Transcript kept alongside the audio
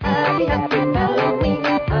happy, happy Halloween,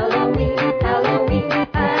 Halloween, Halloween,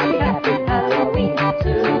 happy, happy Halloween,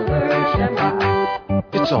 Silver Shamrock.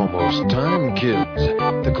 It's almost time, kids.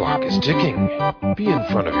 The clock is ticking. Be in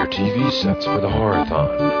front of your TV sets for the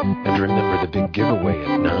Horror-thon. And remember the big giveaway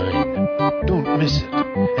at 9. Don't miss it.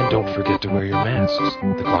 And don't forget to wear your masks.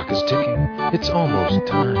 The clock is ticking. It's almost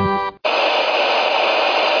time.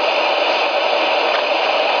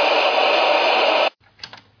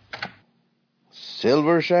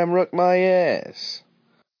 Silver Shamrock my ass.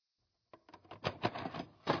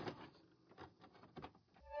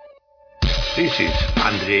 This is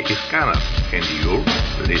Andre Iscana, and you're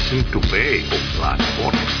listening to Bay of Black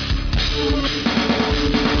Forest.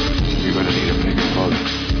 You're gonna need a bigger boat.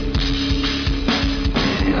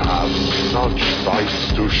 We have such sights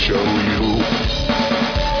to show you.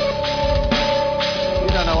 You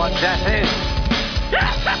don't know what death is.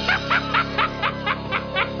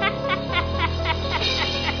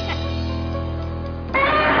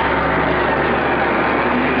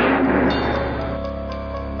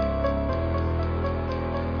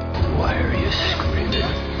 Why are you screaming?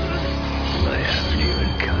 I haven't even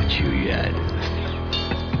caught you yet.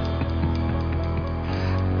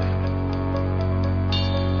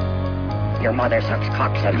 Your mother sucks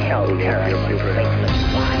cocks in hell, Kara, you faithless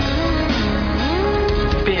swine.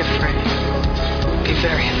 Be afraid. Be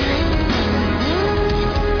very afraid.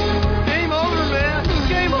 Game over, man.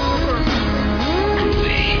 Game over.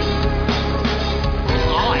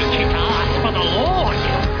 I kick ass for the Lord.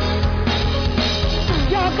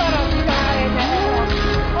 You're gonna die in hell.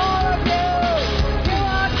 All of you. You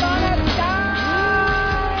are gonna die.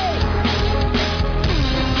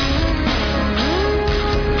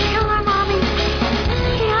 Kill her, Mommy.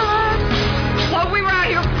 Kill her. While we were out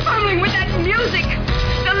here fumbling with that music,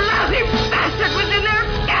 the lousy bastard was in there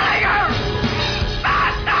killing her!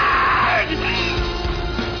 Bastard!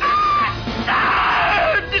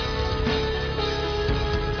 Bastard!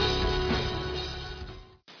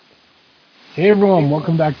 Hey everyone,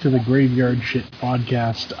 welcome back to the Graveyard Shit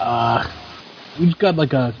podcast. We've got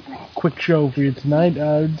like a quick show for you tonight.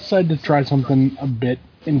 Decided to try something a bit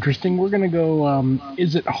interesting. We're gonna go,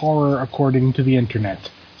 is it horror according to the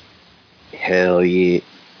internet? Hell yeah.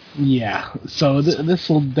 Yeah, so this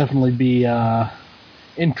will definitely be,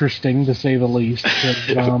 interesting to say the least. 'Cause,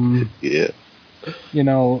 Yeah. you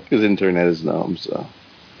know, Because internet is numb, so.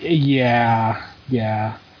 yeah.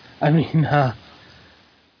 I mean,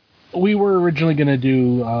 we were originally going to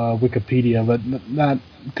do Wikipedia, but that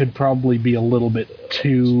could probably be a little bit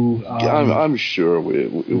too... I'm sure we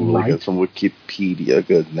will right? get some Wikipedia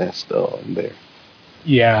goodness though in there.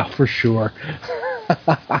 Yeah, for sure.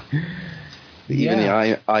 Even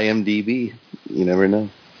the IMDb, you never know.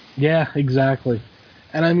 Yeah, exactly.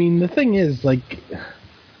 And I mean, the thing is, like,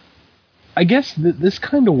 I guess this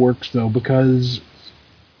kind of works, though, because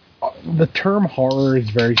the term horror is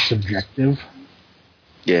very subjective.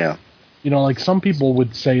 Yeah. You know, like, some people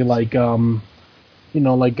would say, like, the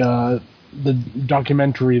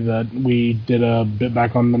documentary that we did a bit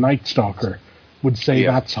back on The Night Stalker would say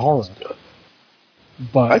that's horror.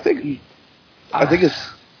 But I think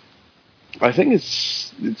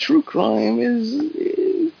it's true crime is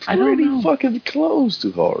pretty fucking close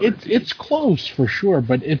to horror. It's close for sure,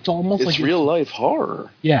 but it's almost like real life horror.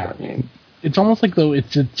 Yeah, I mean, it's almost like though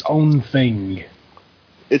it's its own thing.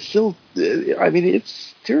 It's still, I mean,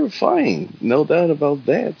 it's terrifying, no doubt about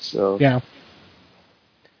that. So yeah,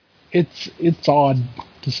 it's odd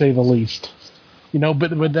to say the least. You know, but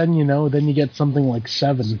then then you get something like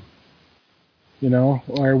Seven. You know,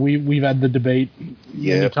 or we've had the debate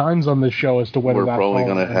many times on this show as to whether we're probably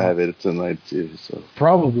going to have it tonight too. So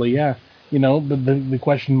probably, yeah. You know, but the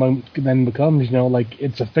question then becomes, you know, like,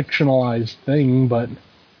 it's a fictionalized thing, but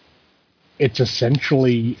it's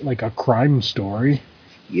essentially like a crime story.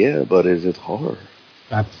 Yeah, but is it horror?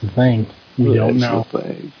 That's the thing. We don't know. The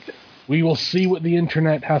thing. We will see what the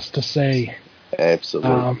internet has to say.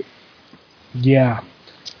 Absolutely. Yeah.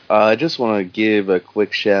 I just want to give a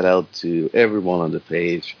quick shout out to everyone on the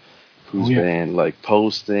page who's been like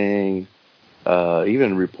posting,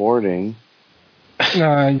 even reporting.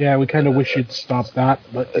 Yeah, we kind of wish you'd stop that,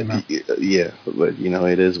 but you know. Yeah, but you know,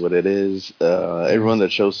 it is what it is. Everyone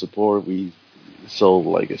that shows support, we sold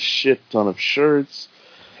like a shit ton of shirts.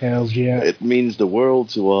 Hells yeah. It means the world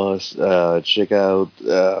to us. Check out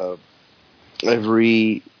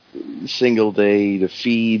every single day the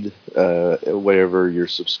feed, wherever you're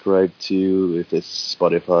subscribed to, if it's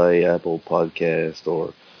Spotify, Apple Podcast,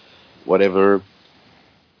 or whatever.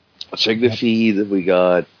 Check the feed. We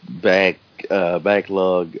got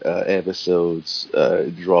backlog episodes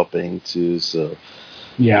dropping too. So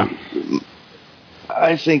yeah,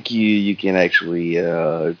 I think you can actually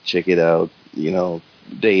check it out,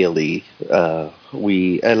 daily.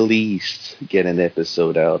 We at least get an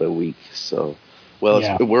episode out a week. So, well,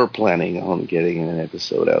 Yeah. we're planning on getting an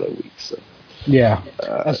episode out a week. So, Yeah.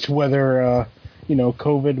 As to whether,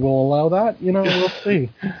 COVID will allow that, we'll see.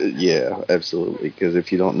 yeah, absolutely. Because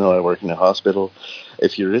if you don't know, I work in a hospital.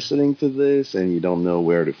 If you're listening to this and you don't know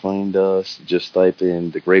where to find us, just type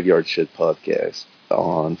in the Graveyard Shit Podcast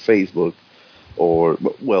on Facebook. Or,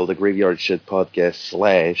 well, the Graveyard Shit Podcast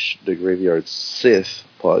 / the Graveyard Sith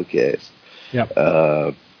Podcast. Yep.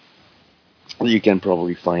 You can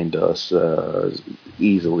probably find us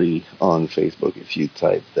easily on Facebook if you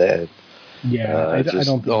type that. Yeah, I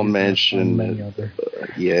don't mention many other.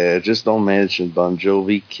 Just don't mention Bon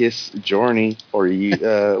Jovi, Kiss, Journey, or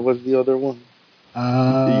what's the other one?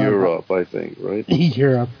 Europe, I think, right?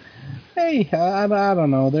 Europe. Hey, I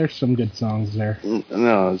don't know. There's some good songs there.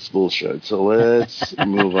 No, it's bullshit. So let's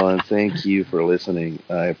move on. Thank you for listening.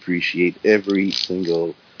 I appreciate every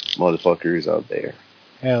single motherfuckers out there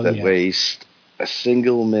that waste a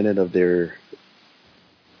single minute of their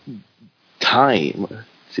time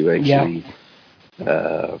to actually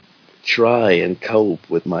try and cope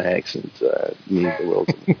with my accent. Means the world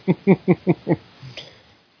to me.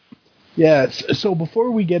 Yes. So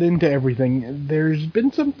before we get into everything, there's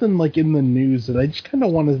been something like in the news that I just kind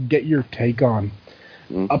of want to get your take on.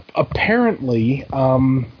 Apparently,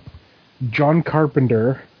 John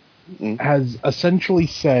Carpenter has essentially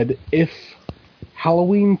said if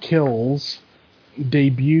Halloween Kills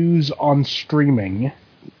debuts on streaming,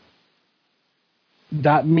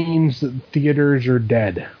 that means that theaters are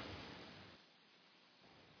dead.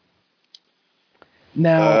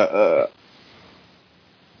 Now,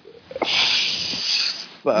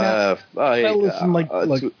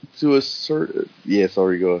 to a certain... Yeah,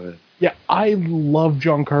 sorry, go ahead. Yeah, I love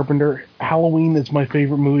John Carpenter. Halloween is my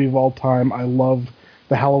favorite movie of all time. I love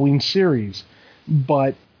the Halloween series.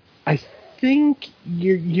 But I think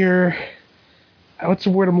you're what's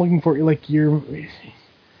the word I'm looking for?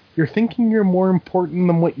 You're thinking you're more important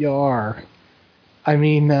than what you are. I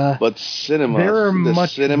mean, but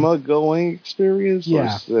cinema going experience or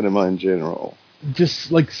cinema in general?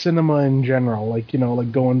 Just like cinema in general, like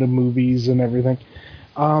going to movies and everything.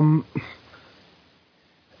 To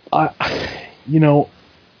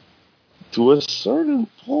a certain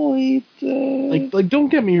point, like don't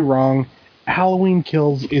get me wrong, Halloween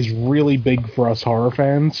Kills is really big for us horror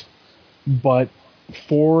fans, but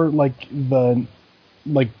for the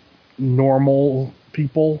normal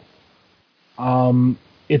people,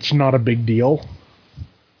 it's not a big deal.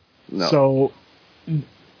 No. So,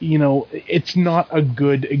 it's not a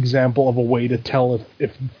good example of a way to tell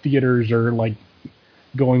if theaters are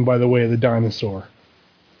going by the way of the dinosaur.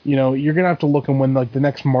 You're going to have to look, and when the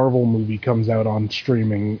next Marvel movie comes out on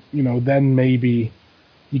streaming, then maybe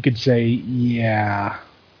you could say, yeah,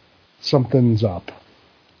 something's up.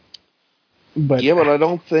 But I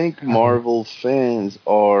don't think Marvel fans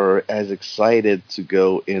are as excited to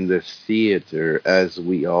go in the theater as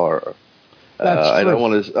we are. I don't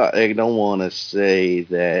want to say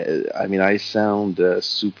that. I mean, I sound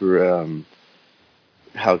super.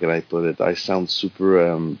 How can I put it? I sound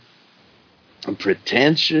super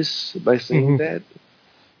pretentious by saying that.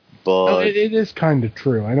 But it is kind of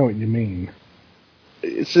true. I know what you mean.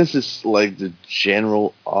 Since it's like the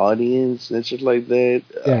general audience and shit like that,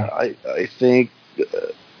 I think.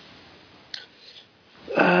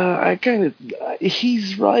 I kind of...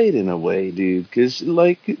 he's right in a way, dude, because,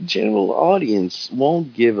 general audience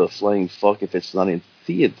won't give a flying fuck if it's not in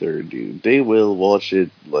theater, dude. They will watch it,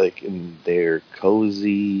 in their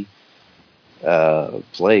cozy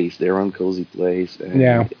place, their own cozy place, and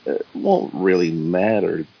it won't really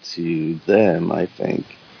matter to them, I think.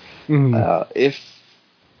 If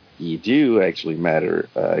you do actually matter,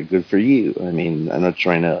 good for you. I mean, I'm not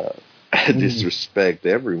trying to disrespect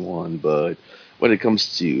everyone, but... when it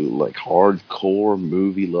comes to hardcore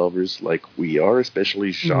movie lovers like we are,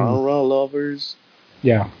 especially genre lovers,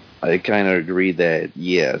 I kind of agree that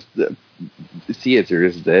yes, the theater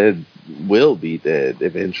is dead, will be dead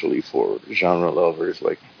eventually for genre lovers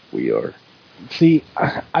like we are. See,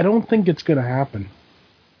 I don't think it's going to happen.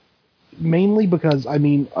 Mainly because I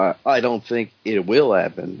don't think it will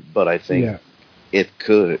happen, but I think it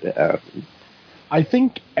could happen. I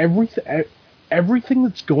think everything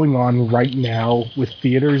that's going on right now with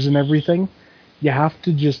theaters and everything, you have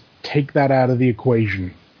to just take that out of the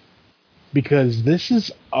equation. Because this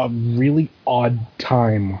is a really odd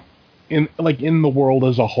time in the world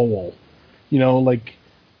as a whole.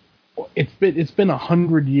 It's been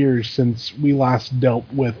 100 years since we last dealt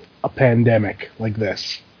with a pandemic like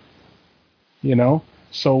this. you know?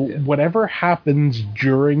 So whatever happens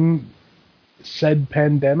during said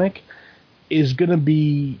pandemic is going to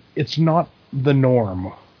be, it's not the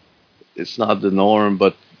norm. It's not the norm,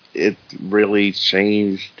 but it really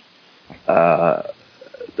changed, the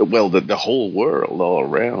whole world all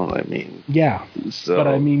around. I mean, Yeah. so. But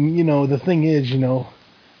I mean, you know, the thing is, you know,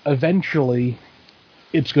 eventually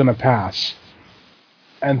it's going to pass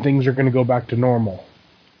and things are going to go back to normal.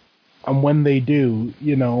 And when they do,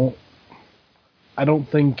 you know, I don't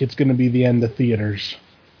think it's going to be the end of theaters.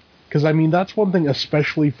 Because, I mean, that's one thing,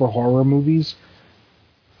 especially for horror movies.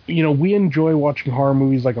 You know, we enjoy watching horror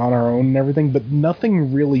movies, like, on our own and everything, but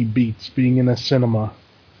nothing really beats being in a cinema.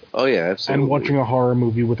 Oh, yeah, absolutely. And watching a horror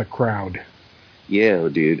movie with a crowd. Yeah,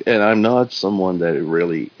 dude. And I'm not someone that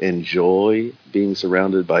really enjoy being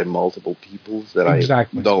surrounded by multiple people that I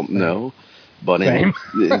don't know. But in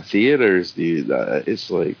theaters, dude, it's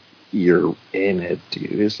like you're in it,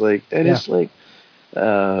 dude. It's like, and it's like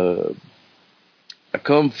a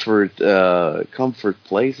comfort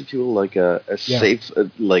place, if you will, like a safe,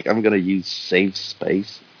 like I'm gonna use safe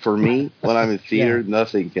space for me when I'm in theater.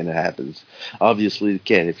 Nothing can happen. Obviously, it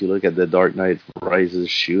can. If you look at the Dark Knight Rises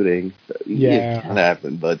shooting, it can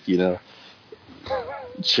happen. But you know,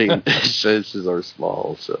 chances are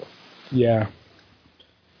small. So yeah,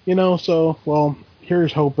 you know. So well,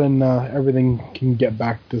 here's hoping everything can get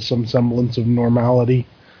back to some semblance of normality.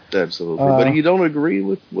 Absolutely. But you don't agree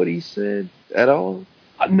with what he said at all?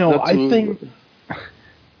 No, I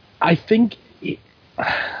think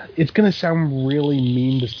it's going to sound really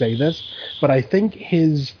mean to say this, but I think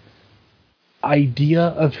his idea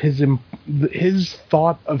of his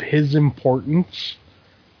thought of his importance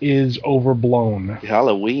is overblown.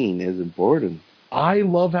 Halloween is important. I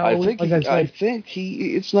love Halloween. I think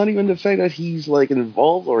it's not even the fact that he's like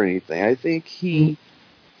involved or anything. I think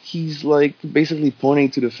he's like basically pointing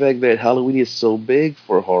to the fact that Halloween is so big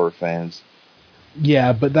for horror fans.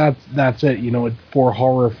 Yeah, but that's it. You know, for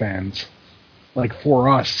horror fans, like for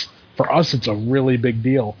us, it's a really big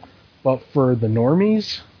deal. But for the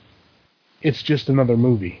normies, it's just another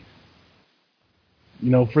movie. You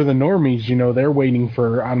know, for the normies, you know, they're waiting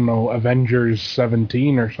for, I don't know, Avengers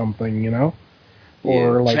 17 or something. You know,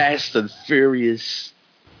 or like Fast and Furious.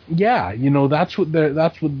 Yeah, you know, that's what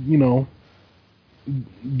you know,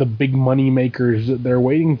 the big money makers that they're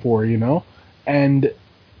waiting for, you know? And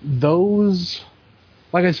those,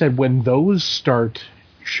 like I said, when those start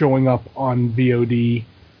showing up on VOD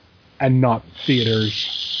and not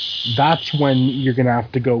theaters, that's when you're going to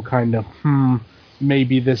have to go kind of,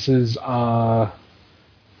 maybe this is,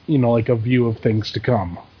 you know, like a view of things to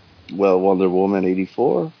come. Well, Wonder Woman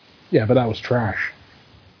 84? Yeah, but that was trash.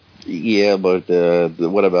 Yeah, but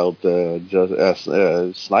what about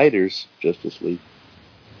Snyder's Justice League?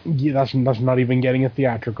 Yeah, that's not even getting a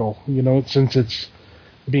theatrical, you know, since it's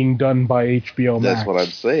being done by HBO Max. That's what I'm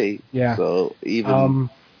saying. Yeah. So even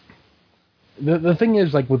the thing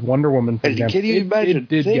is, like with Wonder Woman, for example, can you imagine? It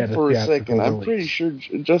did think for a second. release. I'm pretty sure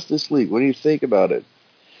Justice League. When you think about it,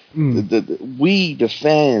 we the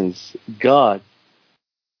fans got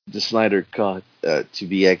the Snyder Cut to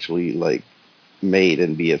be actually like made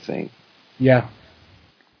and be a thing. Yeah.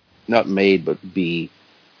 Not made, but be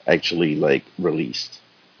actually like released.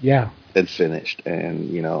 Yeah. And finished, and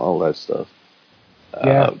you know all that stuff.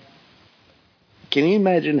 Yeah. Can you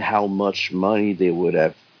imagine how much money they would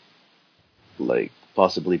have, like,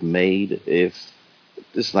 possibly made if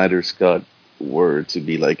the Snyder's Cut were to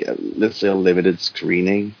be like, let's say, a limited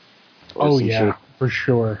screening? Oh yeah, for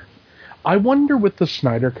sure. I wonder with the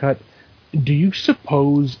Snyder Cut, do you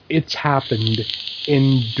suppose it's happened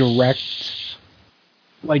in direct,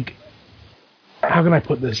 like, how can I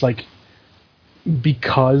put this, like,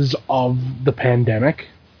 because of the pandemic?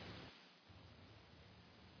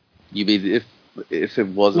 You mean if it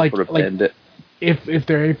wasn't for the pandemic? If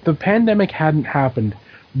the pandemic hadn't happened,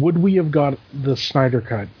 would we have got the Snyder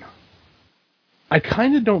Cut? I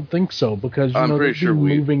kind of don't think so, because you know they've been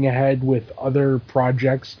moving ahead with other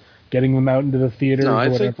projects, getting them out into the theaters. No, I or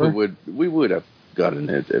whatever. think we would have gotten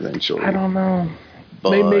it eventually. I don't know.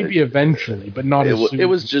 Maybe eventually, but not as soon. It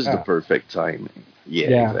was just the perfect timing.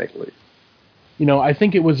 Yeah, exactly. You know, I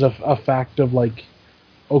think it was a fact of like,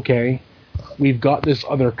 okay, we've got this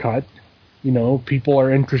other cut. You know, people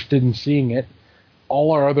are interested in seeing it.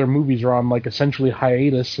 All our other movies are on like essentially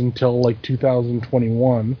hiatus until like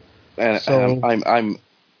 2021. And I'm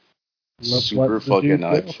super fucking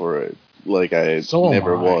hyped for it. Like I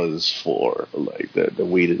never was for like the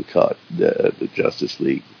Whedon cut, the Justice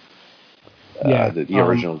League. The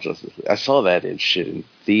original Justice League. I saw that in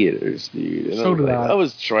theaters, dude. And So did I. I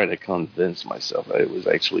was trying to convince myself that it was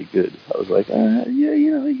actually good. I was like, yeah,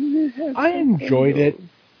 you have. I enjoyed it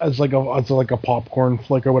as like a popcorn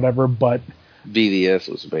flick or whatever, but BVS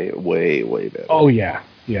was way better. Oh yeah.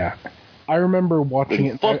 I remember watching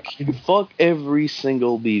it. Fuck every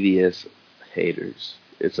single BVS haters.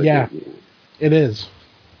 It's a good movie. It is.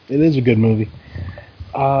 It is a good movie.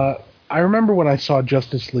 I remember when I saw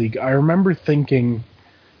Justice League, I remember thinking,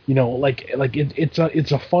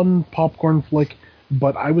 it's a fun popcorn flick,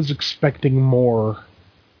 but I was expecting more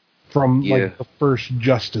from the first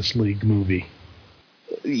Justice League movie.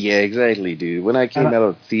 Yeah, exactly, dude. When I came out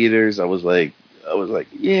of theaters, I was like,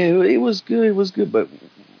 yeah, it was good, but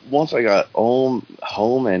once I got home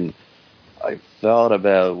and I thought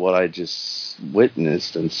about what I just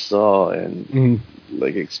witnessed and saw and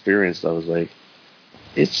experienced, I was like,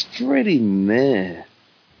 it's pretty meh.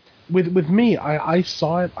 With me, I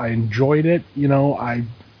saw it, I enjoyed it.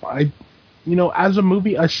 As a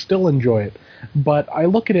movie, I still enjoy it. But I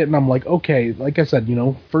look at it and I'm like, okay, like I said,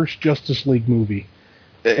 first Justice League movie.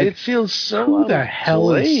 It feels so. Who the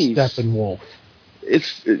hell is Steppenwolf?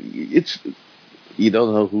 It's you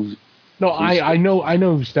don't know who's. No, I know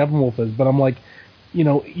who Steppenwolf is, but I'm like,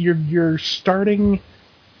 you're starting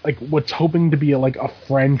what's hoping to be a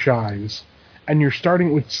franchise. And you're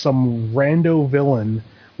starting with some rando villain,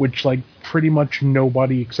 which pretty much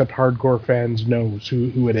nobody except hardcore fans knows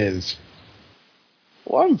who it is.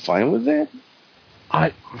 Well, I'm fine with that.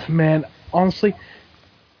 Honestly,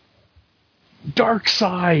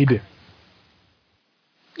 Darkseid.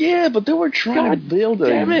 Yeah, but they were trying to build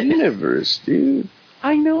a universe, dude.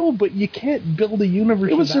 I know, but you can't build a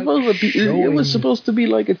universe. It was supposed to be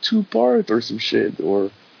like a 2-part or some shit, or.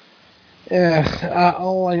 Yeah,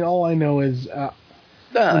 all I know is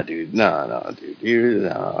nah, dude. You're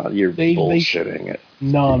bullshitting it.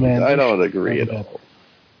 No, man. I don't agree at all.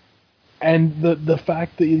 And the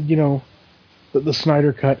fact that that the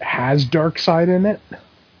Snyder Cut has Darkseid in it.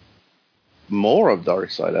 More of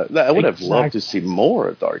Darkseid. I would have loved to see more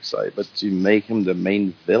of Darkseid, but to make him the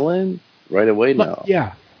main villain right away, no.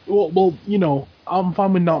 Yeah. Well, I'm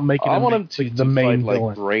fine with not making him the main fight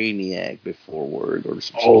villain. Brainiac before Word or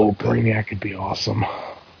something. Oh, Brainiac would be awesome.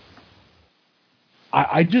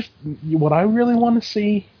 I just what I really want to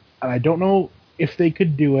see, and I don't know if they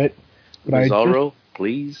could do it, but Bizarro,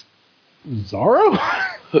 please. Bizarro?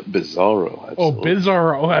 Bizarro. Absolutely. Oh,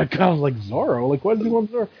 Bizarro. I kind of like Zorro. What does he want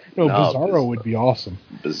Zorro? No, Bizarro would be awesome.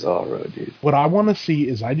 Bizarro, dude. What I want to see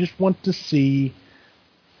is I just want to see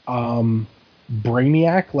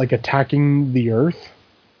Brainiac attacking the Earth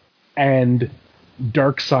and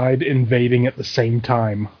Darkseid invading at the same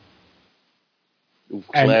time.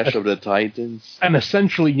 Clash of the Titans. And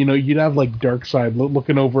essentially, you'd have Darkseid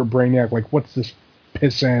looking over at Brainiac what's this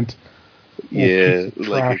pissant? Yeah,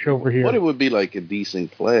 trash over here. What it would be a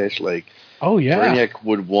decent clash, oh yeah, Brainiac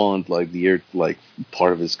would want the Earth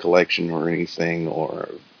part of his collection or anything, or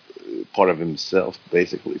part of himself,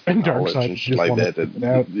 basically. And Darkseid just like that.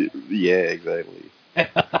 Yeah, exactly.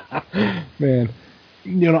 Man,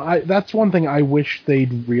 that's one thing I wish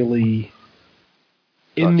they'd really.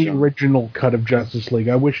 In the original cut of Justice League,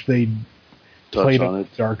 I wish they'd played the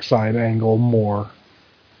Darkseid angle more.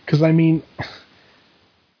 Because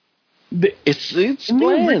it's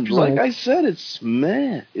bland. Like I said, it's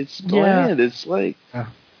meh. It's bland. Yeah. It's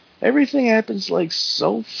everything happens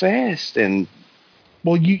so fast, and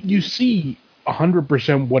well, you see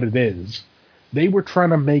 100% what it is. They were trying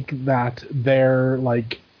to make that their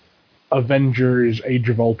Avengers Age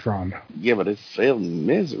of Ultron. Yeah, but it failed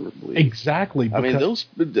miserably. Exactly.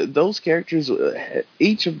 Those characters,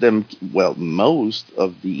 each of them, well, most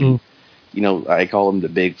of the, I call them the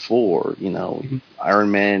big four,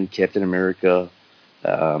 Iron Man, Captain America,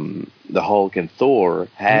 the Hulk, and Thor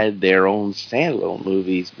had their own standalone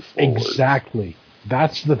movies before. Exactly.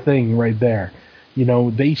 That's the thing right there.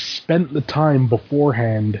 They spent the time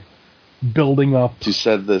beforehand building up. To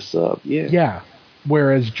set this up, yeah. Yeah.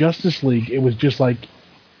 Whereas Justice League, it was just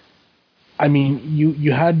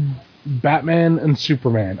you had Batman and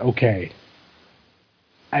Superman, okay.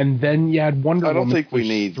 And then you had Wonder Woman. I don't think we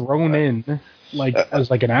need thrown in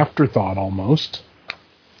as an afterthought almost.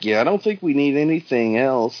 Yeah, I don't think we need anything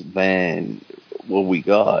else than what we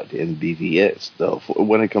got in BVS, though.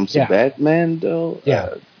 When it comes to Batman, though,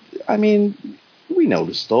 we know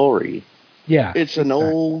the story. Yeah, it's an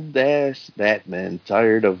old-ass Batman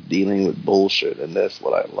tired of dealing with bullshit, and that's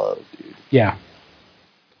what I love, dude. Yeah.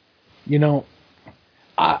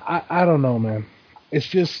 I don't know, man. It's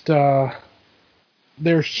just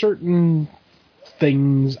there's certain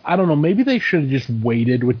things. I don't know. Maybe they should have just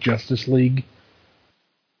waited with Justice League.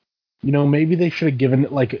 You know, maybe they should have given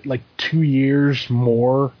it like 2 years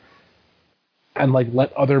more, and like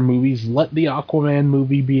let other movies, let the Aquaman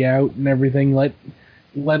movie be out and everything. Let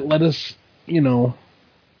us, you know,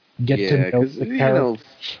 get to know the characters.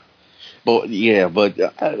 But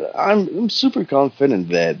I'm super confident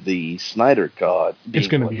that the Snyder Cut, It's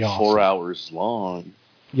going to being be awesome. 4 hours long,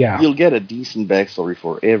 Yeah. you'll get a decent backstory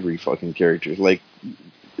for every fucking character. Like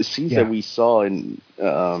the scenes that we saw in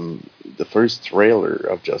the first trailer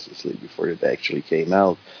of Justice League before it actually came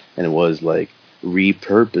out, and it was like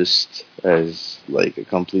repurposed as like a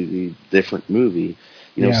completely different movie.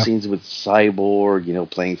 You know, scenes with Cyborg, you know,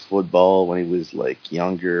 playing football when he was like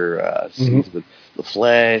younger, scenes with the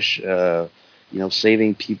Flash, you know,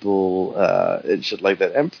 saving people and shit like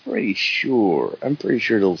that. I'm pretty sure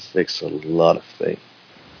they'll fix a lot of things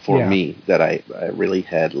for me that I really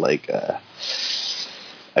had like a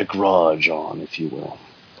grudge on, if you will.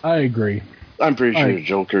 I agree. I'm pretty sure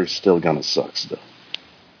Joker's still gonna suck still.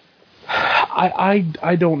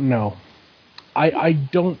 I don't know. I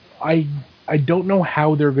don't know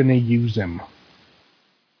how they're gonna use him.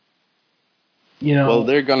 You know, well,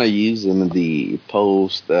 they're gonna use him in the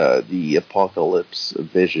the apocalypse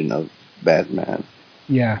vision of Batman.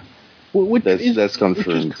 Yeah, that's confirmed.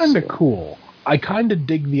 Which is kind of cool. I kind of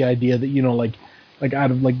dig the idea that, you know, like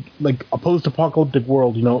out of like a post-apocalyptic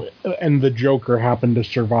world, you know, and the Joker happened to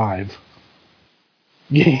survive.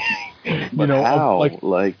 Yeah, but how?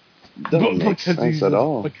 Like doesn't make sense at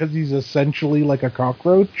all. Because he's essentially like a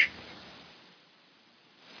cockroach.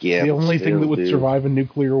 Yeah, the only thing that would survive a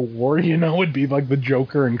nuclear war, you know, would be like the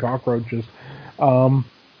Joker and cockroaches. I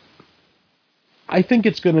think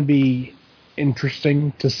it's going to be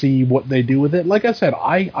interesting to see what they do with it. Like I said,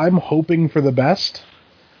 I'm hoping for the best.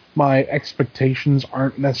 My expectations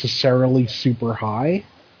aren't necessarily super high.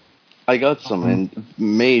 I got some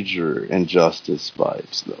major Injustice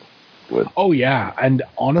vibes, though. Oh, yeah. And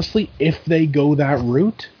honestly, if they go that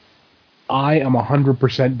route, I am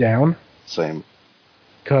 100% down. Same.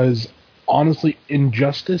 Because, honestly,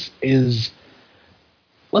 Injustice is...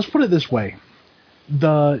 Let's put it this way.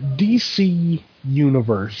 The DC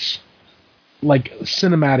universe, like,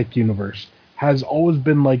 cinematic universe, has always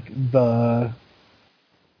been, like, the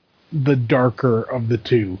darker of the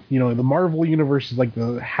two. You know, the Marvel universe is, like,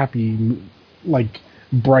 the happy, like,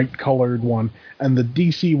 bright-colored one, and the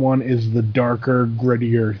DC one is the darker,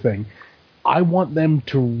 grittier thing. I want them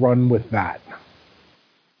to run with that.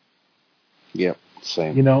 Yep,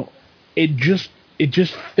 same. You know, it just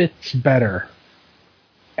fits better.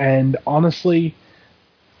 And honestly,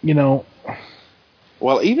 you know...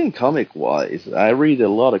 Well, even comic-wise, I read a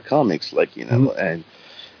lot of comics, like, you know, and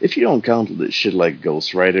if you don't count the shit like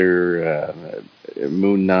Ghost Rider,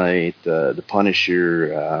 Moon Knight, The Punisher,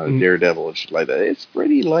 Daredevil, and shit like that, it's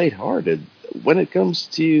pretty lighthearted. When it comes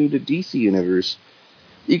to the DC universe,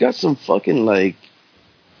 you got some fucking, like,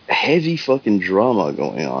 heavy fucking drama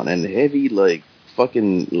going on, and heavy, like,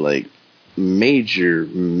 fucking, like, major,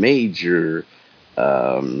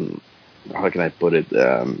 how can I put it,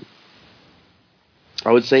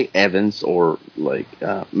 I would say events or, like,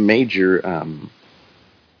 major,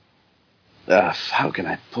 how can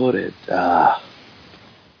I put it,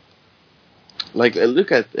 like,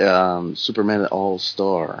 look at Superman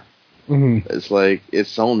All-Star. It's like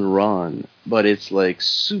its own run, but it's like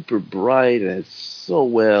super bright and it's so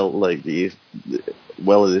well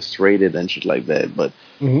illustrated and shit like that. But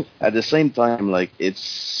at the same time, like, it's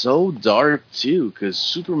so dark too, because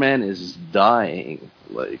Superman is dying,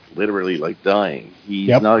 like literally like dying.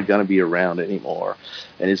 He's not gonna be around anymore,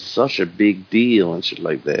 and it's such a big deal and shit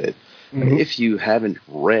like that. If you haven't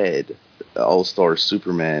read All-Star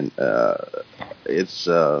Superman, it's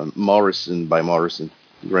Morrison by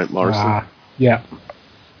Grant Morrison. Yeah.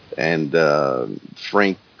 And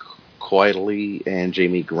Frank Quitely and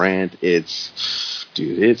Jamie Grant. It's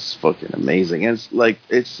fucking amazing. And it's like,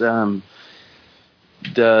 it's the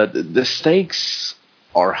stakes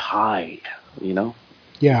are high, you know?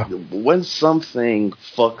 Yeah. When something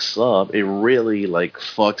fucks up, it really like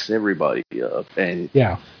fucks everybody up. And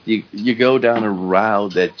you go down a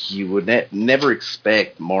route that you would never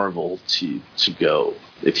expect Marvel to go,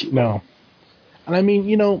 if you will. And I mean,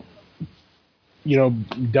 you know,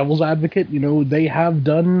 Devil's Advocate, you know,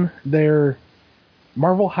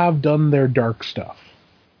 Marvel have done their dark stuff.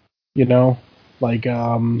 You know? Like,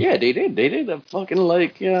 yeah, they did. They did a fucking,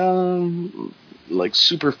 like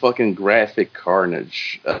super fucking graphic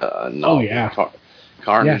Carnage novel. Oh, yeah.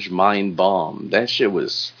 Carnage Mind Bomb. That shit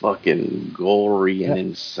was fucking gory and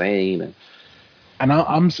insane. And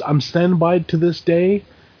I'm standing by to this day.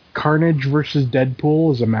 Carnage versus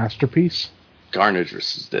Deadpool is a masterpiece. Carnage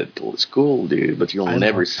vs. Deadpool is cool, dude, but you'll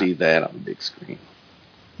never see that on the big screen.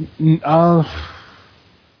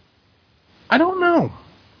 I don't know.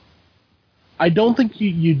 I don't think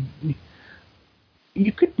you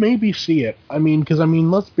could maybe see it. Because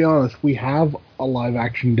let's be honest, we have a live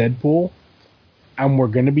action Deadpool, and we're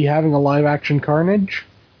going to be having a live action Carnage.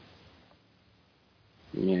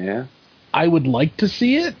 Yeah. I would like to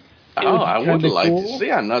see it. I would like to see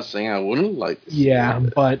it. I'm not saying I wouldn't like to see it. Yeah,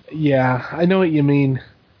 but I know what you mean.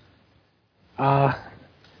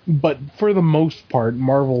 But for the most part,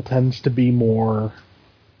 Marvel tends to be more...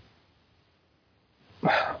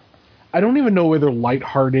 I don't even know whether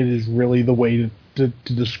lighthearted is really the way to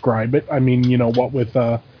describe it. What with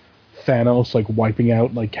Thanos wiping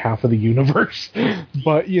out half of the universe.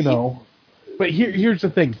 But here's the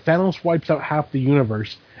thing: Thanos wipes out half the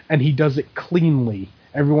universe, and he does it cleanly.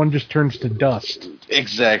 Everyone just turns to dust.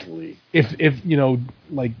 Exactly. If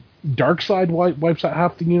Darkseid wipes out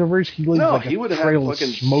half the universe, he leaves he a trail of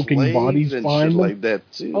smoking bodies and behind shit him. like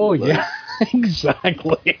that too. Oh yeah,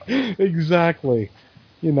 exactly.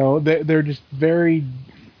 They're just very,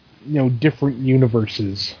 different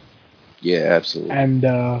universes. Yeah, absolutely. And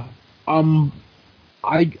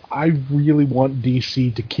I really want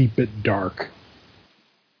DC to keep it dark.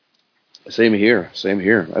 Same here.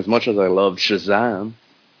 As much as I love Shazam.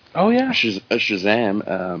 Oh yeah,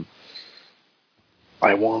 Shazam.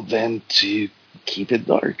 I want them to keep it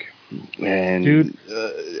dark. And dude,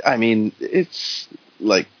 it's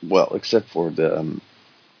except for the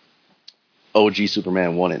OG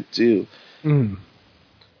Superman 1 and 2.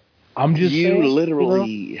 I'm just saying,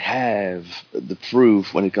 literally have the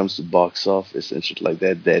proof when it comes to box office and shit like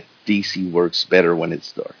that DC works better when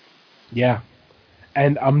it's dark. Yeah.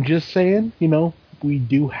 And I'm just saying, we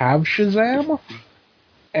do have Shazam,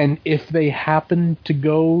 and if they happen to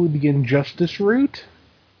go the Injustice route,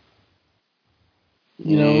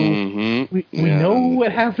 we know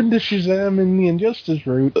what happened to Shazam in the Injustice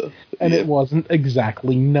route, and it wasn't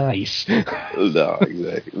exactly nice. No,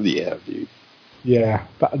 exactly. Yeah, dude. Yeah,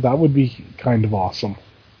 that would be kind of awesome.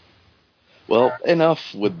 Well,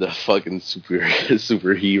 enough with the fucking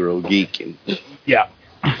superhero geeking. Yeah.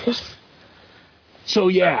 So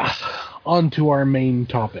yeah, on to our main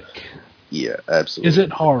topic. Yeah, absolutely. Is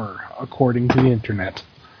it horror, according to the internet?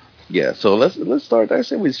 Yeah, so let's start. I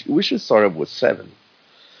say we should start up with 7,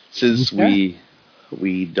 since we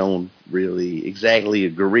don't really exactly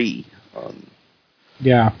agree on.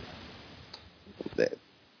 Yeah. That.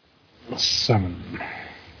 7.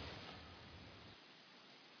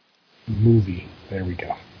 Movie. There we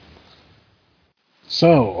go.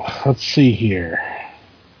 So, let's see here.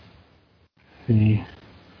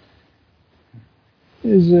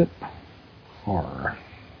 Is it horror?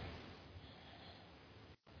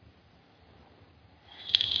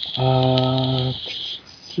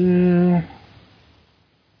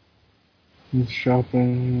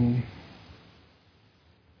 Shopping.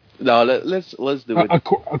 No, let's do it.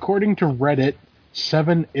 According to Reddit,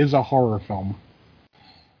 7 is a horror film.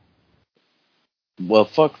 Well,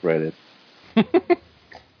 fuck Reddit.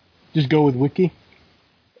 Just go with Wiki.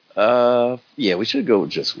 Yeah, we should go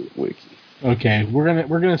just with Wiki. Okay, we're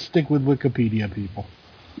gonna stick with Wikipedia, people.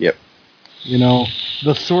 Yep.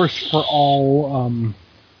 The source for all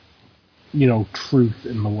truth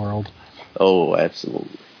in the world. Oh,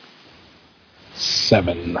 absolutely.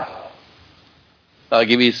 7.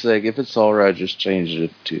 Give me a sec. If it's alright, just change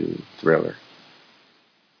it to thriller.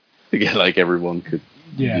 Again, like everyone could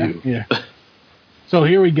do. Yeah. So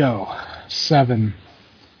here we go. 7.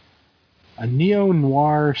 A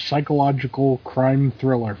neo-noir psychological crime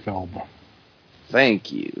thriller film.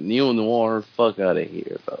 Thank you. Neo-noir, fuck out of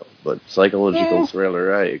here, though. But psychological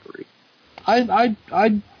thriller, I agree.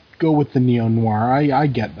 I'd go with the neo-noir. I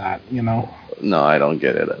get that, No, I don't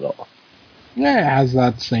get it at all. Yeah, it has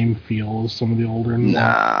that same feel as some of the older noir.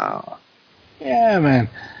 Nah. Yeah, man.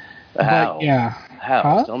 How? But, yeah. How?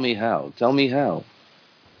 Huh? Tell me how.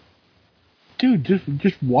 Dude,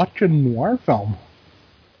 just watch a noir film.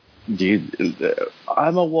 Dude,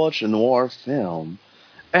 I'm a watch a noir film,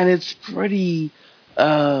 and it's pretty,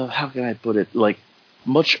 how can I put it,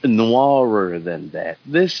 much noirer than that.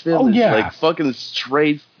 This film is, fucking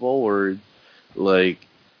straightforward,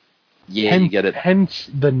 yeah, you get it. Hence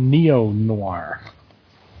the neo-noir.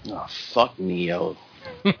 Oh, fuck Neo.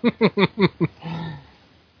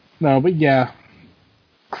 No, but yeah,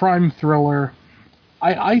 crime thriller.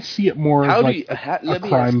 I see it more as let me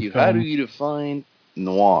crime ask you, film. how do you define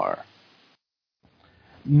noir?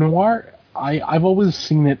 Noir, I've always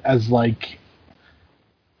seen it as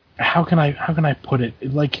how can I put it?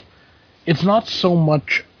 it's not so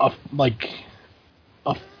much a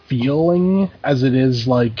feeling as it is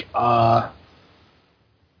like an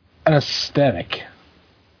aesthetic.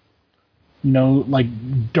 You know, like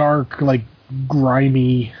dark, like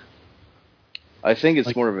grimy. I think it's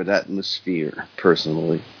like, more of an atmosphere,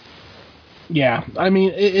 personally. Yeah, I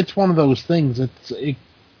mean, it's one of those things.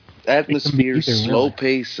 Atmosphere, either, slow really.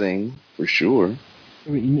 pacing, for sure.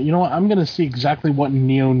 You know what? I'm going to see exactly what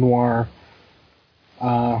neo-noir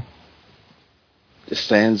It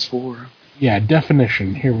stands for. Yeah,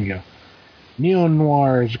 definition. Here we go.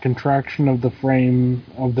 Neo-noir is a contraction of the frame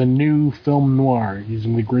of the new film noir,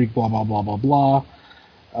 using the Greek blah blah blah blah blah.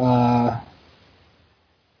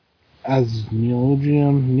 As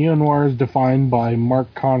neologium, neo-noir is defined by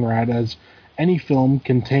Mark Conrad as any film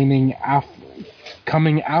coming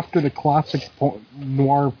after the classic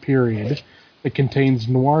noir period that contains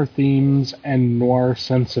noir themes and noir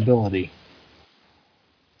sensibility.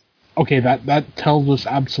 Okay, that tells us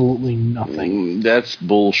absolutely nothing. That's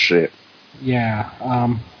bullshit.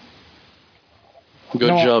 Yeah.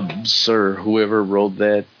 Good job, sir. Whoever wrote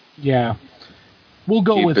that. Yeah. We'll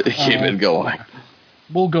go keep it going.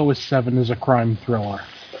 We'll go with 7 as a crime thriller.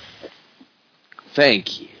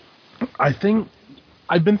 Thank you. I think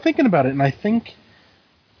I've been thinking about it, and I think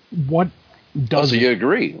what does. So you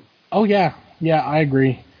agree? Oh yeah, I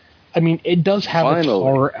agree. I mean, it does have its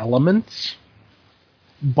horror elements,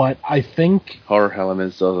 but I think horror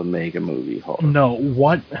elements doesn't make a movie horror. No,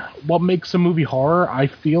 what makes a movie horror, I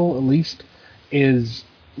feel at least, is,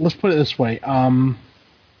 let's put it this way.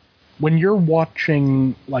 When you're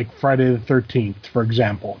watching like Friday the 13th, for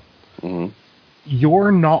example,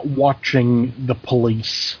 you're not watching the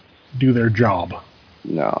police do their job.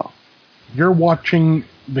 No. You're watching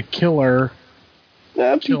the killer.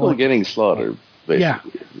 People getting slaughtered, basically. Yeah.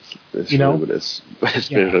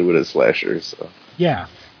 Especially with a slasher. So. Yeah.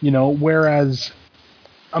 Whereas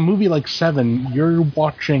a movie like 7, you're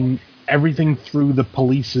watching everything through the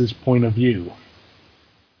police's point of view.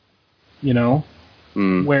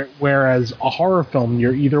 Whereas a horror film,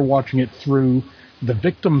 you're either watching it through the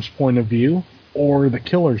victim's point of view or the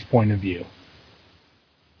killer's point of view.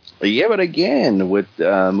 Yeah, but again, with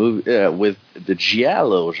with the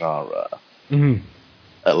giallo genre,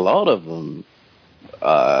 a lot of them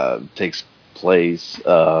takes place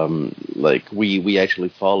like we actually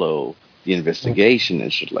follow the investigation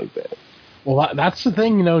and shit like that. Well, that's the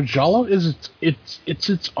thing, giallo is it's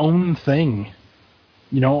its own thing.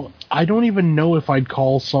 I don't even know if I'd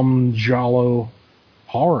call some giallo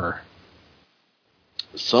horror.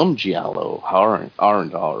 Some giallo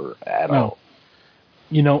aren't horror at all.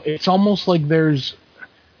 It's almost like there's...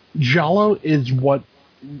 Giallo is what...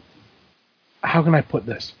 How can I put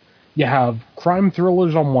this? You have crime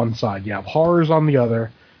thrillers on one side, you have horrors on the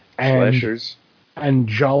other, and... Slashers. And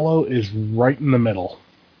giallo is right in the middle.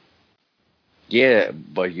 Yeah,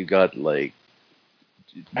 but you got, like...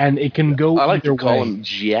 And it can go I like either to call way. them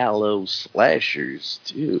giallo slashers,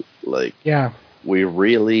 too. Like, yeah. We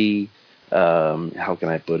really... how can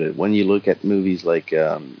I put it? When you look at movies like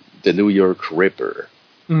The New York Ripper...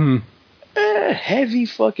 heavy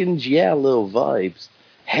fucking giallo vibes,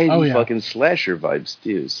 heavy fucking slasher vibes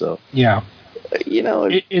too. So yeah,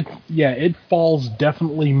 it falls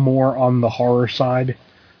definitely more on the horror side.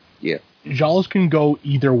 Yeah, giallos can go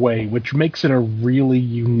either way, which makes it a really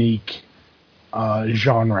unique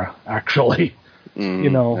genre. Actually,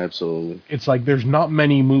 absolutely. It's like there's not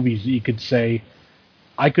many movies that you could say,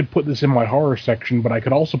 I could put this in my horror section, but I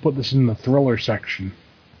could also put this in the thriller section.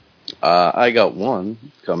 I got one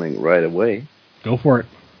coming right away. Go for it.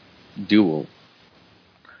 Duel.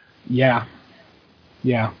 Yeah.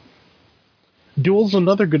 Duel's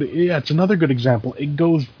another good. Yeah, it's another good example. It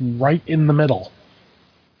goes right in the middle.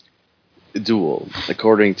 Duel,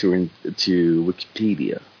 according to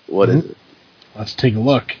Wikipedia. What is it? Let's take a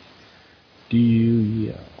look.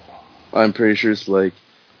 Duel. I'm pretty sure it's like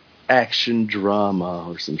action drama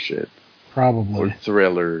or some shit. Probably. Or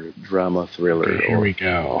thriller, drama thriller. Here we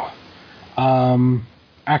go.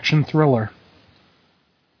 Action thriller.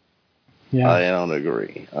 Yeah. I don't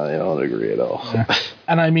agree at all. Yeah.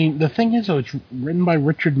 And I mean, the thing is, though, it's written by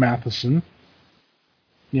Richard Matheson.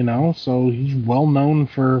 So he's well known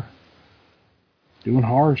for doing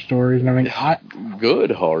horror stories and everything.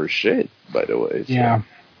 Good horror shit, by the way. So. Yeah.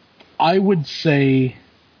 I would say...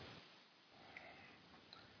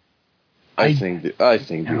 I think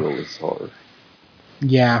Duel is horror.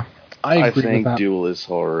 Yeah, I agree with that. I think Duel is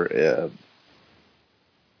horror.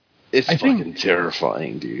 It's fucking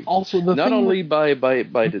terrifying, dude. Also, not only by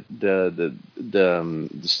the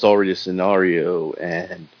story, the scenario,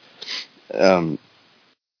 and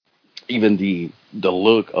even the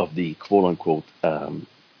look of the quote unquote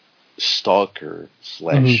stalker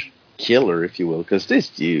slash killer, if you will, because this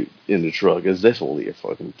dude in the truck is definitely a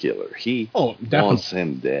fucking killer. He wants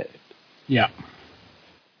him dead. Yeah.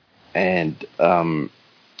 And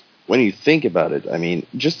when you think about it, I mean,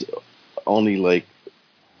 just only like,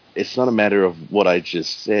 it's not a matter of what I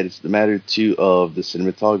just said. It's the matter too of the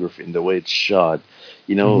cinematography and the way it's shot.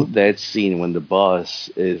 You know, that scene when the boss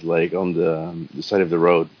is like on the side of the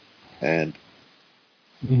road, and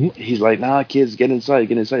he's like, "Nah, kids, get inside,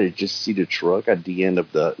 get inside." You just see the truck at the end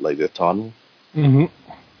of the tunnel.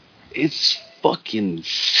 It's fucking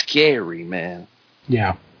scary, man.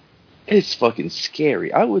 Yeah. It's fucking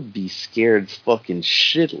scary. I would be scared fucking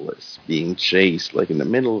shitless being chased like in the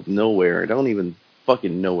middle of nowhere. I don't even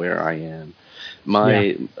fucking know where I am.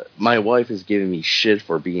 My wife is giving me shit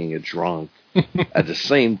for being a drunk. At the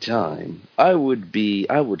same time, I would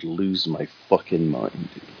lose my fucking mind.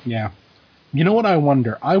 Yeah. You know what I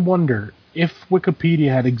wonder? I wonder if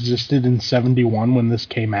Wikipedia had existed in 1971 when this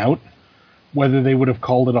came out, whether they would have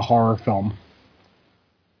called it a horror film.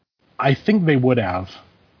 I think they would have.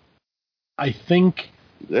 I think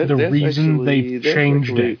the reason they've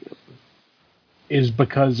changed it is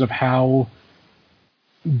because of how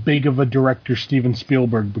big of a director Steven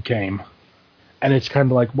Spielberg became. And it's kind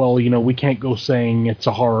of like, well, you know, we can't go saying it's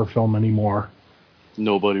a horror film anymore.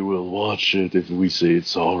 Nobody will watch it if we say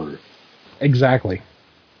it's horror. Exactly.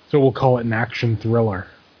 So we'll call it an action thriller.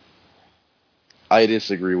 I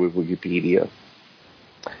disagree with Wikipedia.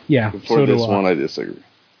 Yeah. For this one, I disagree.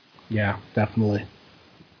 Yeah, definitely.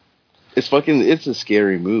 It's a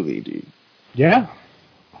scary movie, dude. Yeah.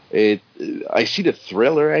 I see the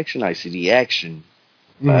thriller action. I see the action.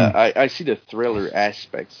 I see the thriller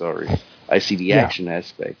aspect. Sorry, I see the action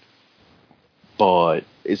aspect. But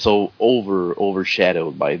it's so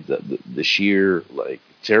overshadowed by the sheer like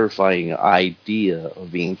terrifying idea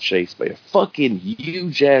of being chased by a fucking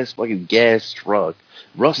huge ass fucking gas truck,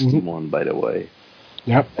 rusty one by the way.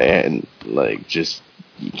 Yep. And like just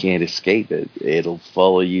you can't escape it. It'll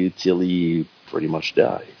follow you till you pretty much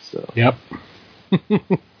die. So. Yep.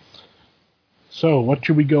 So what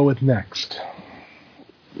should we go with next?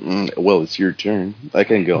 Well, it's your turn. I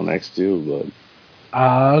can go next too, but.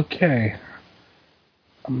 Okay.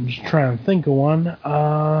 I'm just trying to think of one.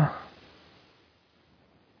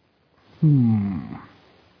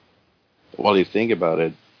 While you think about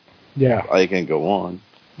it, yeah, I can go on.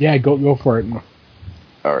 Yeah, go for it.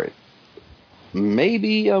 All right.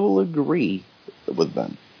 Maybe I will agree with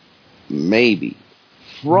them. Maybe,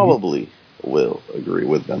 probably will agree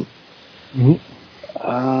with them.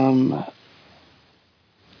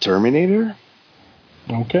 Terminator.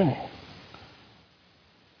 Okay.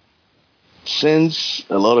 Since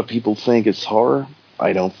a lot of people think it's horror,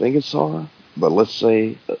 I don't think it's horror. But let's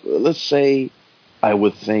say I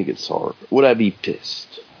would think it's horror. Would I be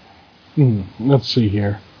pissed? Let's see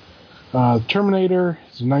here. Terminator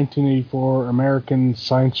is a 1984 American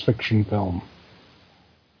science fiction film.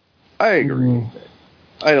 I agree.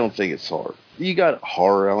 I don't think it's horror. You got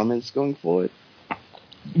horror elements going for it.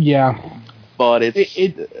 Yeah. But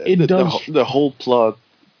it does. The whole plot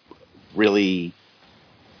really,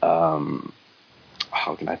 how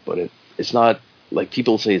can I put it? It's not like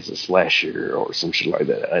people say it's a slasher or some shit like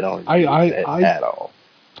that. I don't agree with that at all.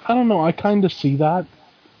 I don't know. I kind of see that.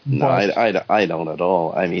 No, I don't at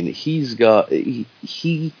all. I mean, he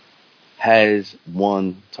has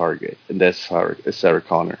one target, and that's Sarah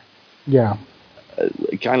Connor. Yeah.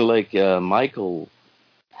 Kind of like Michael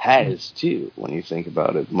has too, when you think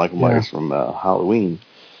about it. Michael Myers from Halloween.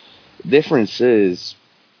 Difference is,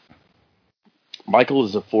 Michael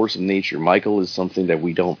is a force of nature. Michael is something that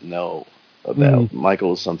we don't know about.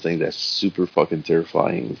 Michael is something that's super fucking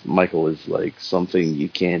terrifying. Michael is like something you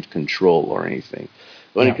can't control or anything.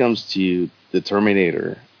 When it comes to the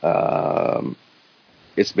Terminator,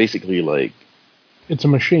 it's basically like... It's a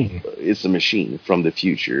machine. It's a machine from the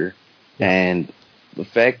future. And the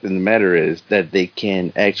fact of the matter is that they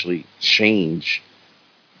can actually change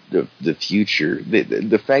the future.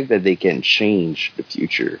 The fact that they can change the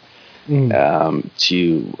future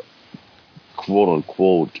to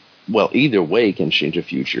quote-unquote... Well, either way can change the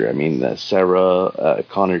future. I mean, Sarah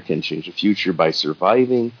Connor can change the future by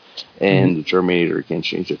surviving, and the Terminator can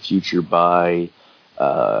change the future by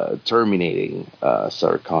terminating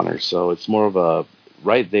Sarah Connor. So it's more of a...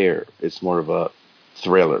 Right there, it's more of a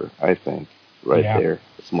thriller, I think. There,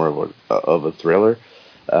 it's more of a thriller.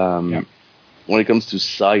 When it comes to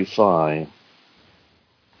sci-fi,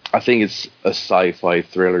 I think it's a sci-fi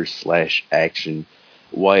thriller / action.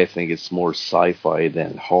 Why I think it's more sci-fi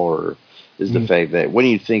than horror is the fact that when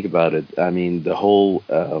you think about it, I mean, the whole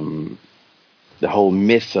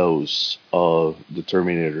mythos of the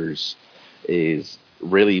Terminators is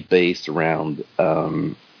really based around,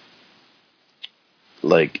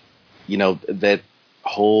 like, you know, that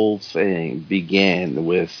whole thing began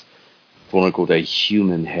with, quote unquote, a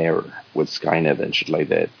human error with Skynet and shit like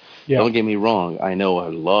that. Yeah. Don't get me wrong. I know a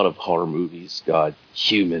lot of horror movies got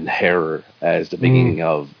human error as the beginning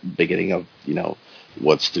of you know,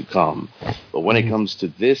 what's to come. But when it comes to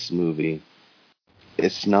this movie,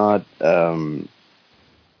 it's not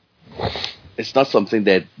something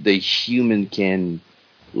that the human can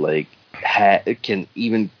like can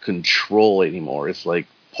even control anymore. It's like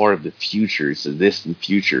part of the future. It's a distant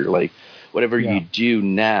future. Like whatever you do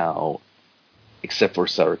now, except for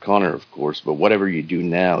Sarah Connor, of course, but whatever you do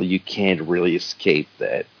now, you can't really escape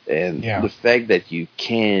that. And the fact that you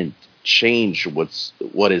can't change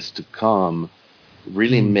what is to come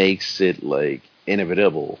really makes it like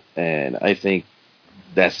inevitable. And I think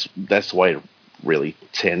that's why it really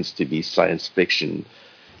tends to be science fiction,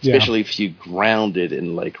 especially if you ground it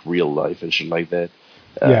in like real life and shit like that.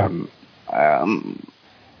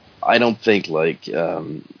 I don't think like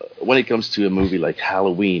when it comes to a movie like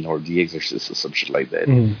Halloween or The Exorcist or some shit like that,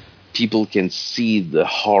 people can see the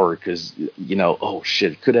horror because, you know, oh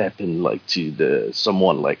shit, it could happen like to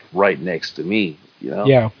someone like right next to me, you know?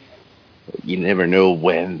 Yeah. You never know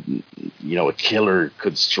when, you know, a killer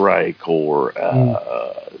could strike or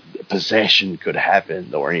possession could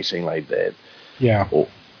happen or anything like that. Yeah.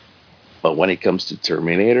 But when it comes to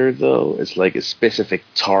Terminator, though, it's like a specific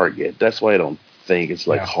target. That's why I don't think it's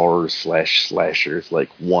like horror / slasher. It's like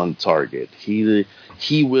one target. He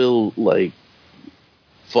will like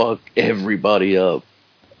fuck everybody up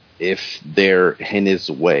if they're in his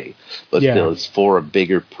way, but still it's for a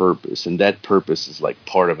bigger purpose, and that purpose is like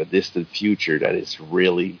part of a distant future that is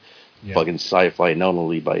really fucking sci-fi, not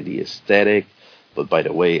only by the aesthetic but by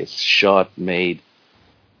the way it's shot, made.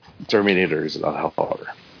 Terminator is not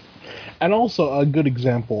horror. And also a good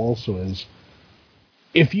example also is,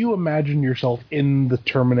 if you imagine yourself in the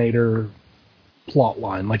Terminator plot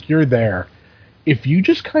line, like you're there, if you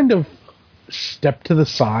just kind of step to the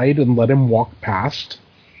side and let him walk past,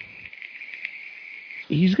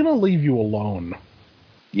 he's going to leave you alone.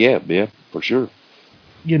 Yeah, for sure.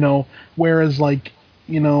 You know, whereas like,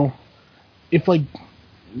 you know, if like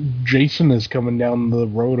Jason is coming down the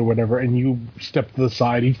road or whatever and you step to the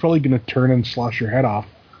side, he's probably going to turn and slash your head off.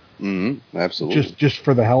 Absolutely. Just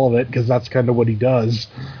for the hell of it, because that's kind of what he does.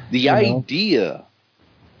 The idea,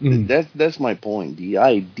 that's my point. The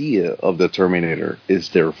idea of the Terminator is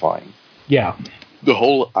terrifying. Yeah. The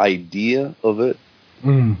whole idea of it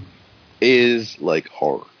is like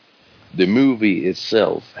horror. The movie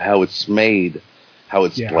itself, how it's made, how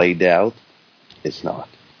it's played out, it's not.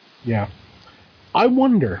 Yeah. I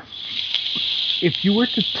wonder if you were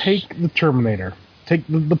to take the Terminator, take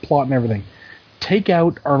the plot and everything, take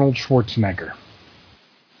out Arnold Schwarzenegger.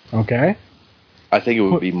 Okay? I think it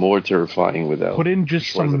would be more terrifying without. Put in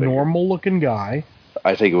just some normal-looking guy.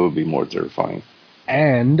 I think it would be more terrifying.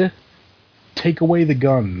 And take away the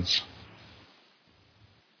guns.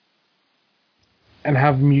 And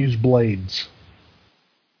have him use blades.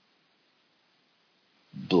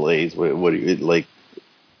 Blades? What do you like?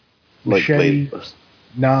 Machetes, blades.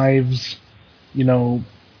 Knives, you know,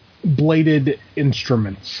 bladed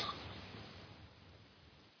instruments.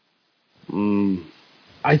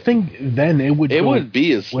 I think then it would. It would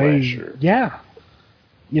be a slasher. Yeah,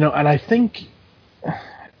 you know, and I think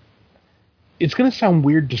it's going to sound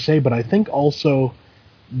weird to say, but I think also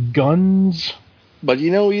guns. But you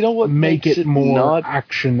know what make makes it more not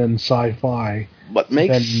action and sci-fi. What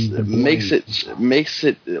makes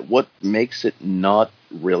it not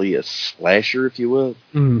really a slasher, if you will.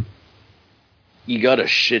 You got a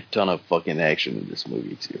shit ton of fucking action in this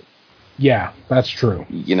movie too. Yeah, that's true.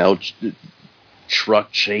 You know,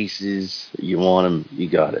 truck chases, you want them, you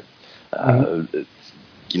got it.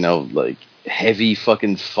 You know, like heavy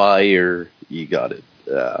fucking fire, you got it.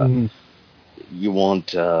 You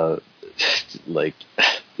want, like,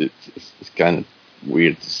 it's kind of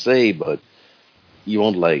weird to say, but you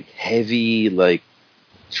want like heavy, like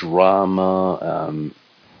drama.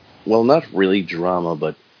 Well, not really drama,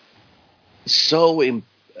 but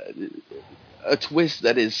a twist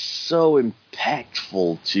that is so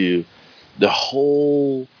impactful to the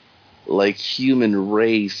whole like human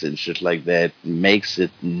race and shit like that makes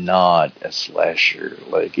it not a slasher.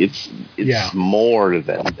 Like it's more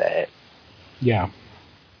than that. Yeah.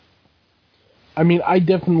 I mean, I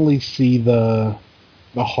definitely see the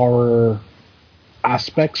horror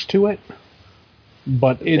aspects to it,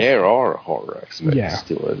 But there are horror aspects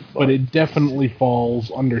to it. But it definitely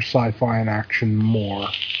falls under sci-fi and action more.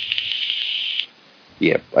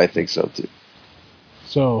 Yep, I think so too.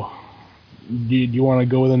 So, do you want to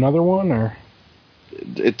go with another one, or?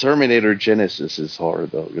 Terminator Genesis is horror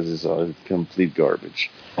though, because it's complete garbage.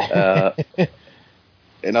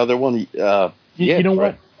 Another one, you know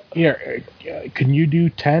what? Here, can you do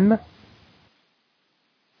 10?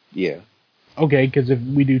 Yeah. Okay, because if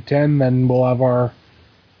we do 10, then we'll have our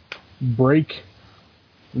break,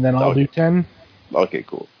 and then I'll do 10. Okay,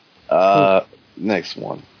 cool. Next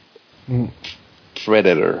one.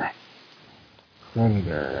 Predator.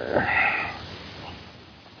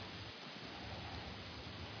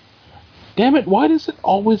 Damn it, why does it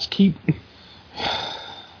always keeps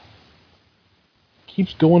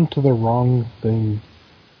going to the wrong thing?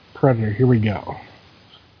 Predator, here we go.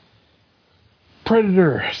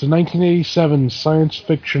 Predator is a 1987 science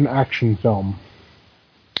fiction action film.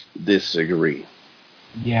 Disagree.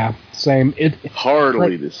 Yeah, same.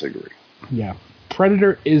 Heartily disagree. Yeah.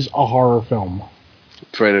 Predator is a horror film.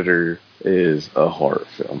 Predator is a horror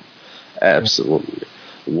film. Absolutely.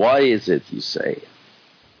 Yeah. Why is it, you say?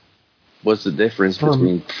 What's the difference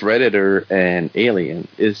between Predator and Alien?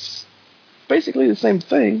 It's basically the same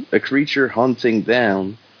thing. A creature hunting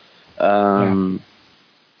down, But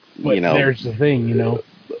there's the thing,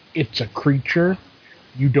 it's a creature.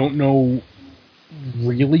 You don't know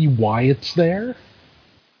really why it's there.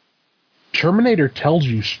 Terminator tells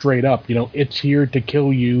you straight up, it's here to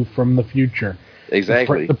kill you from the future.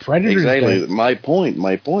 Exactly. The Predator's exactly. Dead. My point,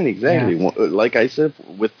 exactly. Yeah. Like I said,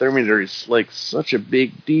 with Terminator, it's like such a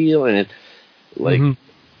big deal, and it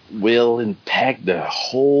will impact the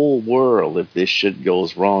whole world if this shit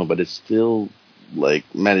goes wrong, but it's still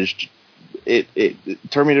managed.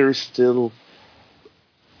 Terminator still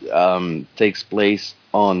takes place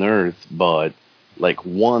on Earth, but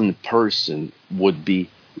one person would be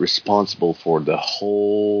responsible for the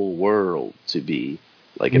whole world to be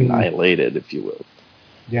annihilated, if you will.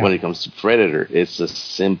 Yeah. When it comes to Predator, it's a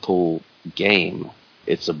simple game.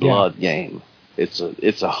 It's a blood game. It's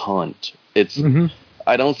a hunt. It's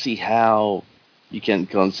I don't see how you can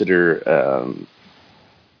consider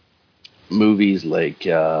movies like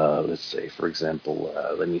let's say, for example,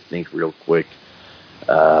 let me think real quick.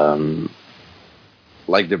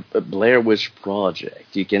 Like the Blair Witch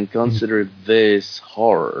Project. You can consider this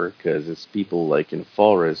horror because it's people in a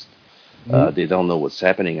forest. They don't know what's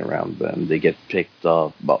happening around them. They get picked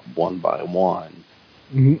up one by one.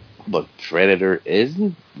 But Predator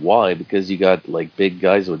isn't. Why? Because you got big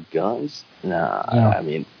guys with guns? Nah, I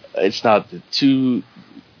mean, it's not the two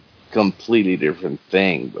completely different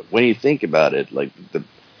thing. But when you think about it,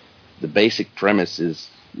 the basic premise is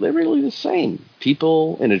literally the same.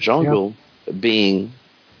 People in a jungle being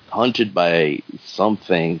hunted by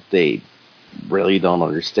something they really don't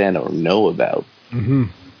understand or know about.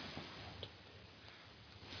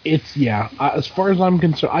 It's as far as I'm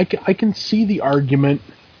concerned, I can see the argument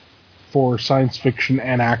for science fiction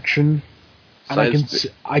and action, and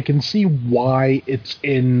I can see why it's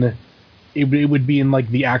in. It would be in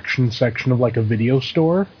the action section of a video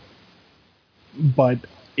store, but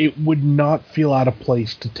it would not feel out of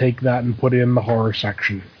place to take that and put it in the horror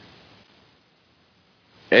section.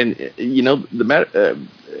 And the matter,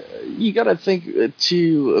 you gotta think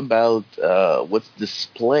too about what's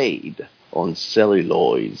displayed on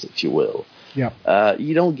celluloids, if you will. Yeah.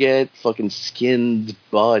 You don't get fucking skinned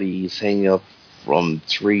bodies hanging up from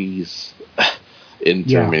trees in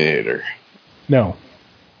Terminator. No.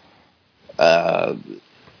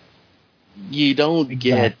 You don't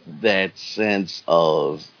get that sense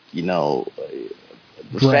of, the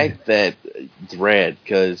fact that dread,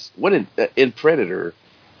 because when in Predator,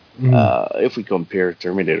 if we compare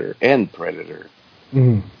Terminator and Predator,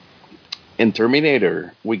 in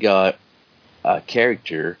Terminator, we got a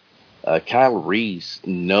character, Kyle Reese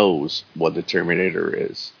knows what the Terminator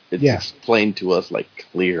is. It's explained to us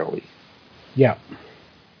clearly. Yeah.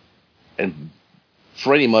 And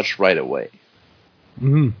pretty much right away.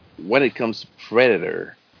 When it comes to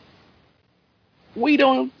Predator, we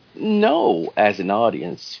don't know as an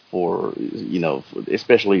audience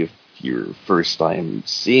especially if you're first time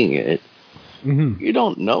seeing it, you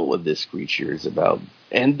don't know what this creature is about.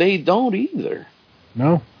 And they don't either.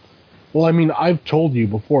 No. Well, I mean, I've told you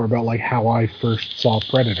before about how I first saw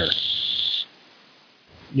Predator.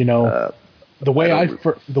 The way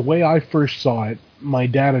I first saw it, my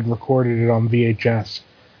dad had recorded it on VHS,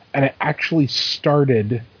 and it actually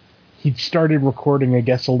started. He'd started recording, I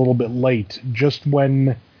guess, a little bit late, just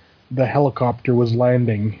when the helicopter was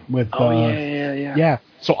landing with. Yeah.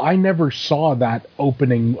 So I never saw that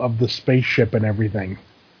opening of the spaceship and everything.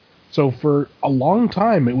 So for a long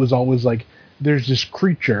time, it was always like, there's this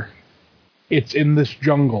creature. It's in this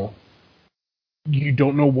jungle. You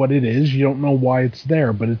don't know what it is. You don't know why it's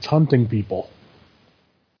there, but it's hunting people.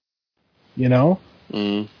 You know?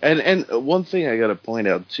 Mm. And one thing I gotta point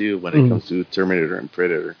out, too, when it comes to Terminator and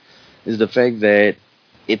Predator, is the fact that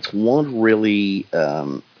it won't really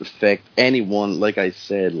affect anyone. Like I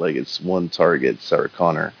said, like it's one target, Sarah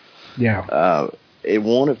Connor. Yeah. It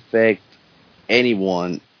won't affect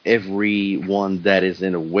everyone that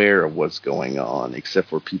isn't aware of what's going on, except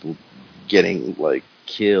for people getting like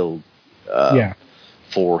killed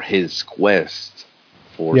for his quest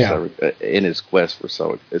in his quest for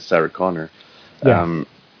Sarah Connor. Yeah.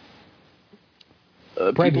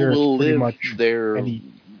 People will live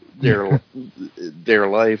their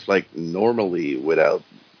life like normally without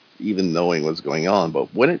even knowing what's going on.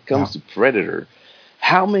 But when it comes to Predator,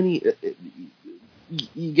 how many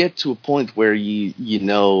you get to a point where you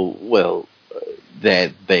know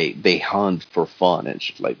that they hunt for fun and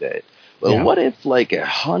shit like that. Well, what if like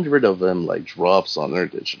 100 of them like drops on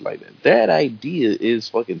Earth and shit like that? That idea is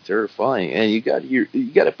fucking terrifying, and you got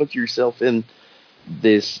to put yourself in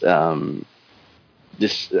this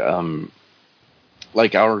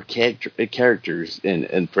like our characters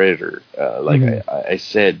in Predator. I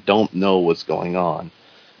said, don't know what's going on.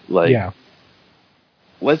 Like,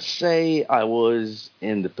 let's say I was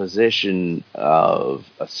in the position of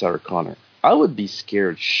Sarah Connor. I would be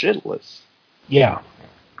scared shitless. Yeah.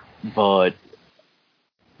 But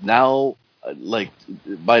now, like,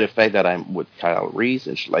 by the fact that I'm with Kyle Reese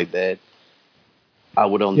and shit like that, I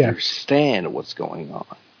would understand what's going on.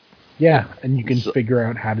 Yeah, and you can figure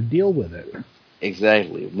out how to deal with it.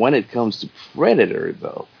 Exactly. When it comes to Predator,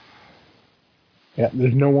 though. Yeah,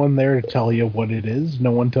 there's no one there to tell you what it is.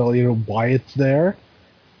 No one tell you why it's there.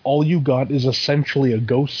 All you got is essentially a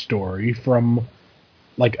ghost story from,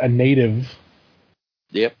 like, a native.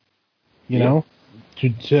 Yep. You know?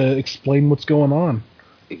 To explain what's going on.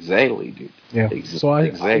 Exactly, dude. Yeah.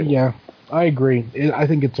 I agree. I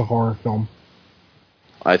think it's a horror film.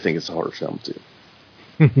 I think it's a horror film, too.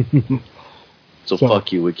 So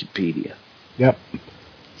fuck you, Wikipedia. Yep.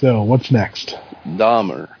 So, what's next?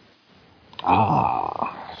 Dahmer.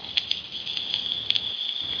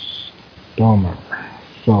 Dahmer.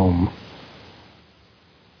 Film.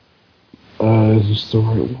 Is this the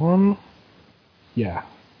right one? Yeah.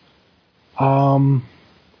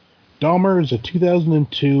 Dahmer is a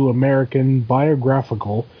 2002 American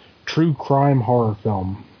biographical true crime horror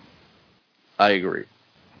film. I agree.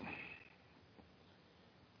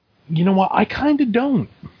 You know what? I kind of don't.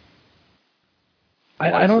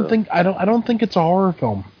 I don't think it's a horror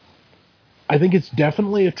film. I think it's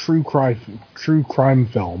definitely a true crime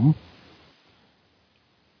film.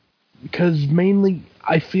 Because mainly,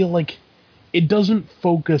 I feel like it doesn't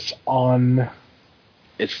focus on.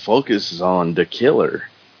 It focuses on the killer.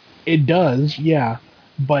 It does, yeah.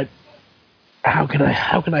 But how can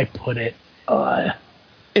I put it?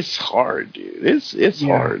 It's hard, dude. It's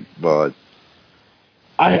hard, but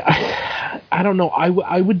I don't know.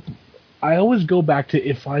 I always go back to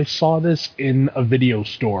if I saw this in a video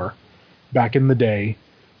store back in the day,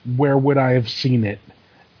 where would I have seen it?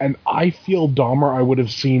 And I feel Dahmer I would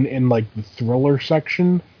have seen in like the thriller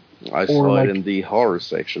section. I saw it in the horror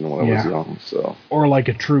section when I was young, so. Or like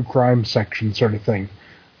a true crime section sort of thing.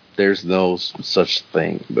 There's no such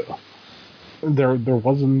thing, though. There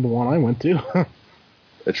wasn't the one I went to.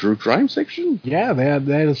 A true crime section? Yeah, they had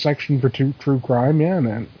a section for true crime, yeah,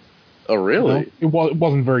 man. Oh, really? You know, it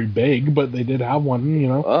wasn't very big, but they did have one, you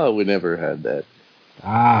know. Oh, we never had that.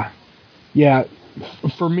 Yeah.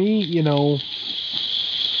 For me, you know,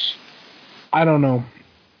 I don't know.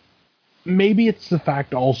 Maybe it's the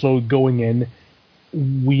fact also going in,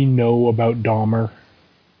 we know about Dahmer.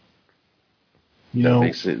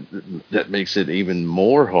 That makes it even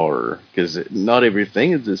more horror, because not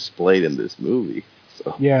everything is displayed in this movie.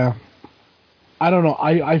 So. Yeah. I don't know.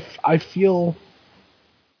 I feel,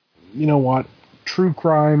 you know what, true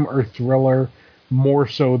crime or thriller more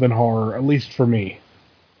so than horror, at least for me.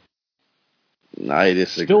 I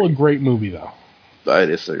disagree. Still a great movie, though. I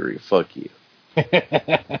disagree. Fuck you.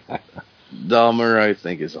 Dahmer, I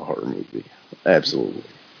think, is a horror movie. Absolutely.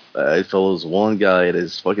 It follows one guy that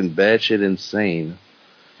is fucking batshit insane,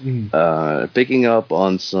 picking up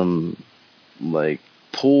on some, like,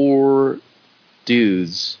 poor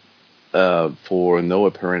dudes for no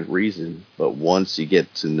apparent reason. But once you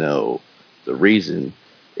get to know the reason,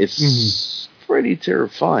 it's pretty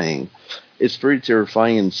terrifying. It's pretty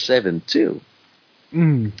terrifying in 7, too.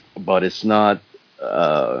 but it's not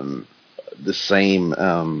the same.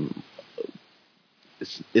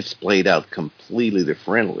 It's played out completely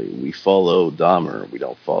differently. We follow Dahmer. We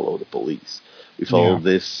don't follow the police. We follow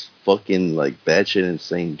this fucking like batshit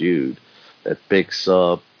insane dude that picks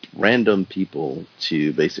up random people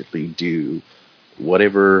to basically do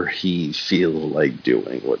whatever he feels like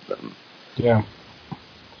doing with them. Yeah.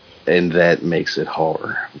 And that makes it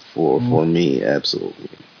horror for me, absolutely.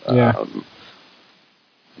 Yeah.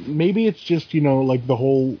 Maybe it's just, like the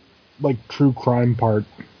whole like true crime part.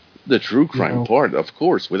 The true crime part, of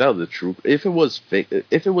course. Without the true, if it was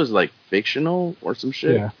like fictional or some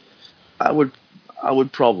shit, I would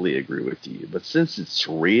probably agree with you. But since it's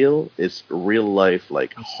real life,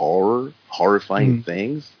 like horrifying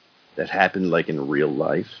things that happen like in real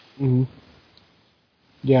life. Mm-hmm.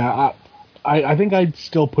 Yeah, I think I'd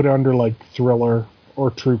still put it under like thriller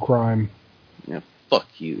or true crime. Yeah, fuck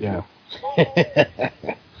you. Yeah.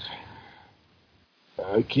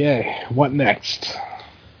 Okay, what next?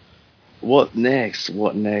 What next?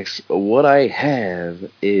 What I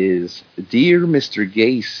have is Dear Mr.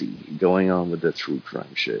 Gacy, going on with the true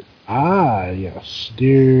crime shit. Ah, yes.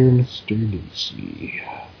 Dear Mr. Gacy.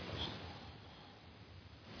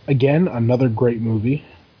 Again, another great movie.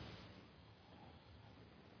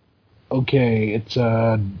 Okay, it's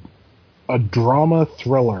a drama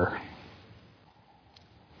thriller.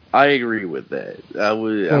 I agree with that.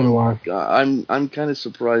 I'm kind of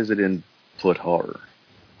surprised they didn't put horror.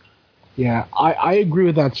 Yeah, I agree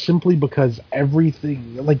with that simply because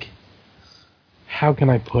everything, like, how can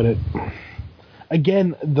I put it?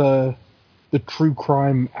 Again, the true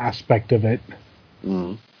crime aspect of it.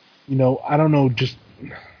 Mm. I don't know,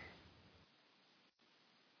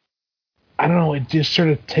 I don't know, it just sort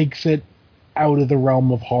of takes it out of the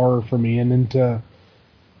realm of horror for me and into,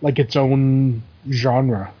 like, its own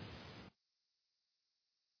genre.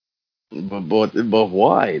 But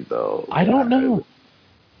why, though? I don't know.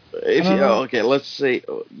 Okay, let's say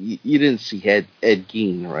you didn't see Ed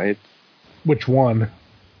Gein, right? Which one?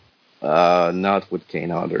 Not with Kane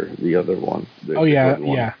Hodder, the other one.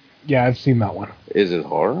 Yeah, I've seen that one. Is it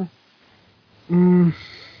horror?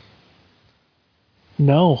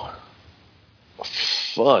 No.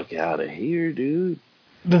 Fuck out of here, dude.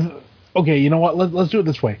 Okay, you know what? Let's do it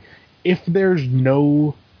this way. If there's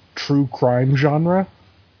no true crime genre,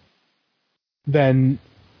 then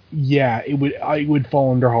yeah, it would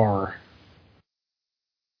fall under horror.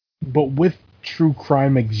 But with true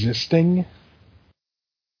crime existing,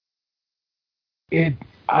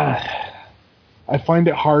 I find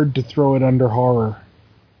it hard to throw it under horror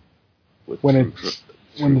when it's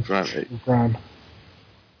true crime.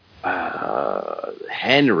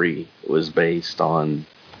 Henry was based on.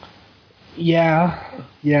 Yeah.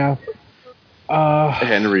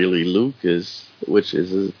 Henry Lee Lucas, which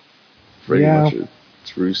is pretty much a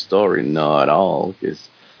true story. Not at all, because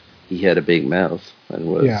he had a big mouth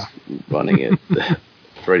and was running it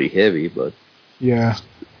pretty heavy, but yeah.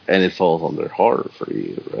 And it falls under horror for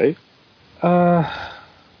you, right?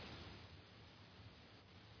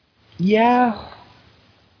 Yeah.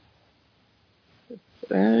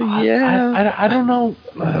 Yeah. I don't know.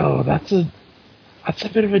 Oh, that's a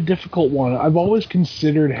bit of a difficult one. I've always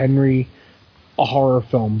considered Henry a horror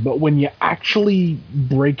film, but when you actually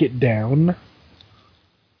break it down,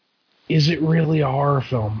 is it really a horror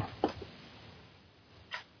film?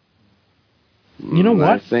 You know what?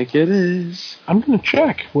 I think it is. I'm gonna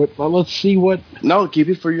check. Let's see what. No, keep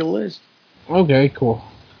it for your list. Okay, cool.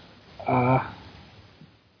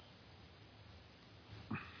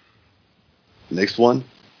 Next one?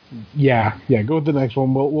 Yeah, go with the next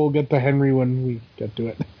one. We'll get to Henry when we get to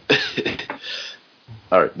it.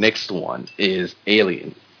 Alright, next one is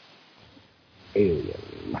Alien.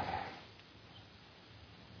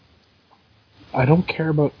 I don't care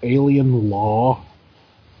about alien law.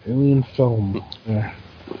 Alien film.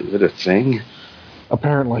 Is it a thing?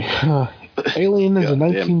 Apparently. Alien is a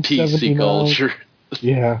 1979... PC culture.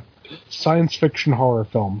 Yeah. Science fiction horror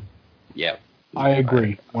film. Yeah. I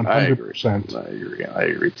agree, 100%. I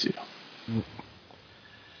agree too.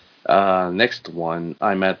 Next one,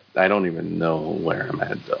 I don't even know where I'm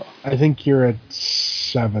at though. I think you're at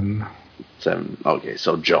 7. 7. Okay,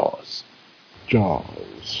 so Jaws.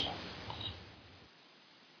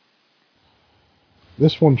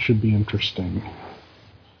 This one should be interesting.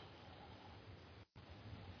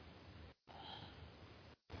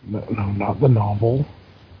 No, not the novel.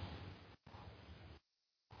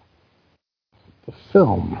 The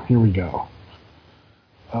film. Here we go.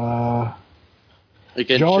 You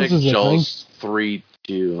can Jaws check Jaws 3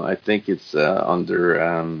 too. I think it's under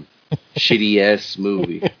shitty ass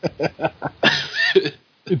movie.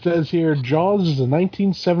 It says here, Jaws is a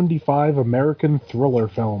 1975 American thriller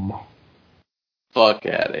film. Fuck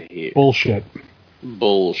out of here. Bullshit.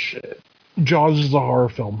 Bullshit. Jaws is a horror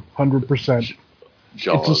film, 100%.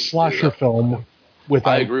 Jaws it's a slasher film.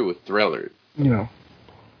 I agree with thriller. You know.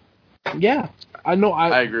 Yeah, I know.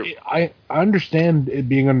 I agree. I understand it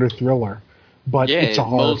being under thriller, but it's a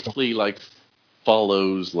horror mostly film. like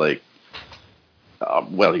follows like,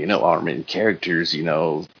 our main characters,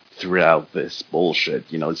 throughout this bullshit.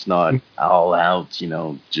 It's not all out,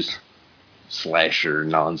 just slasher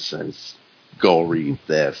nonsense, gory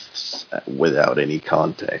deaths without any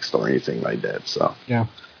context or anything like that. So yeah,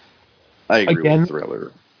 I agree with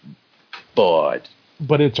thriller, but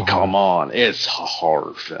it's a come on, it's a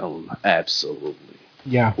horror film, absolutely.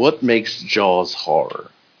 Yeah. What makes Jaws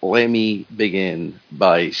horror? Let me begin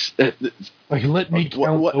by let me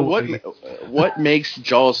count what makes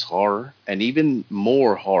Jaws horror, and even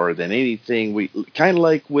more horror than anything we kind of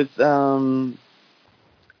like with the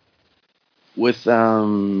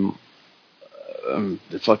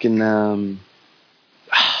fucking God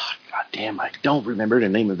damn, I don't remember the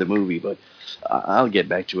name of the movie, but I'll get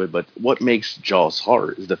back to it. But what makes Jaws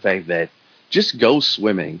horror is the fact that just go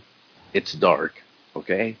swimming, it's dark.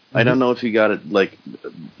 Okay? Mm-hmm. I don't know if you got it like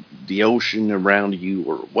the ocean around you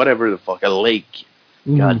or whatever the fuck, a lake.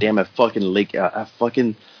 Mm-hmm. God damn, a fucking lake, a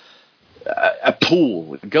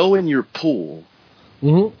pool. Go in your pool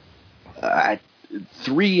at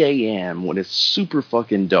 3 a.m. when it's super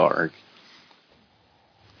fucking dark.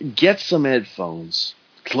 Get some headphones,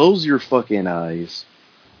 close your fucking eyes,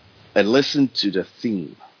 and listen to the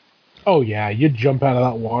theme. Oh yeah, you'd jump out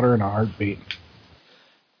of that water in a heartbeat.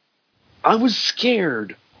 I was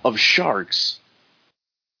scared of sharks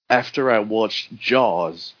after I watched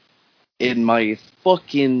Jaws in my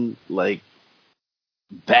fucking,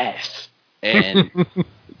 bath. And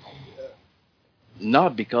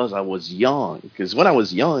not because I was young. Because when I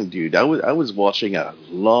was young, dude, I was watching a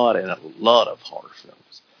lot of horror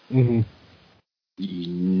films. Mm-hmm.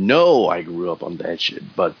 I grew up on that shit.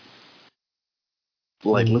 But,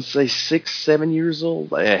 let's say 6-7 years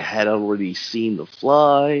old, I had already seen The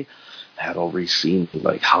Fly. Had already seen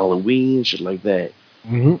Halloween, shit like that.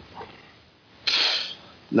 Mm-hmm.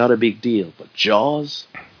 Not a big deal, but Jaws.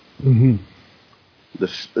 Mm-hmm.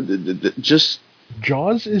 Just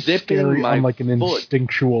Jaws is scary on an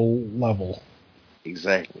instinctual level.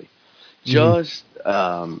 Exactly. Jaws.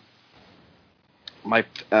 My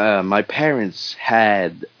parents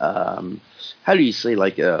had how do you say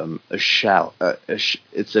a chalet?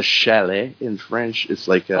 It's a chalet in French. It's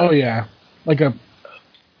like a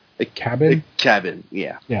a cabin? A cabin,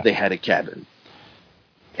 yeah. They had a cabin.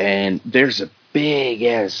 And there's a big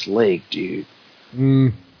ass lake, dude.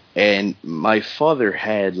 Mm. And my father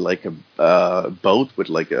had a boat with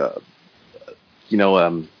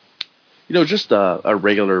just a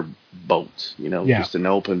regular boat, just an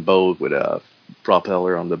open boat with a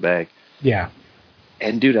propeller on the back. Yeah.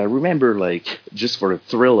 And dude, I remember just for the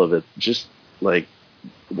thrill of it, just when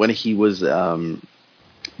he was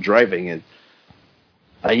driving it,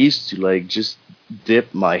 I used to just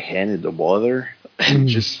dip my hand in the water and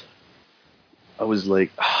I was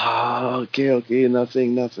like, okay,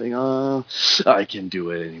 nothing, I can't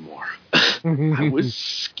do it anymore. I was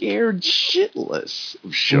scared shitless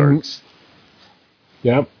of sharks.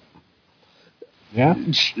 Yep. Yeah.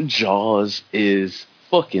 Jaws is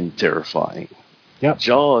fucking terrifying. Yep.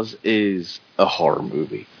 Jaws is a horror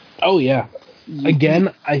movie. Oh yeah.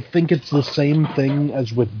 Again, I think it's the same thing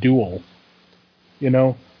as with Duel.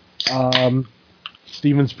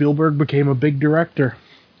 Steven Spielberg became a big director,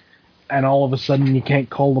 and all of a sudden you can't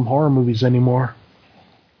call them horror movies anymore.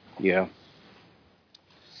 Yeah.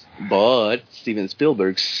 But Steven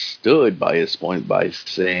Spielberg stood by his point by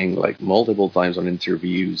saying, multiple times on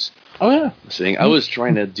interviews, saying, I was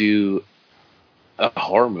trying to do a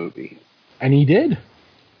horror movie. And he did.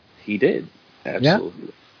 He did.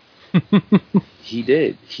 Absolutely. Yeah. He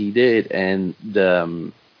did. And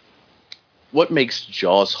what makes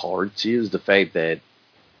Jaws hard too is the fact that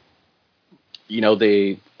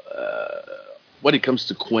they when it comes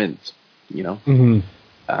to Quint, when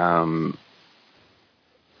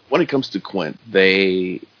it comes to Quint,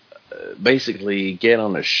 they basically get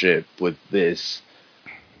on a ship with this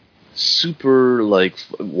super a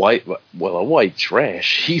white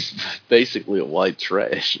trash. He's basically a white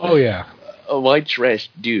trash. Oh yeah, a white trash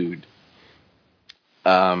dude.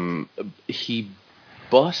 He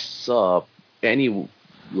busts up any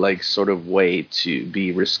sort of way to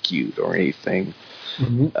be rescued or anything,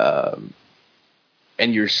 and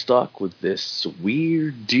you're stuck with this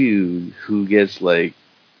weird dude who gets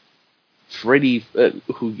Freddy,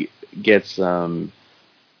 who gets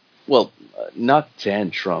not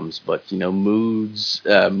tantrums, but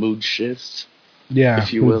mood shifts, Yeah,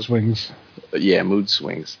 if you mood will. swings. Yeah, mood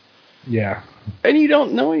swings. Yeah. And you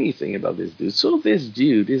don't know anything about this dude. So this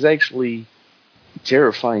dude is actually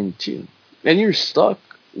terrifying too. And you're stuck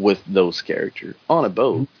with those characters on a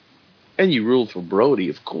boat. And you rule for Brody,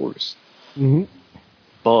 of course. Mm-hmm.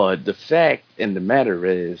 But the fact and the matter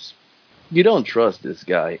is, you don't trust this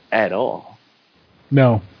guy at all.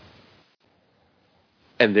 No.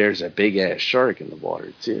 And there's a big ass shark in the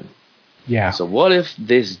water too. Yeah. So what if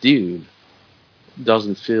this dude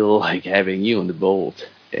doesn't feel like having you in the boat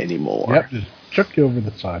anymore? Yep, just chuck you over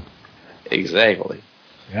the side. Exactly.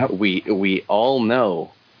 Yep. We all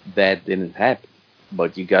know that didn't happen,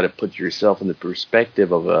 but you got to put yourself in the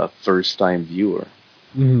perspective of a first-time viewer.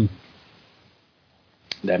 Mm-hmm.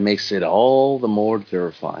 That makes it all the more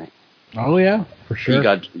terrifying. Oh yeah, for sure. You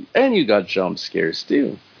got jump scares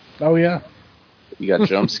too. Oh yeah. You got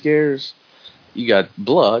jump scares. You got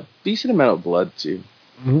blood, decent amount of blood too.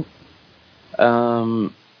 Mm-hmm.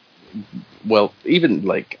 Well, even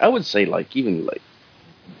I would say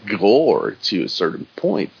gore to a certain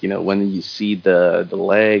point. When you see the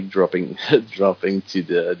leg dropping to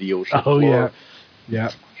the ocean floor. Yeah.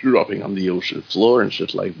 Yeah. Dropping on the ocean floor and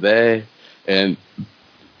shit like that. And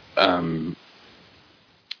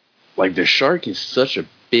the shark is such a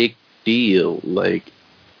big deal.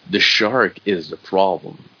 The shark is the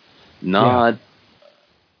problem, not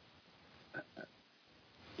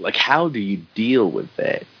how do you deal with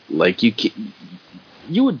that?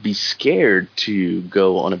 You would be scared to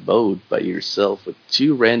go on a boat by yourself with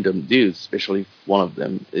two random dudes, especially if one of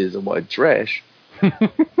them is a white trash,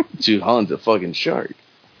 to hunt a fucking shark.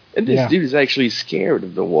 And this dude is actually scared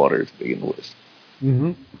of the water to begin with.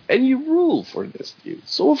 Mm-hmm. And you rule for this dude.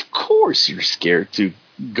 So of course you're scared to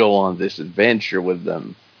go on this adventure with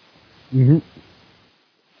them. Mm-hmm.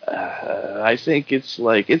 I think it's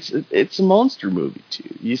a monster movie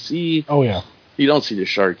too. You see, you don't see the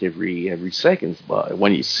shark every second, but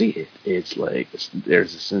when you see it, it's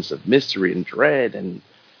there's a sense of mystery and dread, and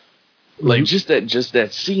just that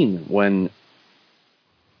scene when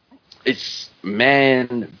it's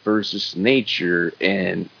man versus nature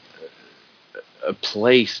and a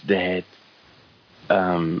place that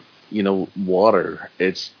water.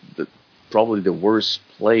 It's probably the worst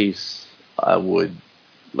place I would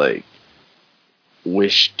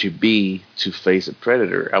wish to be to face a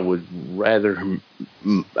predator. I would rather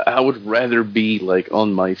be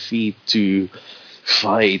on my feet to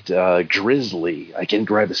fight grizzly. I can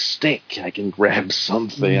grab a stick. I can grab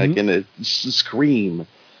something. Mm-hmm. I can scream.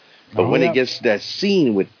 But when it gets to that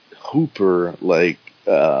scene with Hooper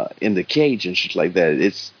in the cage and shit like that,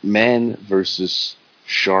 it's man versus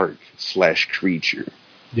shark / creature.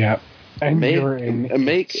 Yeah. And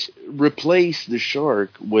replace the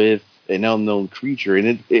shark with an unknown creature,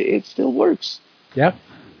 and it still works. Yep.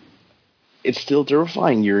 It's still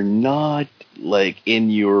terrifying. You're not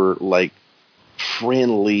in your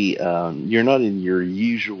friendly. You're not in your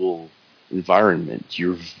usual environment.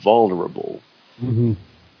 You're vulnerable. Mm-hmm.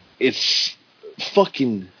 It's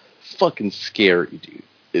fucking scary, dude.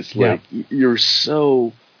 It's you're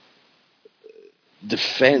so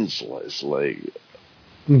defenseless.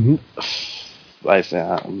 Mm-hmm. I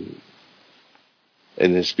think.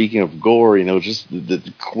 And then speaking of gore, just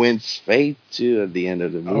the Quint's fate too at the end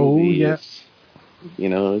of the movie. Oh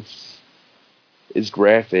yeah. It's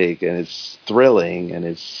graphic and it's thrilling and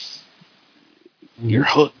it's you're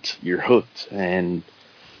hooked. And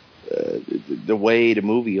the way the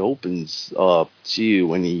movie opens up too,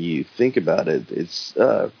 when you think about it, it's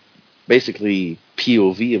basically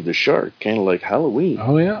POV of the shark, kind of like Halloween.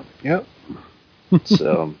 Oh yeah. Yep.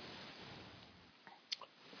 So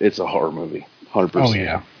it's a horror movie. 100%. Oh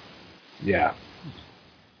yeah. Yeah.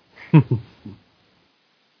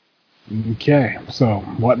 Okay, so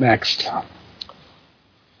what next?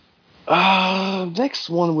 Next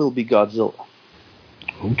one will be Godzilla.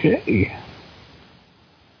 Okay.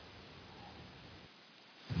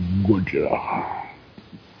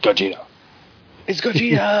 Godzilla. It's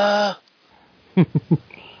Godzilla!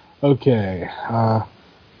 Okay.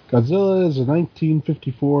 Godzilla is a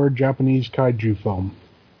 1954 Japanese kaiju film.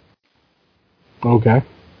 Okay.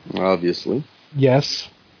 Obviously. Yes,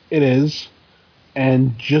 it is.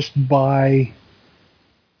 And just by,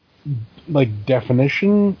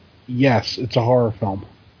 definition, yes, it's a horror film.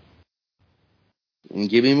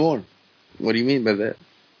 Give me more. What do you mean by that?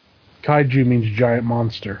 Kaiju means giant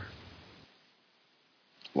monster.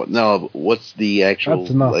 What? No, what's the actual,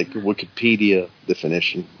 That's Wikipedia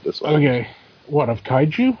definition? This one. Okay. What, of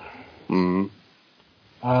kaiju? Mm-hmm.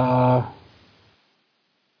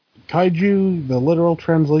 Kaiju, the literal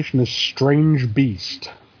translation is strange beast.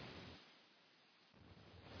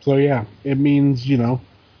 So yeah, it means,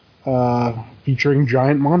 featuring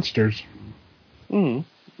giant monsters. I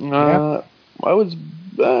was,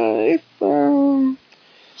 if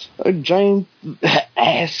a giant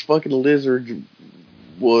ass fucking lizard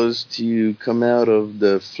was to come out of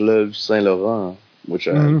the Fleuve Saint Laurent, which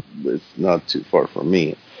is not too far from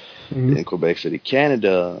me, in Quebec City,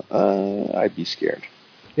 Canada, I'd be scared.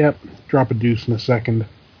 Yep, drop a deuce in a second.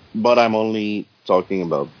 But I'm only talking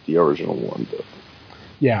about the original one, though.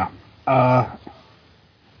 Yeah.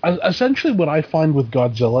 Essentially what I find with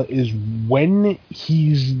Godzilla is when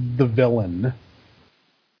he's the villain,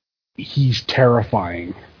 he's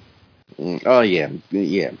terrifying. Oh, yeah.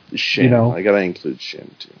 Shin. I gotta include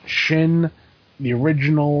Shin, too. Shin, the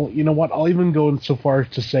original, you know what, I'll even go so far as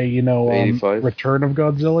to say, 85? Return of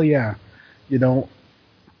Godzilla, yeah.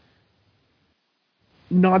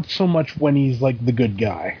 Not so much when he's, like, the good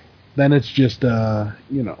guy. Then it's just, then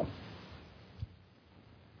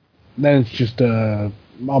it's just a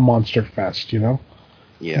monster fest, Yeah,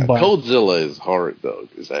 but, Godzilla is hard, though,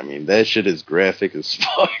 because, that shit is graphic as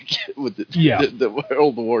fuck with the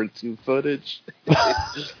World War II footage.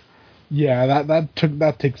 Yeah,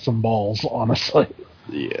 that takes some balls, honestly.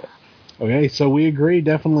 Yeah. Okay, so we agree,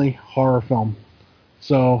 definitely horror film.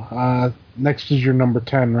 So, next is your number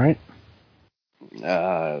 10, right?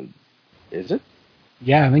 Is it?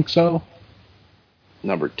 Yeah, I think so.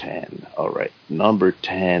 Number 10. Alright. Number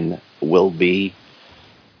 10 will be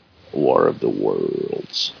War of the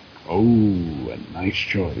Worlds. Oh, a nice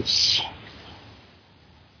choice.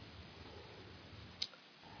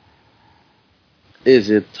 Is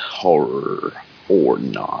it horror or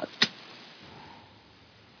not?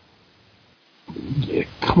 Yeah,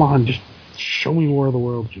 come on, just show me War of the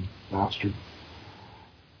Worlds, you bastard.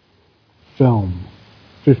 Film.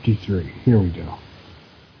 53. Here we go.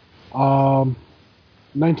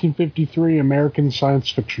 1953 American science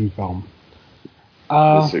fiction film.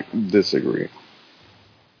 Disagree.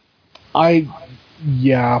 I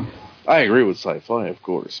agree with sci-fi, of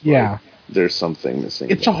course. But yeah. There's something missing.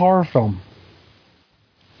 It's a horror film.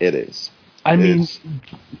 It is.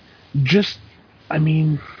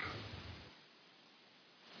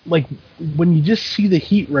 Like, when you just see the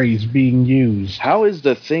heat rays being used. How is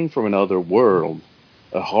The Thing from Another World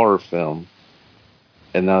a horror film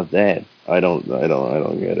and not that? I don't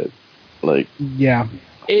get it. Like, yeah,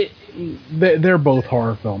 they're both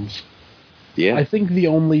horror films. Yeah. I think the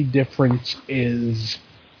only difference is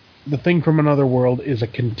The Thing from Another World is a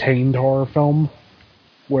contained horror film,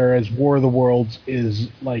 whereas War of the Worlds is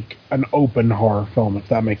like an open horror film, if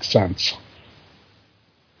that makes sense.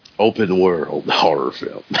 Open world horror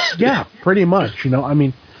film. Yeah, pretty much.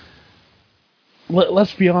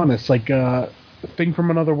 Let's be honest. Like, Thing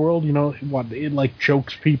from Another World, it like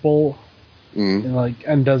chokes people,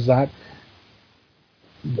 and does that.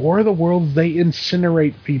 War of the Worlds, they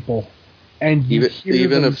incinerate people, and you hear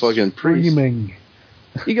even them a fucking screaming.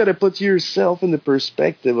 priest. You got to put yourself in the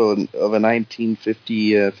perspective of a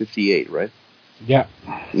 1958, right? Yeah.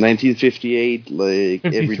 1958, like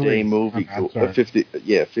 53. everyday movie,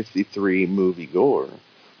 53 movie gore.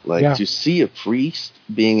 Like, to see a priest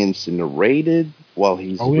being incinerated while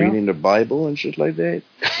he's reading the Bible and shit like that,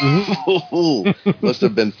 must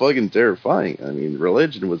have been fucking terrifying.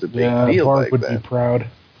 Religion was a big deal Bart back would then. be proud.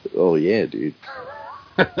 Oh yeah, dude.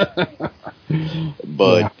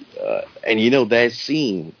 But and that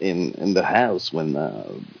scene in the house when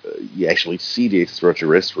you actually see the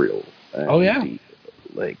extraterrestrial.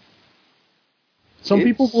 Some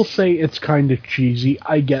people will say it's kind of cheesy.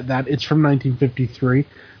 I get that. It's from 1953.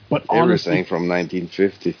 But honestly, everything from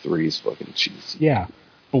 1953 is fucking cheesy. Yeah.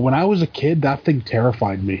 But when I was a kid, that thing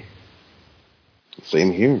terrified me.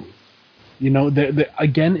 Same here.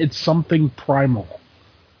 Again, it's something primal.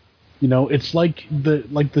 It's like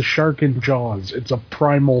the shark in Jaws. It's a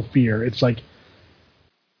primal fear. It's like,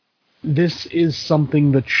 this is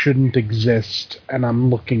something that shouldn't exist, and I'm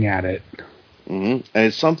looking at it. And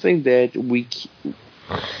it's something that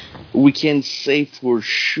we can say for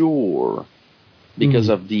sure because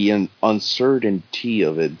of the uncertainty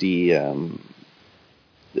of it. The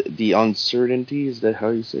uncertainty, is that how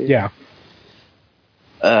you say it? Yeah.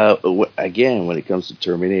 Again, when it comes to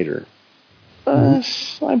Terminator,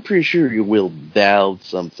 I'm pretty sure you will doubt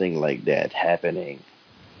something like that happening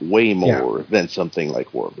way more than something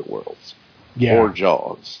like War of the Worlds. Yeah. Or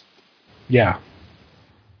Jaws. Yeah.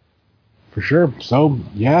 For sure. So,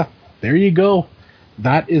 yeah, there you go.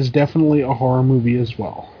 That is definitely a horror movie as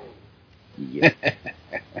well. Yeah.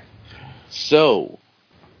 So.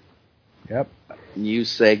 Yep. New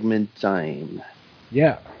segment time.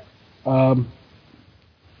 Yeah.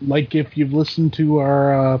 Like if you've listened to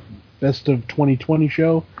our Best of 2020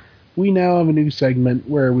 show, we now have a new segment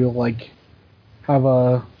where we'll have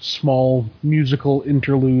a small musical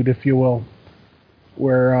interlude, if you will,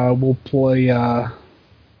 where we'll play a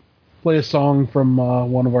song from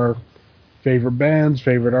one of our favorite bands,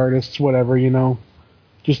 favorite artists, whatever,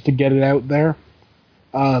 just to get it out there.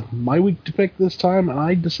 My week to pick this time,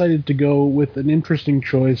 I decided to go with an interesting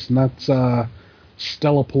choice, and that's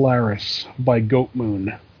Stella Polaris by Goat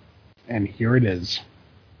Moon. And here it is.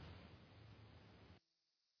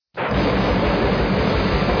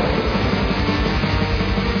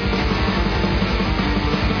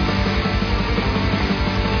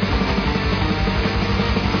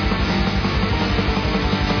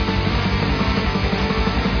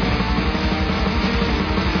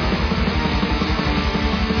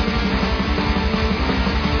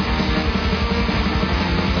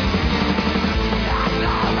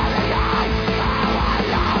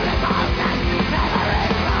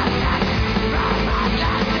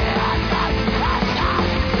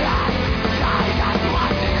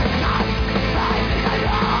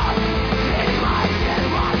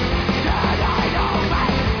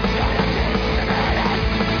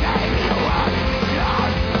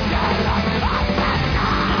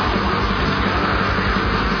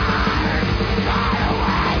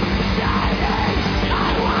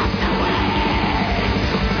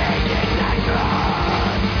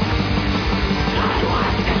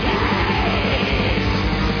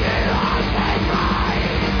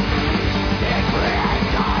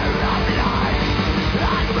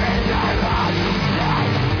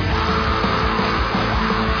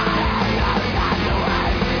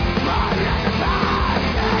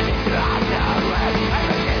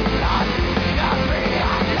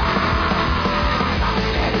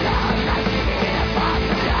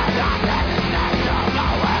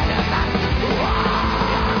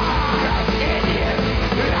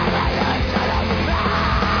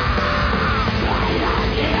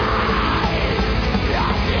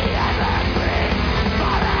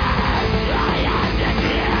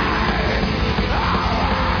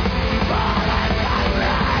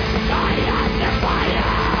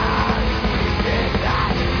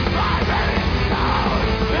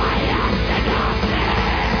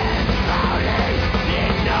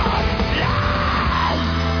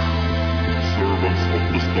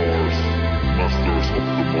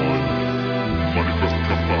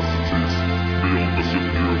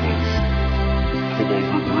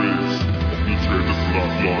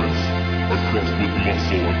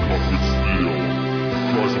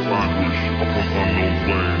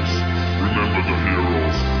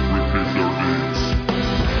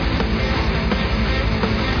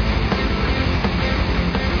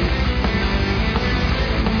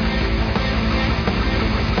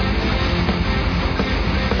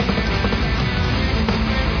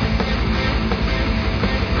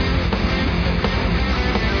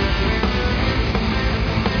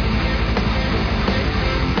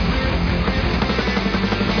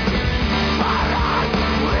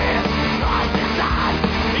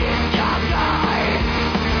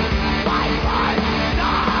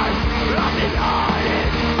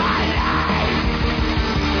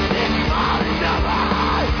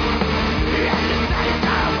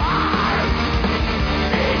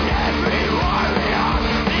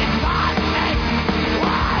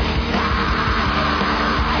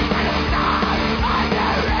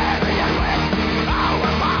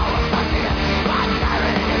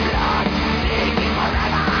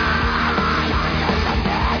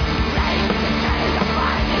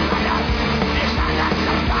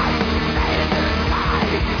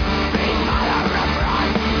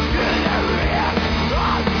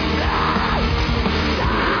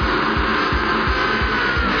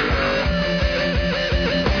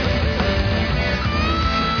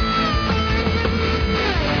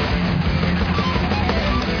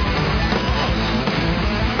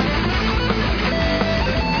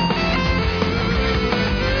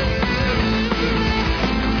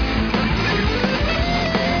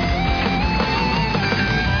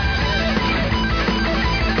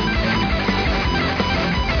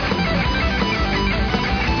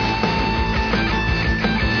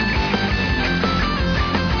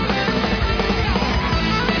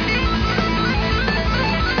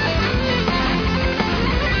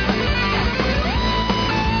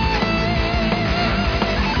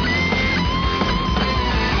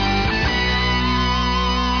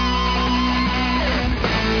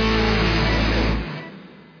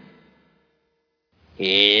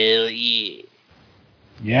 Hell yeah.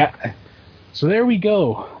 Yeah. So there we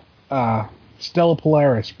go. Stella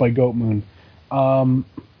Polaris by Goat Moon.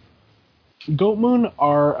 Goat Moon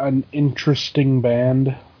are an interesting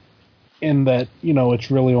band in that,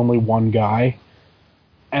 it's really only one guy.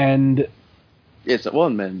 And It's a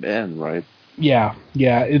one-man band, right? yeah,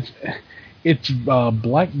 it's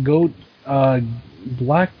Black Goat Goat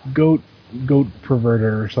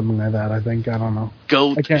Perverter or something like that, I think. I don't know.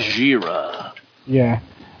 Goat Jira. Yeah.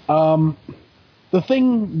 The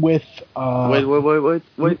thing with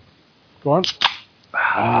Wait. Go on.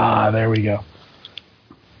 There we go.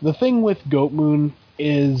 The thing with Goat Moon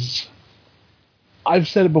is, I've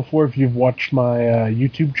said it before if you've watched my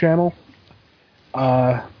YouTube channel,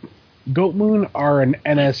 Goat Moon are an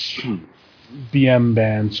NSBM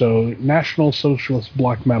band, so National Socialist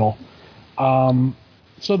Black Metal.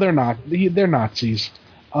 So they're Nazis.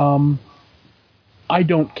 I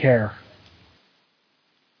don't care.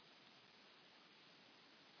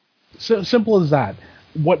 So simple as that.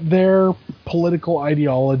 What their political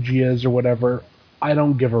ideology is or whatever, I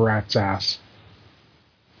don't give a rat's ass.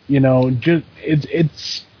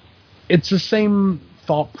 It's the same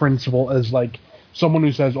thought principle as like someone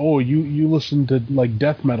who says, "Oh, you listen to like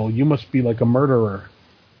death metal, you must be like a murderer."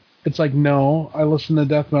 It's like, no, I listen to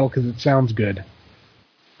death metal because it sounds good.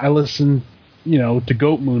 I listen, to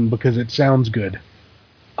Goat Moon because it sounds good.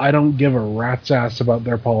 I don't give a rat's ass about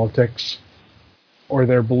their politics or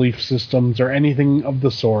their belief systems or anything of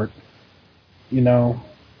the sort. It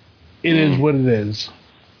is what it is.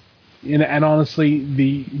 And honestly,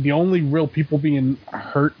 the only real people being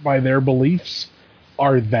hurt by their beliefs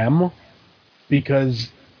are them, because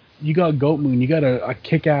you got Goat Moon, you got a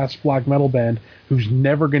kick-ass black metal band who's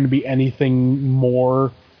never going to be anything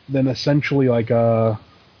more than essentially like a,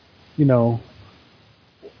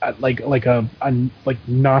 like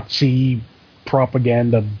Nazi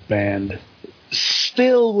propaganda band.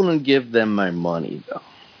 Still wouldn't give them my money though.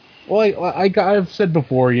 Well, I've said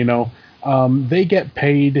before, they get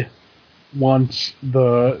paid once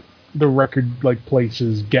the record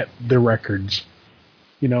places get the records,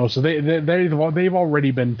 so they've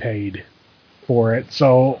already been paid for it.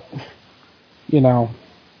 So,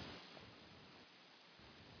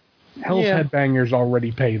 Hell's Headbangers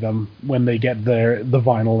already pay them when they get the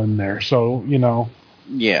vinyl in there. So,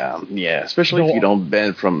 Yeah, especially if you don't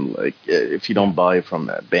if you don't buy from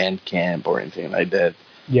a Bandcamp or anything like that.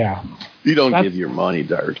 Yeah. You don't give your money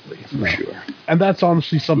directly, for sure. And that's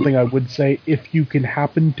honestly something I would say. If you can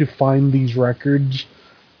happen to find these records,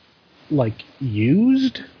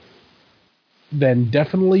 used, then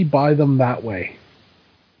definitely buy them that way.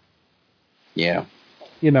 Yeah.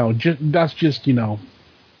 That's just,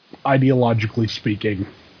 ideologically speaking.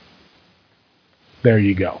 There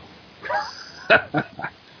you go.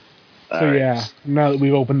 So yeah, now that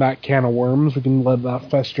we've opened that can of worms, we can let that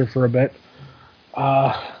fester for a bit.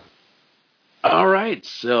 All right,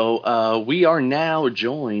 so we are now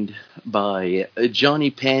joined by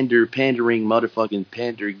Johnny Pandering motherfucking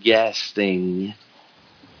Pandergasting.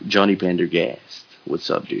 Johnny Pandergast. What's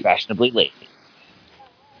up, dude? Fashionably late.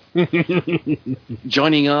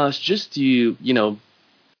 Joining us just to,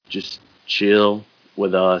 just chill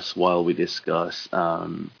with us while we discuss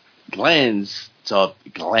glands, the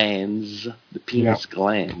penis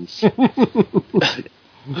glands.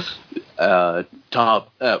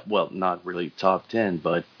 Not really top 10,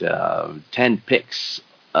 but 10 picks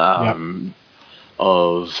of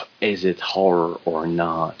is it horror or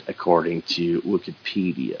not, according to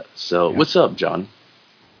Wikipedia. So, what's up, John?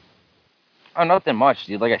 Oh, nothing much,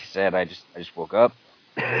 dude. Like I said, I just woke up.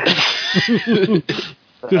 Woke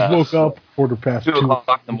up, 2:15. 2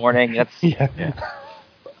 o'clock in the morning. That's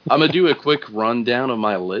I'm gonna do a quick rundown of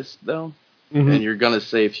my list, though, and you're gonna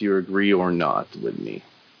say if you agree or not with me.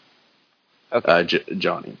 Okay,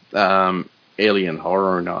 Johnny. Alien,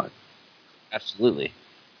 horror or not? Absolutely.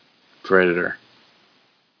 Predator.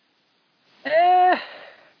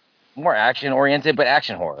 More action oriented, but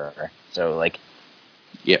action horror. So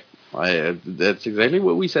Yep, that's exactly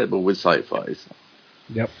what we said, but with sci-fi. So.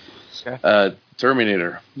 Yep. Okay.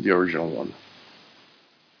 Terminator, the original one.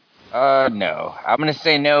 No. I'm gonna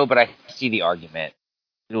say no, but I see the argument.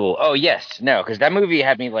 Cool. Oh yes, no, because that movie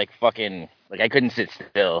had me fucking I couldn't sit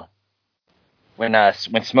still. When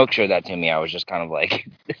Smoke showed that to me, I was just kind of like.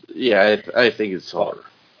 Yeah, I think it's horror.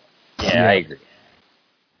 Yeah, I agree.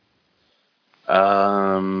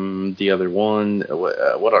 The other one.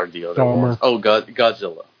 What are the other ones? Oh,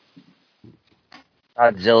 Godzilla.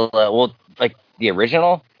 Godzilla. Well, the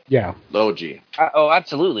original. Yeah. Oh, gee.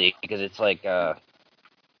 Absolutely, because it's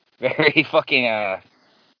very fucking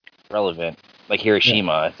relevant. Like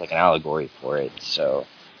Hiroshima, it's like an allegory for it. So.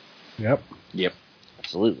 Yep.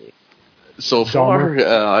 Absolutely. So far,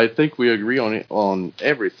 I think we agree on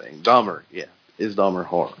everything. Dahmer, is Dahmer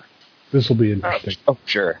horror? This will be interesting. Oh,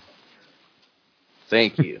 sure.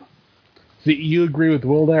 Thank you. So you agree with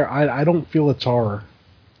Will there? I don't feel it's horror.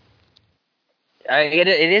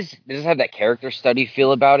 It does have that character study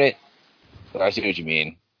feel about it, but I see what you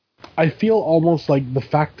mean. I feel almost like the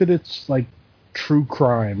fact that it's like true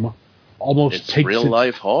crime almost It's takes real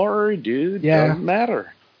life horror, dude. Yeah. Doesn't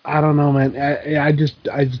matter. I don't know, man. I just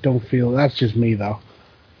don't feel. That's just me, though.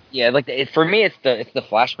 Yeah, like for me, it's the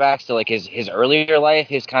flashbacks to like his earlier life,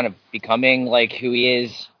 his kind of becoming like who he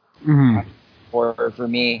is. Mm-hmm. Horror for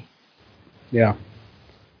me. Yeah.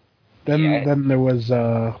 Then there was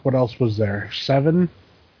what else was there? 7?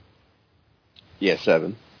 Yeah,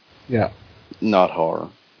 7. Yeah. Not horror.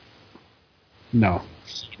 No.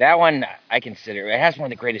 That one I consider it has one of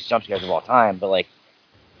the greatest jump scares of all time, but like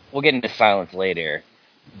we'll get into Silence later.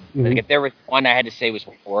 Mm-hmm. Like if there was one I had to say was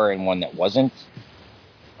horror and one that wasn't,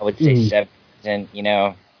 I would say 7. You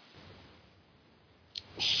know,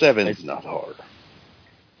 7 is not horror.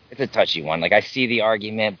 It's a touchy one. Like I see the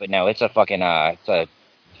argument, but no, it's a fucking it's a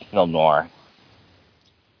film noir.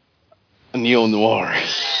 A neo-noir.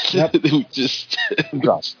 Yep. Just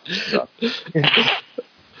Drop.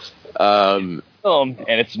 um, Film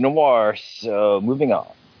and it's noir. So moving on.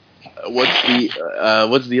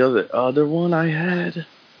 what's the other one I had?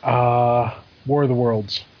 War of the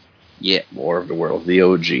Worlds. Yeah, War of the Worlds, the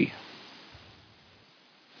OG.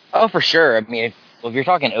 Oh, for sure. I mean, if you're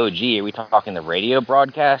talking OG, are we talking the radio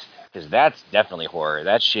broadcast? Because that's definitely horror.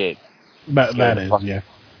 That shit. That is, yeah.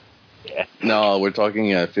 Yeah. No, we're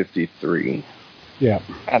talking 53. Yeah.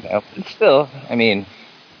 I don't know. But still, I mean,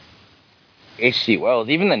 H.G. Wells,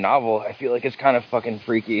 even the novel, I feel like it's kind of fucking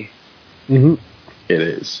freaky. Mm-hmm. It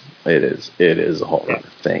is horror. Yeah.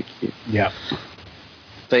 Thank you. Yeah.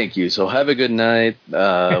 Thank you. So have a good night.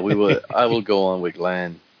 I will go on with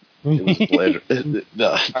Glenn. It was a pleasure. No.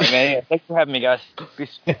 All right, man. Yeah, thanks for having me, guys.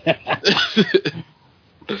 Peace.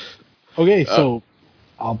 Okay, so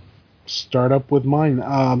I'll start up with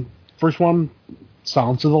mine. First one,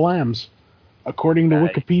 Silence of the Lambs. According to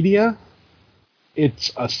Wikipedia,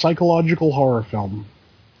 it's a psychological horror film.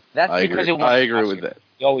 That's because it won I agree with that.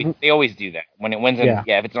 They always do that. When it wins if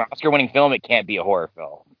it's an Oscar-winning film, it can't be a horror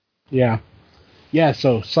film. Yeah. Yeah,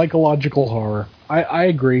 so psychological horror. I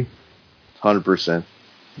agree. 100%.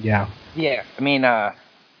 Yeah. Yeah, I mean,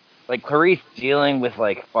 like Clarice dealing with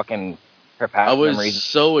like fucking her past memories. I was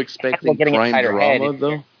so expecting crime drama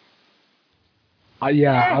though.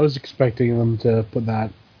 I was expecting them to put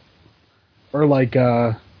that, or like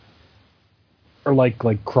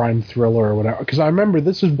crime thriller or whatever. Because I remember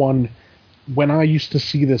this is one when I used to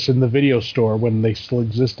see this in the video store when they still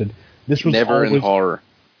existed. This was never always, in horror.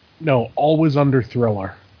 No, always under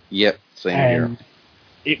thriller. Yep, same here.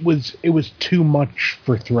 It was too much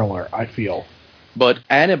for thriller, I feel. But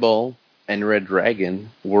Annabelle and Red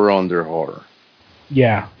Dragon were under horror.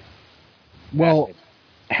 Yeah. Well,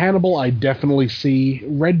 Hannibal I definitely see.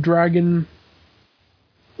 Red Dragon...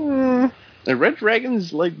 And Red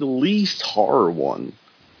Dragon's like the least horror one.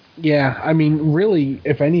 Yeah, I mean, really,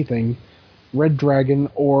 if anything, Red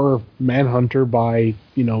Dragon or Manhunter by,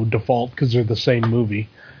 default, because they're the same movie.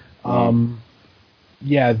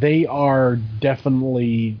 Yeah, they are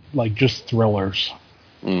definitely like just thrillers.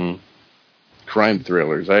 Crime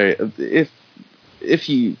thrillers. If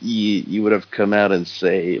you would have come out and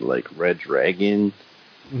say like Red Dragon,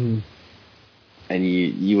 and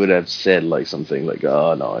you would have said like something like,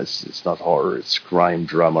 oh no, it's not horror, it's crime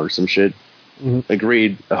drama or some shit.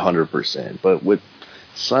 Agreed 100%. But with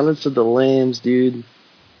Silence of the Lambs, dude.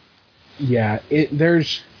 Yeah,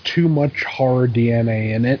 there's too much horror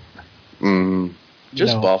DNA in it.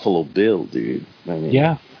 Just Buffalo Bill, dude. I mean,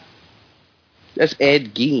 yeah. That's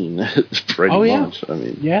Ed Gein, pretty much. I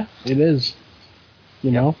mean, yeah, it is.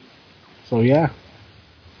 You know? So, yeah.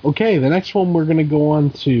 Okay, the next one we're going to go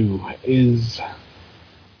on to is...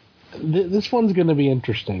 this one's going to be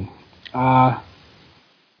interesting. And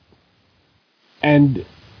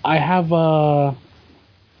I have an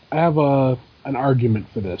argument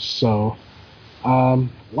for this. So,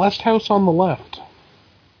 Last House on the Left.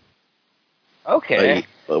 Okay.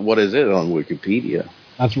 What is it on Wikipedia?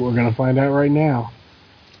 That's what we're going to find out right now.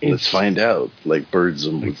 Let's find out, like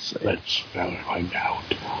Birdsum would say. Let's find out.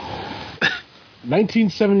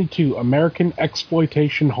 1972 American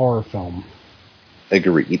exploitation horror film.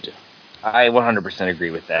 Agreed. I 100%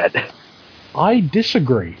 agree with that. I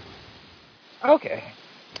disagree. Okay.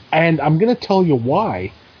 And I'm going to tell you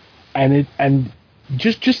why. And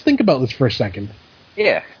just think about this for a second.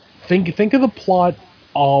 Yeah. Think of the plot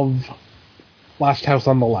of Last House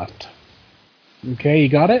on the Left. Okay, you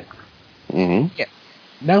got it? Mm-hmm. Yeah.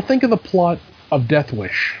 Now think of the plot of Death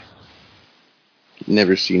Wish.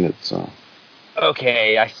 Never seen it, so.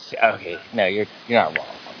 Okay, okay. No, you're not wrong.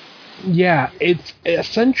 Yeah, it's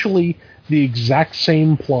essentially the exact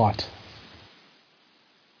same plot.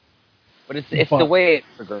 But it's the way it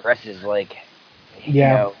progresses, like,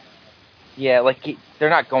 yeah, like they're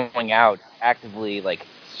not going out actively like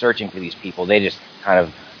searching for these people. They just kind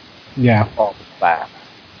of fall flat.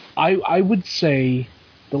 I would say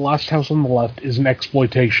The Last House on the Left is an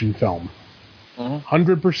exploitation film.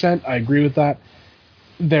 100%, I agree with that.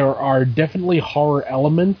 There are definitely horror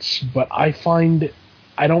elements, but I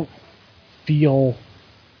don't feel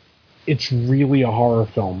it's really a horror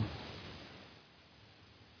film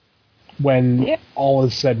when all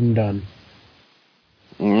is said and done.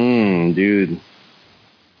 Dude.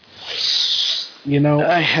 You know,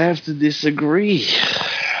 I have to disagree.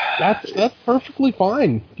 That's perfectly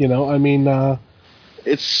fine. You know, I mean,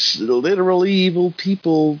 it's literally evil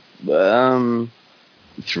people. Throughout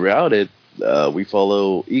it, we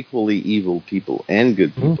follow equally evil people and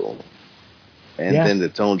good people. And then the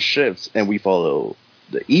tone shifts, and we follow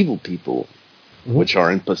the evil people, which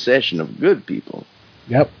are in possession of good people.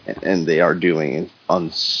 Yep. And they are doing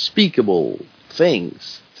unspeakable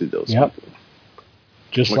things to those people.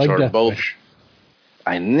 Just like Death Wish.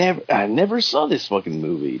 I never saw this fucking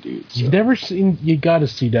movie, dude. So. You've never seen? You gotta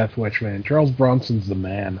see Death Wish, man. Charles Bronson's the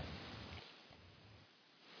man.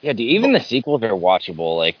 Yeah, dude. Even the sequels are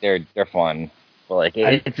watchable. Like they're fun. But like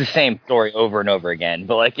it's the same story over and over again.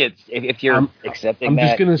 But like if you're accepting I'm that,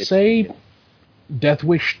 just gonna say, Death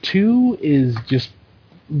Wish 2 is just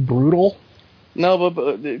brutal. No,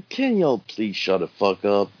 but can y'all please shut the fuck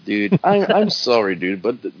up, dude? I'm sorry, dude,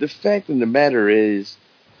 but the fact of the matter is,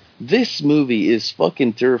 this movie is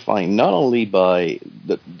fucking terrifying. Not only by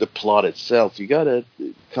the plot itself, you gotta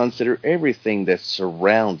consider everything that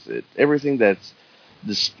surrounds it, everything that's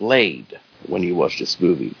displayed when you watch this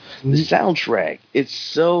movie. The soundtrack, it's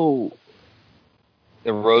so.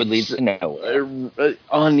 The road leads to nowhere.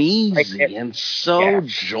 Uneasy and so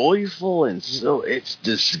joyful and so it's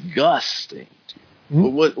disgusting.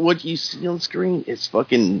 What you see on screen is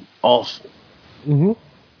fucking awful. And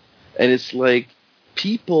it's like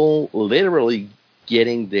people literally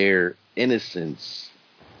getting their innocence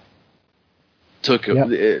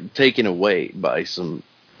taken away by some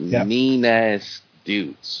mean ass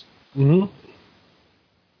dudes. And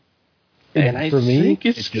I think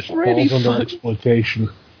it's just pretty falls under fun. exploitation.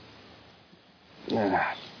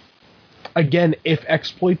 Again, if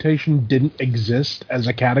exploitation didn't exist as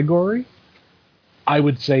a category, I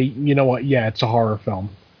would say, you know what, yeah, it's a horror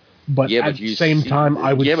film. But at the same time,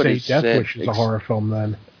 I would say Death Wish is a horror film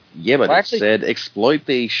then. Yeah, but it said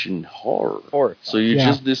exploitation horror. So you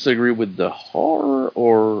just disagree with the horror,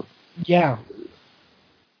 or... Yeah.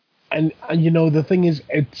 And you know, the thing is,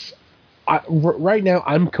 right now,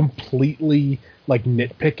 I'm completely, like,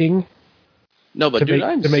 nitpicking. No, but dude,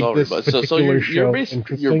 I'm sorry, but so you're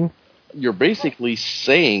basically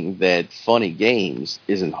saying that Funny Games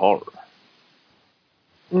isn't horror.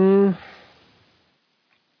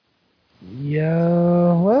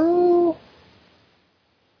 Yeah, well,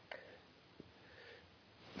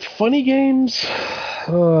 Funny Games,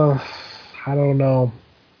 I don't know.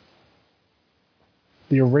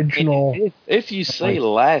 The original... If you say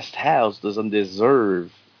Last House doesn't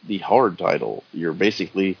deserve the horror title, you're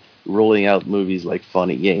basically rolling out movies like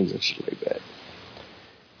Funny Games and shit like that.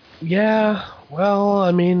 Yeah, well,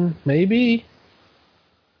 I mean, maybe.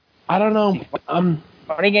 I don't know.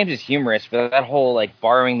 Funny Games is humorous, but that whole like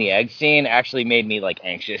borrowing the egg scene actually made me like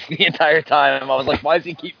anxious the entire time. I was like, why does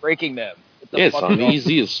he keep breaking them? It's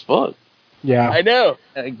uneasy as fuck. Yeah, I know.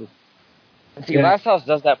 See, Last House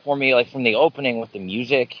does that for me, like from the opening with the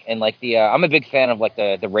music and like the. I'm a big fan of like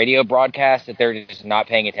the radio broadcast that they're just not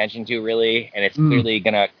paying attention to really, and it's clearly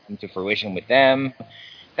gonna come to fruition with them.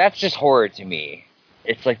 That's just horror to me.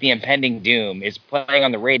 It's like the impending doom is playing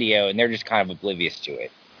on the radio, and they're just kind of oblivious to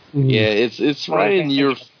it. Yeah, it's right in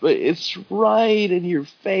your face.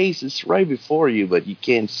 It's right before you, but you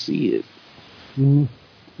can't see it. You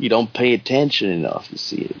don't pay attention enough to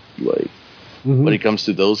see it. Like when it comes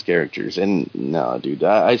to those characters, and no, dude,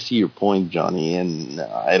 I see your point, Johnny, and no,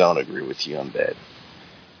 I don't agree with you on that.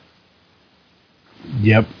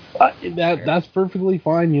 Yep, that's perfectly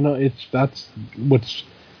fine. You know, that's what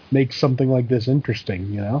makes something like this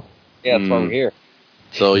interesting. You know. Yeah, that's why we're here.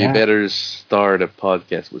 So you better start a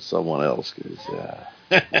podcast with someone else, because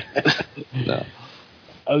no.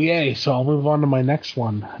 Okay, so I'll move on to my next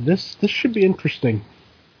one. This should be interesting.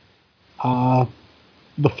 The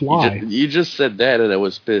Fly. You just said that, and I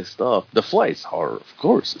was pissed off. The Fly is horror, of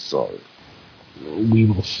course it's horror. We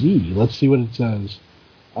will see. Let's see what it says.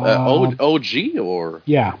 OG or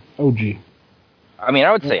yeah, OG. I mean,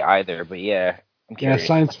 I would say either, but yeah, I'm curious. Yeah,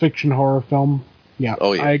 science fiction horror film. Yeah,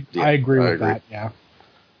 Oh, yeah. I agree with that. Yeah.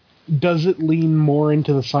 Does it lean more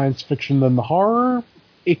into the science fiction than the horror?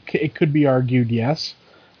 It could be argued, yes,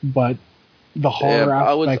 but the horror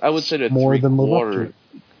aspect I would say that more than the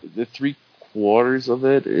 3/4 of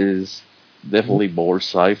it is definitely more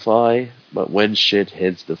sci-fi, but when shit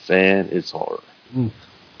hits the fan, it's horror. Oh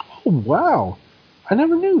wow! I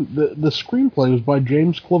never knew the screenplay was by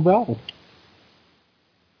James Clavell.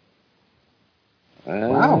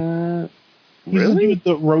 Wow, he's the dude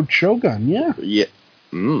that wrote Shogun. Yeah. Yeah.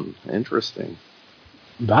 Interesting.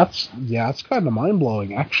 That's kind of mind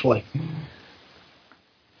blowing, actually.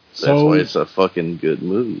 That's why it's a fucking good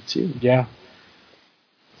movie too. Yeah.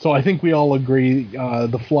 So I think we all agree,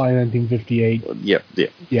 The Fly, 1958. Yep.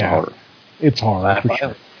 Yeah. Horror. It's horror for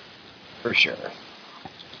sure. For sure.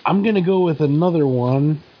 I'm gonna go with another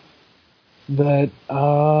one that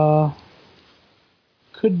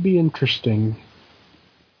could be interesting.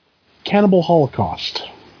 Cannibal Holocaust.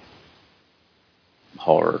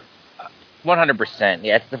 Horror. 100%.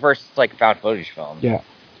 Yeah, it's the first found footage film. Yeah.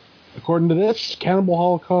 According to this, Cannibal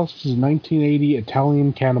Holocaust is a 1980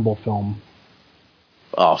 Italian cannibal film.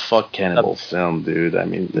 Oh, fuck cannibal film, dude. I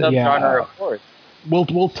mean, genre, of course.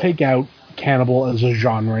 We'll take out cannibal as a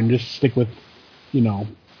genre and just stick with,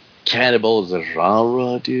 cannibal as a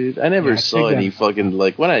genre, dude. I never saw any fucking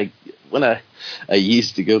when I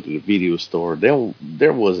used to go to the video store.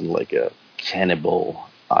 There wasn't a cannibal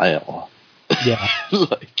aisle. Yeah.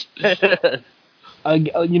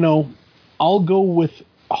 I'll go with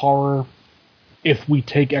horror if we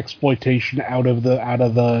take exploitation out of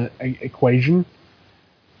the equation.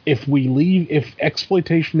 If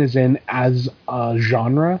exploitation is in as a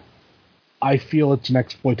genre, I feel it's an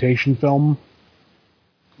exploitation film.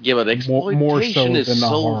 Yeah, but exploitation more so is than so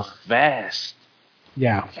horror. vast.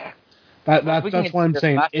 Yeah, that's why I'm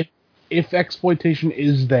saying if exploitation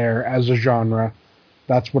is there as a genre,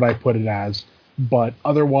 that's what I put it as. But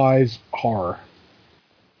otherwise, horror.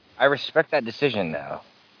 I respect that decision now.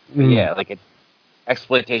 Yeah, it's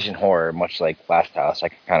exploitation horror, much like Last House. I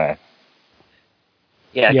kind of.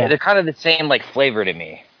 Yeah, they're kind of the same flavor to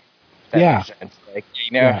me. That makes sense.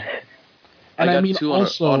 Yeah. And I mean,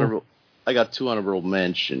 I got two honorable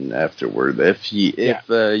mention afterward. If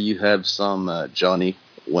you have some Johnny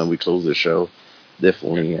when we close the show,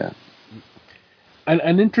 definitely. Yeah.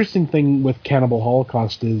 An interesting thing with Cannibal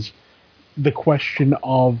Holocaust is the question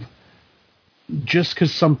of just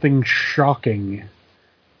because something's shocking,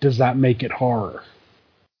 does that make it horror?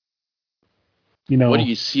 What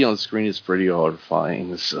you see on screen is pretty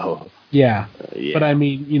horrifying. So yeah. But I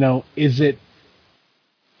mean, is it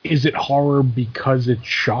horror because it's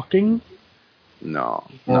shocking? No,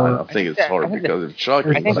 I don't think it's horror because it's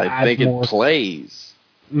shocking. I think it plays.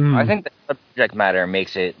 I think the subject matter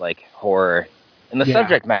makes it horror, and the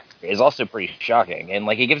subject matter is also pretty shocking, and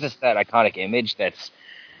it gives us that iconic image. That's,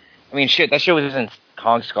 I mean, shit. That show was in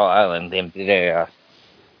Kong Skull Island. They did a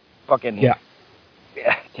fucking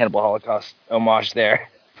Cannibal Holocaust homage there.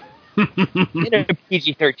 In a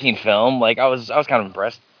PG-13 film, I was kind of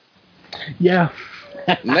impressed. Yeah.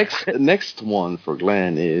 Next one for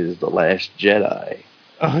Glenn is The Last Jedi.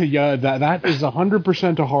 Yeah, that is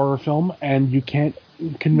 100% a horror film, and you can't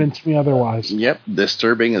convince me otherwise. Yep,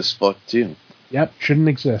 disturbing as fuck too. Yep, shouldn't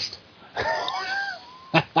exist.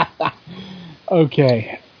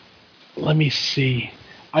 Okay, let me see.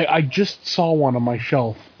 I just saw one on my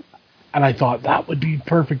shelf, and I thought that would be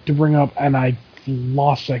perfect to bring up, and I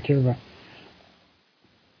lost that camera.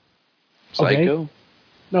 Psycho? Okay.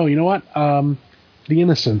 No, you know what? The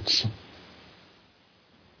Innocents.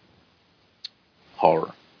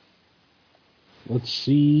 Horror. Let's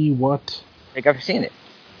see what... I think I've seen it.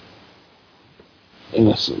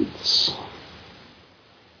 Innocents.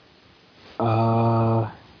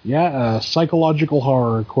 Psychological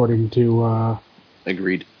horror, according to...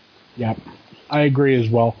 Agreed. Yeah, I agree as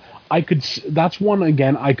well. That's one,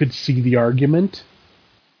 again, I could see the argument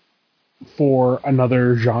for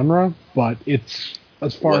another genre, but it's,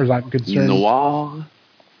 as far as I'm concerned... Noir?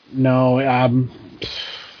 No,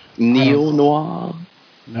 Neo-noir?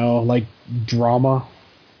 No, drama.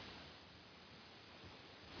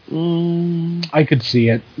 I could see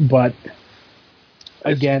it, but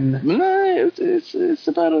again... It's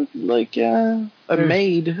about a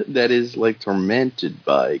maid that is tormented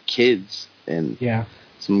by kids and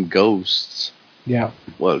some ghosts. Yeah.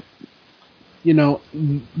 Well,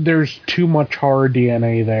 there's too much horror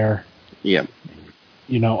DNA there. Yeah.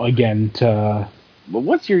 Again, to... But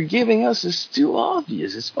what you're giving us is too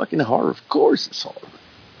obvious. It's fucking horror. Of course it's horror.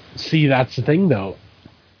 See, that's the thing, though.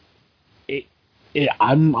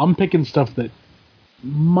 I'm picking stuff that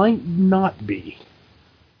might not be.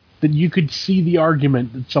 That you could see the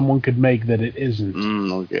argument that someone could make that it isn't.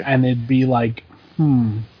 Okay. And it'd be like,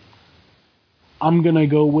 I'm gonna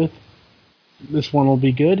go with, this one will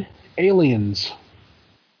be good, Aliens.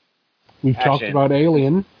 We've talked about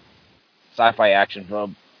Alien. Sci-fi action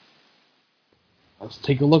film. Let's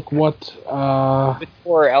take a look what... with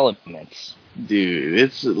 4 elements. Dude,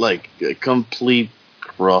 it's like a complete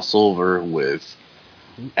crossover with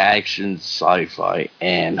action, sci-fi,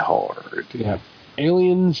 and horror. Dude. Yeah.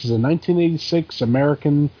 Aliens is a 1986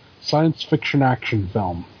 American science fiction action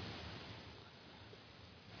film.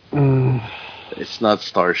 It's not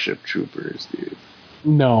Starship Troopers, dude.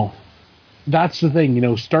 No. That's the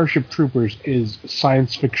thing, Starship Troopers is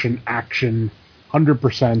science fiction action,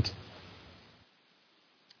 100%.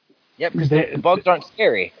 Yep, because the bugs aren't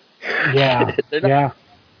scary. Yeah, yeah.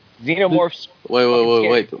 Xenomorphs.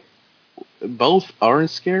 Wait. Both aren't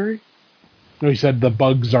scary? No, he said the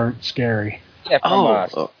bugs aren't scary. Yeah,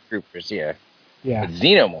 from Troopers, yeah. Yeah. But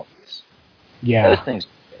Xenomorphs. Yeah. Those things.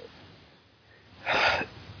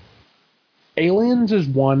 Aliens is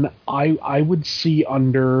one I would see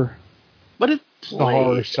under the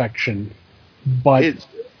horror section, but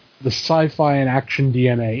the sci-fi and action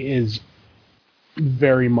DNA is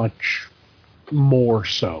very much more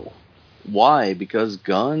so. Why? Because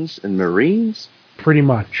guns and Marines? Pretty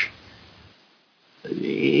much.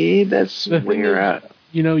 That's where...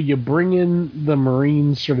 you bring in the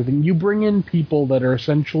Marines sort of thing. You bring in people that are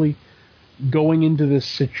essentially going into this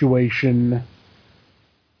situation...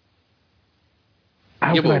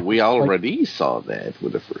 but we already saw that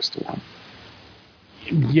with the first one.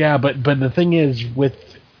 Yeah, but the thing is, with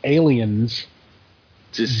Aliens...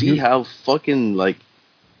 To see how fucking,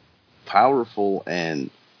 powerful and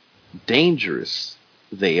dangerous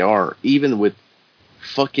they are, even with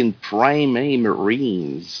fucking Prime A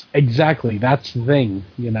Marines. Exactly, that's the thing,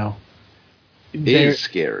 It is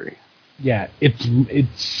scary. Yeah,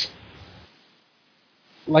 it's...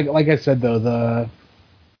 Like I said, though,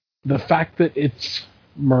 the fact that it's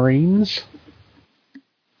Marines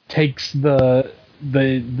takes it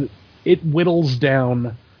whittles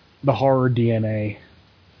down the horror DNA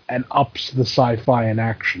and ups the sci-fi and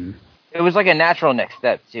action. It was like a natural next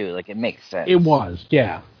step too. Like it makes sense. It was,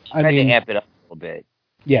 yeah. I mean, to amp it up a little bit.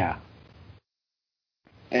 Yeah.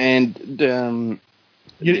 And the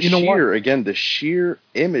sheer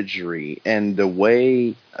imagery and the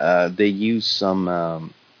way they use some,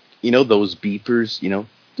 those beepers, doop,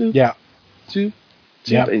 yeah, doop,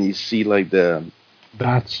 doop, and you see the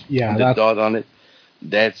dot on it.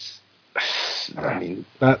 That's,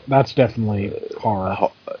 that's definitely horror.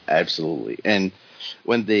 Absolutely. And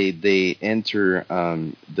when they enter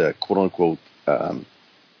the quote unquote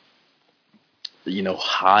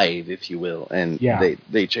hive, if you will, and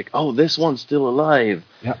they check, this one's still alive.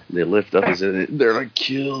 Yep. They lift up his head, they're like,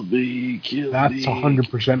 kill me. That's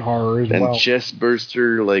 100% horror as well. And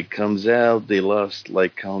Chestburster comes out. They lost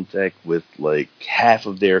contact with half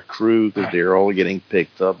of their crew because they're all getting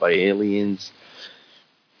picked up by aliens.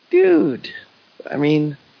 Dude, I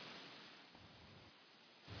mean,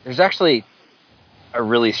 there's actually a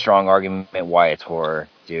really strong argument why it's horror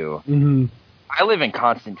too. Mm-hmm. I live in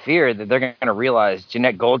constant fear that they're going to realize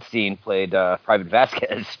Jeanette Goldstein played Private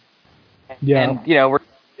Vasquez. Yeah. And, they're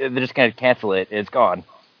just going to cancel it. It's gone.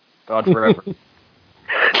 Gone forever.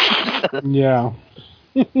 Yeah.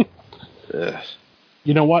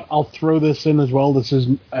 You know what? I'll throw this in as well. This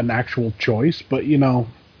isn't an actual choice, but, one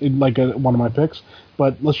of my picks.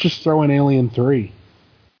 But let's just throw in Alien 3.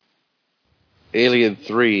 Alien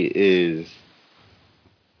 3 is...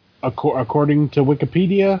 According to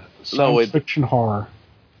Wikipedia, science fiction horror.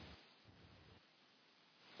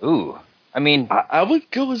 Ooh. I mean... I would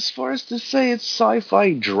go as far as to say it's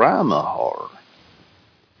sci-fi drama horror.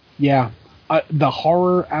 Yeah. The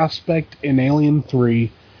horror aspect in Alien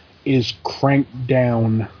 3 is cranked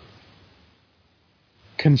down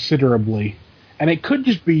considerably. And it could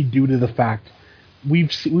just be due to the fact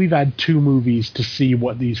we've had 2 movies to see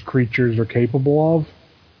what these creatures are capable of.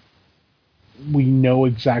 We know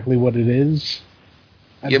exactly what it is.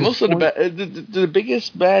 Yeah, most of the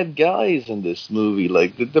biggest bad guys in this movie,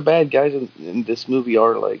 the bad guys in this movie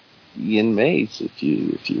are the inmates, if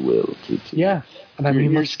you will. Yeah,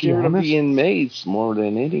 and you're scared of the inmates more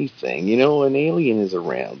than anything. An alien is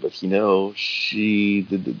around, but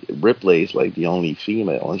Ripley's the only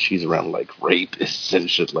female, and she's around rapists and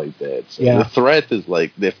shit like that. So the threat is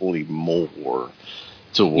definitely more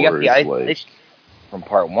towards from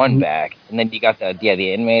part 1 back, and then you got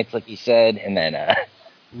the inmates, like you said, and then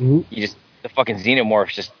you just the fucking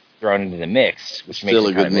xenomorphs just thrown into the mix, which still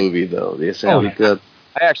makes a good movie though.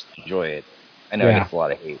 I actually enjoy it. I know it gets a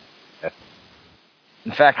lot of hate.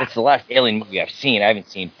 In fact, it's the last Alien movie I've seen. I haven't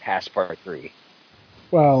seen past part 3.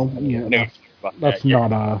 Well, yeah, that's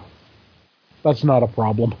not a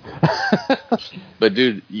problem. But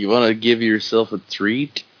dude, you want to give yourself a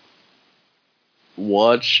treat?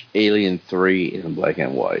 Watch Alien 3 in black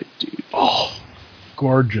and white, dude. Oh,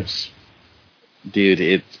 gorgeous.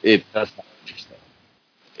 Dude, That's not interesting.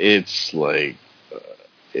 It's like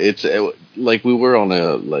like we were on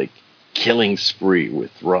a like killing spree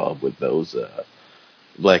with Rob with those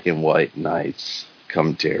black and white nights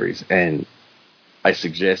commentaries, and I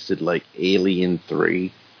suggested like Alien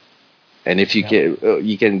 3, and if you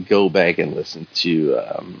you can go back and listen to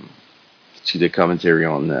the commentary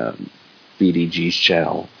on BDG's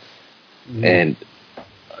channel, and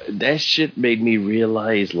that shit made me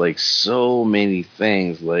realize like so many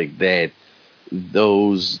things, like that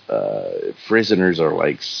those prisoners are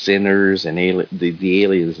like sinners, and the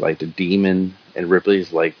aliens like the demon, and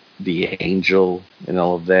Ripley's like the angel, and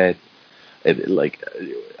all of that. And, like,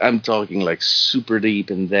 I'm talking like super deep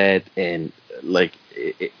in that, and like,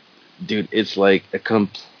 dude, it's like a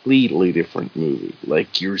completely different movie.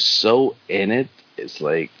 Like, you're so in it, it's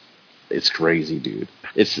like, it's crazy, dude.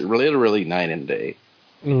 It's literally night and day.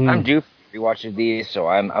 I'm due for rewatching these, so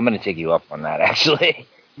I'm gonna take you up on that. Actually,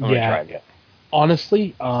 I'm gonna try it.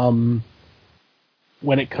 Honestly,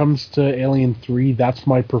 when it comes to Alien 3, that's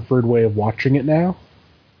my preferred way of watching it now.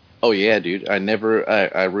 Oh yeah, dude. I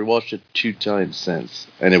rewatched it 2 times since,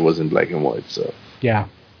 and it was in black and white. So yeah,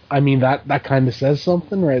 I mean that kind of says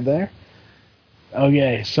something right there.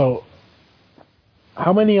 Okay, so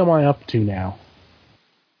how many am I up to now?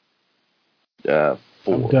 4.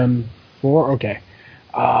 I've done 4. Okay.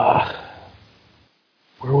 Where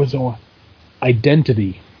was I?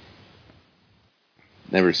 Identity.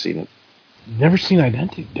 Never seen it. Never seen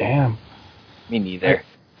Identity. Damn. Me neither.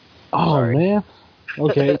 Sorry. Man.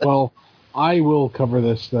 Okay, well, I will cover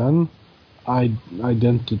this then.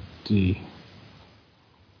 Identity.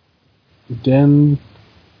 Damn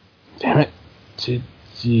it.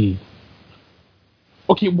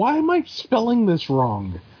 Okay, why am I spelling this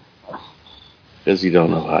wrong? Because you don't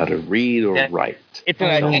know how to read or write. It's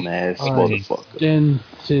an dumbass motherfucker.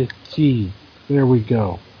 Identity. There we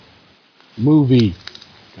go. Movie.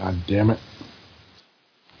 God damn it.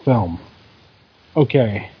 Film.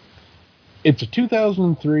 Okay. It's a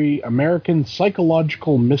 2003 American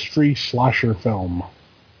psychological mystery slasher film.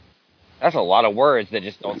 That's a lot of words that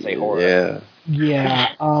just don't say horror. Yeah.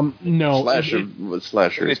 Yeah. No.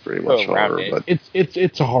 Slasher is pretty much horror, but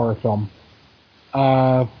it's a horror film.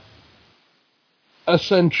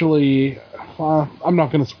 Essentially, I'm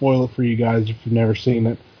not going to spoil it for you guys if you've never seen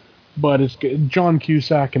it, but it's John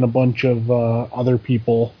Cusack and a bunch of other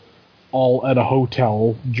people all at a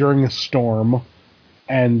hotel during a storm,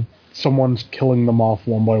 and someone's killing them off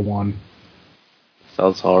one by one.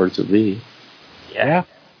 Sounds hard to be. Yeah.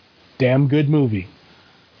 Damn good movie.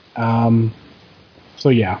 So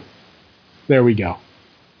yeah. There we go.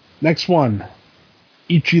 Next one.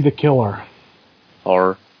 Ichi the Killer.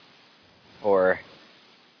 Horror. Horror.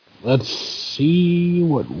 Let's see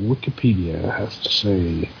what Wikipedia has to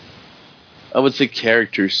say. I would say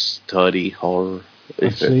character study horror.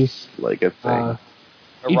 Let's if it's like a thing.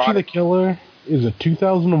 Ichi the Killer is a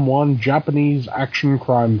 2001 Japanese action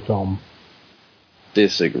crime film.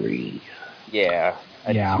 Disagree. Yeah.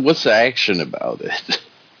 Yeah. What's the action about it?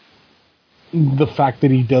 The fact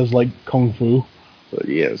that he does like kung fu. But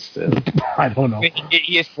yes, I don't know. I mean,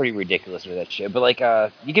 he is pretty ridiculous with that shit. But like,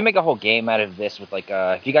 you can make a whole game out of this with like,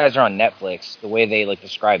 if you guys are on Netflix, the way they like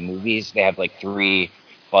describe movies, they have like 3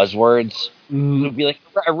 buzzwords. It would be like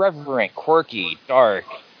irreverent, quirky, dark.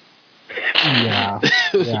 Yeah.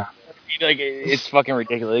 Yeah. Like, it's fucking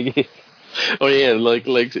ridiculous. Oh yeah, like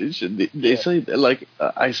they say like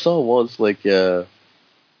I saw once like good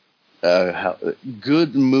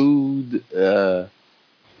mood,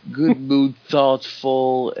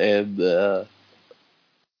 thoughtful, and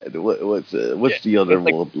what's the other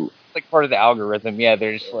like, one? It's like part of the algorithm. Yeah,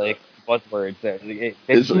 there's like buzzwords.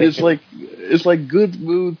 It's like good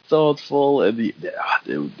mood, thoughtful, and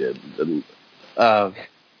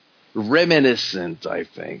reminiscent, I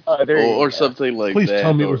think, or something like Please that. Please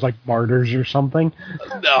tell me it was like Martyrs or something.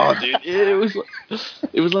 No, dude, it was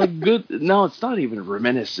like good. No, it's not even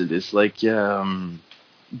reminiscent. It's like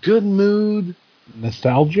good mood,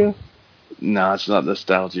 nostalgia. No, it's not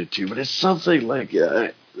nostalgia too, but it's something like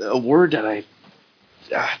a word that I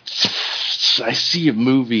see a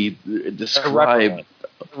movie described.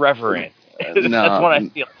 Reverent. No, that's what I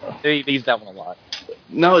feel. They use that one a lot.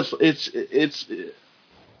 No, it's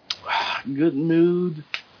good mood.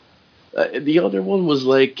 The other one was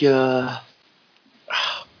like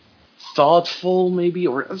thoughtful, maybe,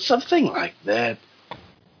 or something like that.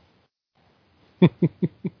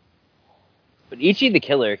 But Ichi the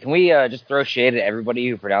Killer, can we just throw shade at everybody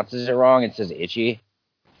who pronounces it wrong and says Ichi?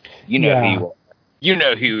 You know who you are. You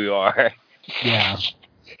know who you are. Yeah.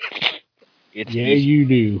 It's Yeah, Ichi. you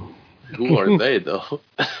do. Who are they, though?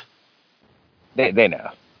 They know.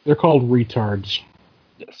 They're called retards.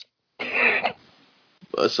 Yes.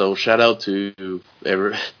 So shout out to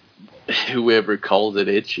whoever called it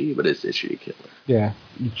Itchy, but it's Itchy the Killer. Yeah,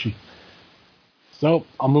 Ichi. So,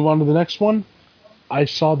 I'll move on to the next one. I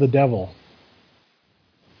Saw the Devil.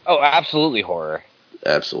 Oh, absolutely horror.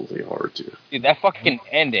 Absolutely horror, too. Dude, that fucking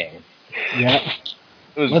ending. Yeah.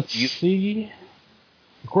 Let's see.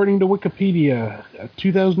 According to Wikipedia, a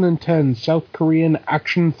 2010 South Korean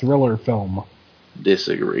action thriller film.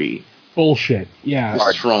 Disagree. Bullshit. Yeah.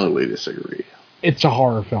 I strongly disagree. It's a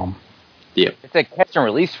horror film. Yep. It's a catch and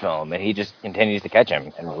release film, and he just continues to catch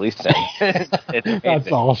him and release him.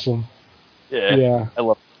 That's awesome. Yeah. I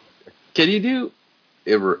love it. Can you do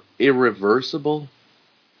Irreversible?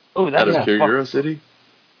 Oh, that's out of curiosity?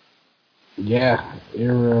 Yeah.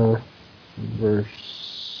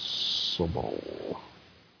 Irreversible.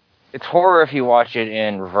 It's horror if you watch it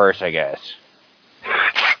in reverse, I guess.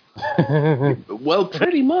 Well,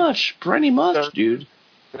 pretty much, dude.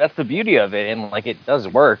 That's the beauty of it, and like it does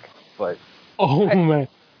work. But man,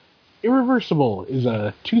 Irreversible is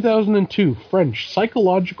a 2002 French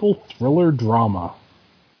psychological thriller drama.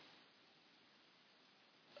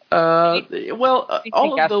 Well,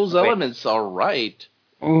 all of those elements are right,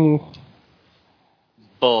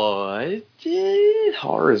 but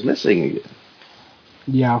horror is missing again.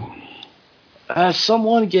 Yeah.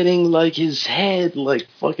 Someone getting like his head like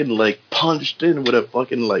fucking like punched in with a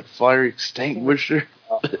fucking like fire extinguisher.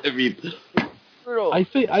 I mean,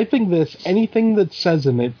 I think this anything that says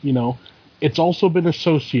in it, it's also been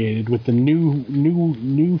associated with the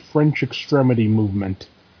new French extremity movement.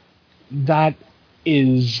 That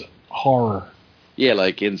is horror. Yeah,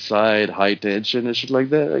 like Inside, High Tension and shit like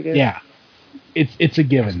that, I guess. Yeah. It's a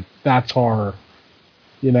given. That's horror.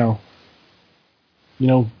 Die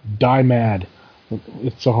Mad.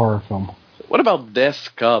 It's a horror film. What about Death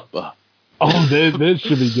Cup? Oh, this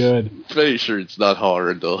should be good. Pretty sure it's not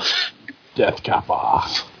horror, though. Death Kappa.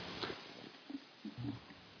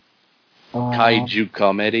 Kaiju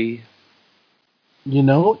comedy.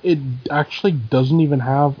 It actually doesn't even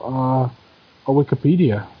have a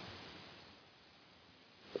Wikipedia.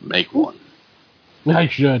 Make one. I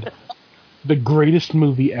should. The greatest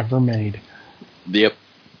movie ever made. Yep.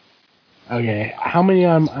 Okay, how many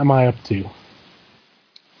am I up to?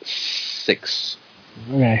 6.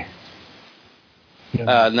 Okay.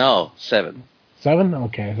 No, 7. 7?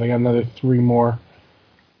 Okay, so I got another 3 more.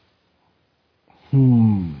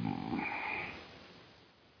 I'm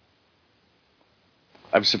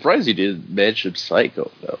surprised you didn't mention Psycho,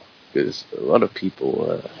 though, because a lot of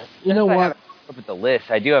people... You know what? Up at the list,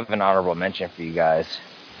 I do have an honorable mention for you guys.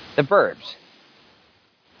 The Burbs.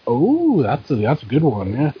 Oh, that's a good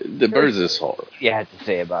one, yeah. The Burbs is horror. You had to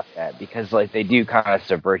say about that, because like they do kind of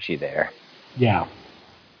subvert you there. Yeah.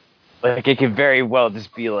 Like it could very well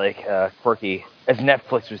just be like quirky, as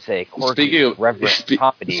Netflix would say, quirky, reverent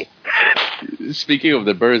comedy. Speaking of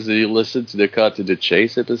The Burbs, did you listen to the Cut to the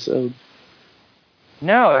Chase episode?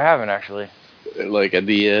 No, I haven't actually. Like at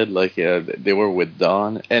the end, they were with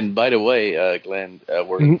Don. And by the way, Glenn,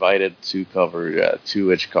 we're invited to cover 2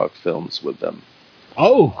 Hitchcock films with them.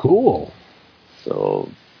 Oh, cool. So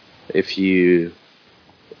if you're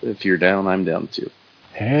down, I'm down too.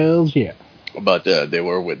 Hells yeah. But they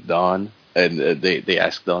were with Don, and they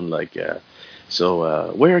asked Don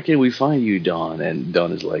so where can we find you, Don? And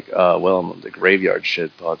Don is like, well, I'm on the Graveyard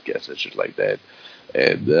Shit podcast and shit like that.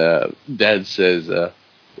 And Dad says,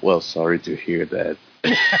 well, sorry to hear that.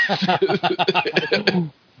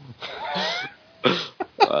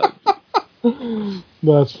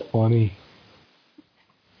 That's funny.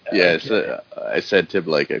 Yeah, I said to him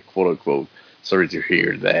like a quote-unquote, sorry to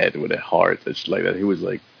hear that with a heart and shit like that. He was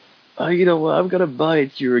like, you know what, I'm going to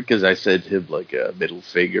bite your... Because I sent him like a middle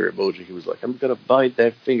finger emoji. He was like, I'm going to bite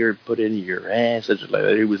that finger and put it in your ass and shit like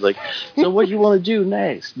that. He was like, so what do you want to do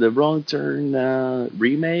next? The Wrong Turn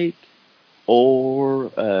remake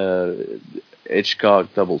or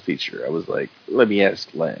Hitchcock double feature? I was like, let me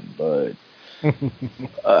ask Glenn, but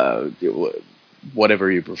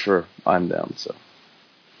whatever you prefer, I'm down, so...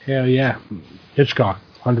 Hell yeah. Hitchcock,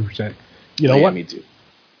 100%. You know what? Me too.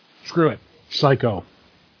 Screw it. Psycho.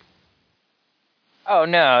 Oh,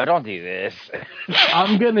 no, don't do this.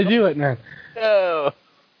 I'm going to do it, man. No.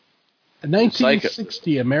 A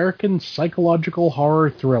 1960 American psychological horror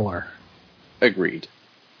thriller. Agreed.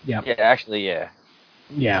 Yeah. Yeah, actually, yeah.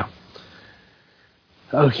 Yeah.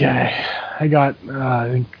 Okay. I got, I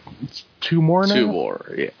think it's 2 more now? 2 more,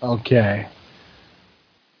 yeah. Okay.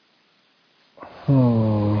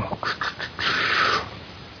 I'm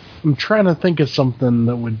trying to think of something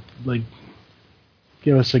that would, like,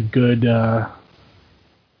 give us a good,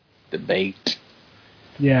 debate.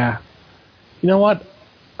 Yeah. You know what?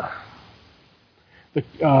 The,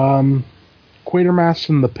 Quatermass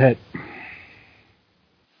in the Pit.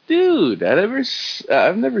 Dude,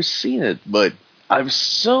 I've never seen it, but I'm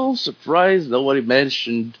so surprised nobody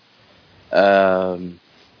mentioned fucking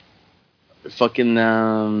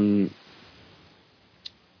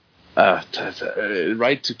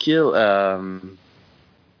Right to Kill,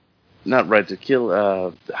 not Right to Kill,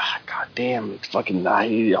 god damn, fucking,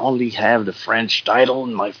 I only have the French title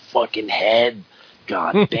in my fucking head.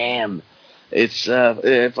 God damn. It's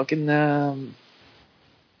fucking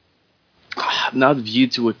not View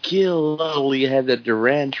to a Kill. I only have that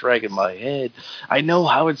Duran track in my head. I know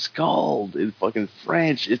how it's called in fucking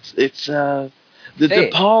French. It's the De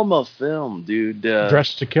Palma film, dude.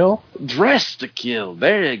 Dress to Kill? Dress to Kill.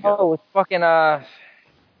 There you go. Oh, it's fucking what's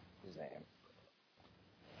his name?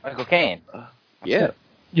 Michael Caine. Yeah.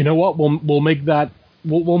 You know what? We'll make that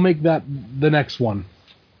the next one.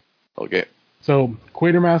 Okay. So,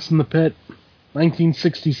 Quatermass in the Pit,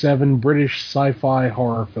 1967 British sci-fi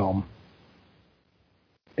horror film.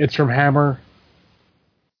 It's from Hammer.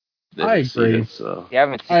 I agree. So. You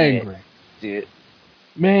haven't seen I agree. Dude.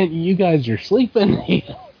 Man, you guys are sleeping.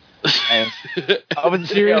 I was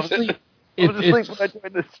Seriously, asleep when I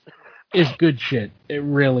joined this. It's good shit. It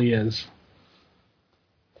really is.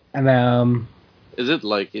 And is it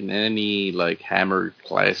like in any like Hammer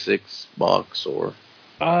Classics box or?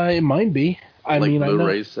 It might be. I like mean,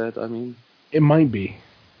 Blu-ray set. I mean, it might be.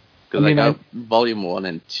 Because I got Volume 1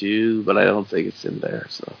 and 2, but I don't think it's in there.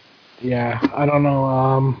 So. Yeah, I don't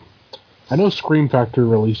know. I know Scream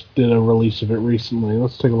Factory did a release of it recently.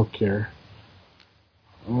 Let's take a look here.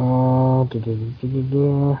 I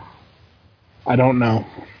don't know.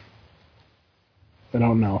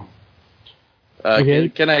 Okay.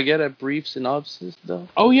 Can I get a brief synopsis, though?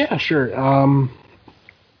 Oh, yeah, sure.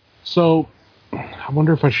 So, I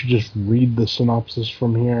wonder if I should just read the synopsis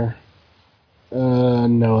from here.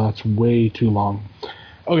 No, that's way too long.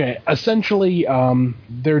 Okay, essentially,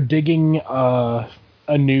 they're digging a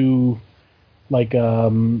new, like,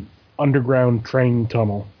 underground train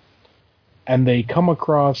tunnel. And they come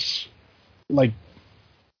across, like,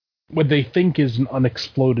 what they think is an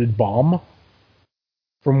unexploded bomb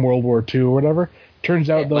from World War II or whatever. Turns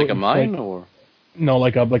out, though, like a mine, or no,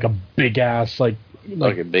 like a big ass, like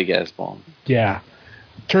a big ass bomb. Yeah.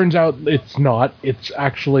 Turns out it's not. It's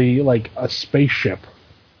actually like a spaceship,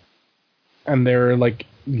 and there are like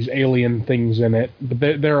these alien things in it,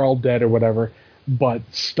 but they're all dead or whatever. But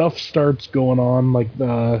stuff starts going on, like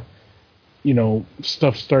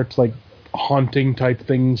stuff starts like haunting type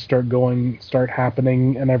things start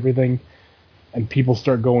happening and everything, and people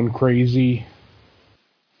start going crazy.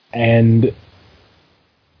 And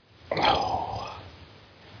I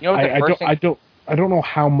don't know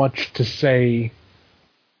how much to say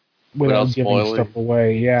without giving spoiling stuff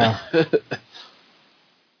away. Yeah.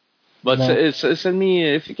 But send me,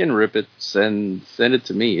 if you can rip it, send it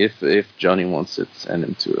to me. If Johnny wants it, send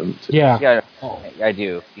him to him too. Yeah. I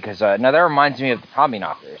do, because now that reminds me of the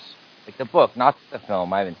Tommyknockers, like the book, not the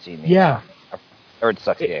film. I haven't seen it. Yeah. I've heard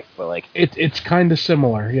sucks dick, but like it's kind of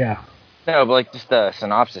similar. Yeah. No, but like just the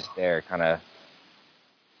synopsis there, kind of.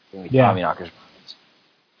 Yeah. Tommyknockers.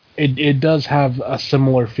 It does have a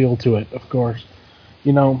similar feel to it, of course.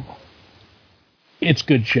 It's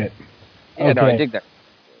good shit. Yeah, okay. No, I dig that.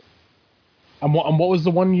 And what was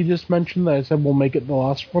the one you just mentioned that I said we'll make it the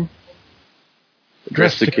last one?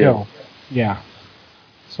 Dress to Kill. Yeah.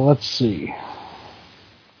 So let's see.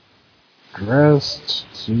 Dressed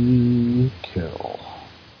to Kill.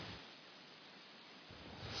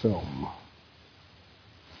 Film.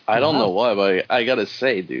 I don't know why, but I gotta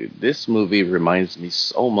say, dude, this movie reminds me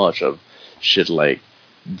so much of shit like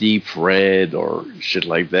Deep Red or shit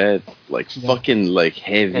like that. Like fucking like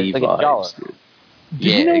heavy vibes, dude. Do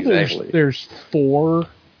you know there's 4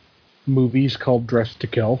 movies called Dress to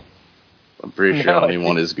Kill? I'm pretty sure only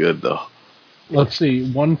one is good, though. Let's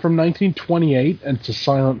see. One from 1928, and it's a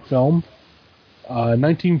silent film.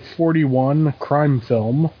 1941 crime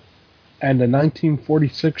film. And a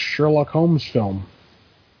 1946 Sherlock Holmes film.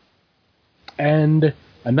 And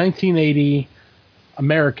a 1980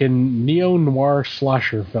 American neo-noir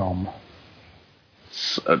slasher film.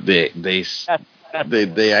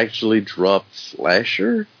 They actually dropped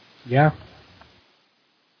slasher? Yeah.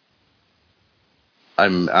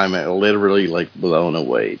 I'm literally like blown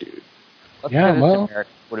away, dude. Let's Yeah, say this well. America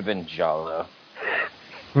would have been Giallo.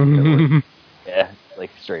 Mm-hmm. Yeah,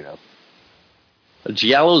 like straight up.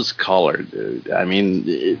 Giallo's color, dude. I mean,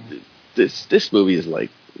 this movie is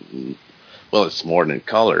like, well, it's more than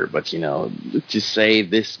color, but you know, to say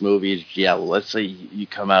this movie is Giallo, let's say you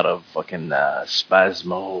come out of fucking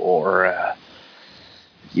Spasmo or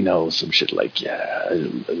you know, some shit like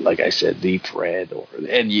I said, Deep Red,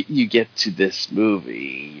 and you get to this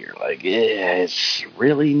movie, you're like, yeah, it's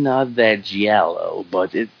really not that Giallo,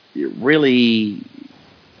 but it really.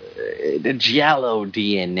 The Giallo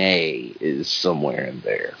DNA is somewhere in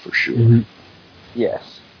there for sure. Mm-hmm.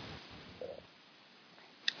 Yes.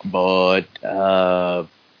 But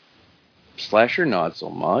slasher not so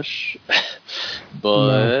much.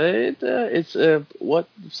 But it's a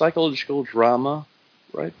psychological drama,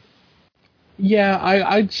 right? Yeah,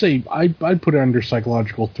 I'd say I'd put it under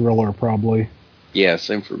psychological thriller probably. Yeah,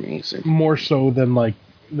 same for me. Same. More so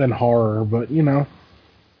than horror, but you know.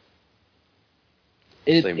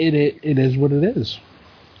 It is what it is.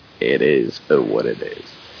 It is what it is.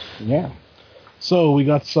 Yeah. So we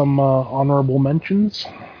got some honorable mentions.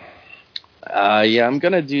 Yeah, I'm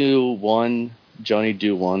gonna do one. Johnny,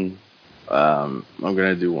 do one. I'm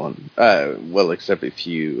gonna do one. Well, except if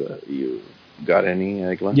you got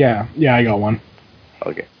any, Glenn? Yeah, I got one.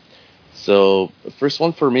 Okay. So the first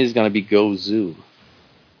one for me is gonna be Go Zoo.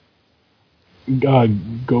 Go.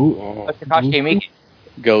 Takashi Miike.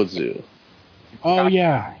 Go Zoo. Oh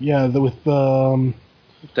yeah, with Takashi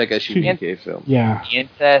Miike film. Yeah. The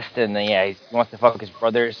incest, and then, he wants to fuck his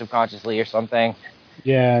brother subconsciously or something.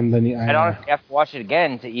 Yeah, and then I'd honestly have to watch it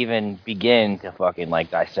again to even begin to fucking like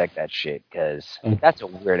dissect that shit, because that's a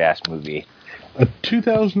weird ass movie. A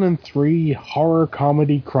 2003 horror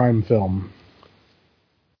comedy crime film.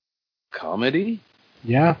 Comedy?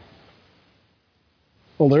 Yeah.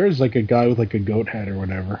 Well, there is like a guy with like a goat head or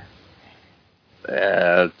whatever.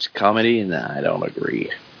 Comedy? Nah, I don't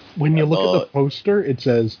agree. When you look at the poster, it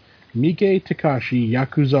says Miike Takashi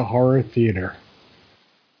Yakuza Horror Theater.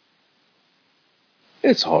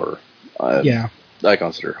 It's horror. Yeah. I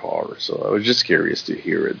consider it horror, so I was just curious to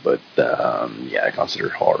hear it, but I consider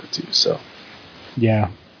it horror too, so. Yeah.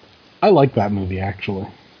 I like that movie, actually.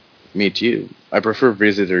 Me too. I prefer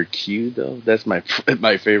Visitor Q, though. That's my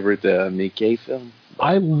favorite Miike film.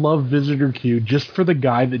 I love Visitor Q just for the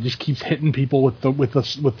guy that just keeps hitting people with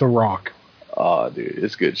the rock. Oh, dude,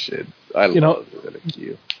 it's good shit. I love Visitor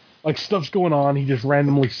Q. Like, stuff's going on, he just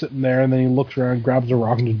randomly sitting there, and then he looks around, grabs a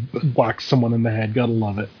rock, and just whacks someone in the head. Gotta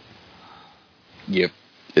love it. Yep,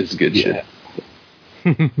 it's good shit.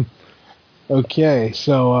 Okay,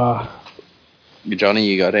 so, Johnny,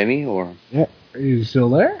 you got any, or? Yeah, are you still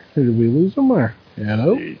there? Or did we lose him, or?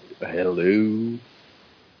 Hello? Hello?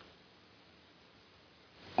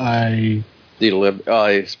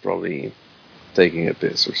 He's probably taking a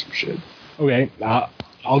piss or some shit. Okay,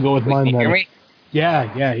 I'll go with mine Can you then. hear me?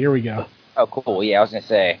 Yeah, here we go. Oh, cool. Yeah, I was going to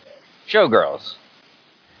say, Showgirls.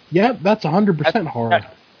 Yeah, that's 100% horror.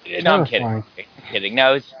 No, I'm kidding.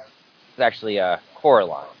 No, it's actually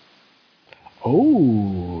Coraline.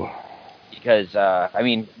 Oh. Because, I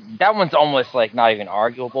mean, that one's almost like not even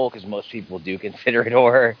arguable, because most people do consider it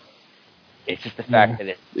horror. It's just the fact that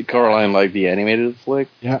it's... Coraline, like the animated flick?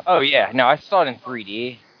 Yeah. Oh, yeah. No, I saw it in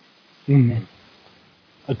 3D. Mm.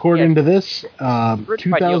 According to this,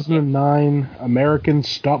 2009 American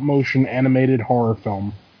stop-motion animated horror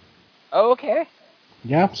film. Oh, okay.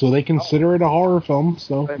 Yeah, so they consider it a horror film,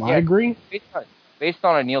 so I agree. Based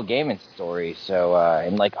on a Neil Gaiman story, so,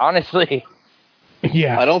 and, like, honestly...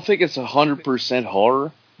 Yeah. I don't think it's 100%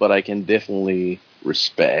 horror, but I can definitely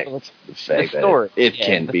respect the fact that it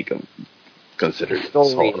can be considered as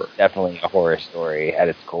horror. It's definitely a horror story at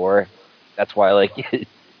its core. That's why, like, it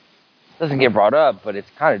doesn't get brought up, but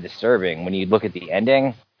it's kind of disturbing when you look at the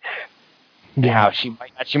ending. Yeah. How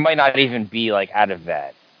she might not even be, like, out of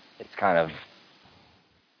that. It's kind of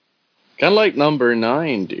like Number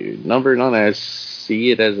 9, dude. Number 9, I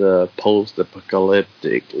see it as a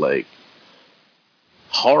post-apocalyptic, like,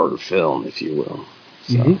 horror film, if you will.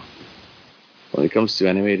 So, when it comes to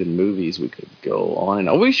animated movies, we could go on and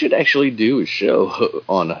on. We should actually do a show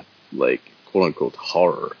on, like, quote-unquote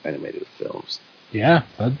horror animated films. Yeah,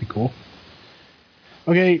 that'd be cool.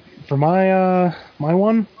 Okay, for my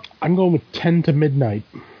one, I'm going with 10 to Midnight.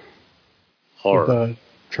 Horror. With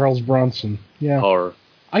Charles Bronson. Yeah. Horror.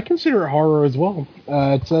 I consider it horror as well.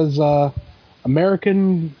 It says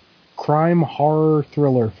American crime horror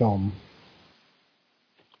thriller film.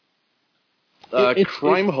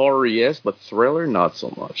 Crime horror, yes, but thriller, not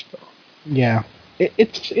so much, though. Yeah.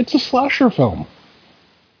 It's a slasher film.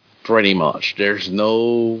 Pretty much. There's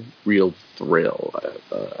no real thrill.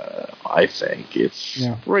 I think it's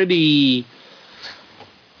pretty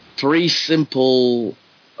simple.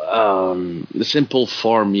 The simple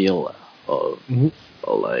formula of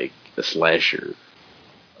like a slasher.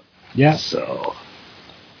 Yeah. So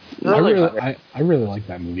I really like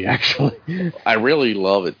that movie, actually. I really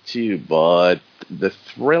love it too, but the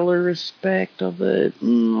thriller aspect of it,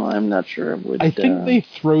 I'm not sure. I think they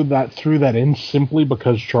threw that in simply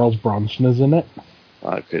because Charles Bronson is in it.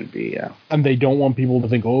 It could be, yeah. And they don't want people to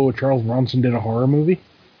think, oh, Charles Bronson did a horror movie.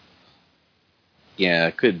 Yeah,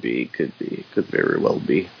 it could be. Could very well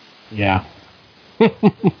be. Yeah. All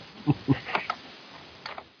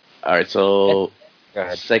right, so Go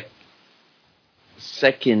ahead.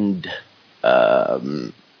 Second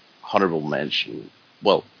honorable mention.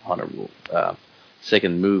 Well,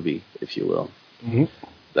 second movie, if you will,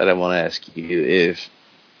 that I want to ask you if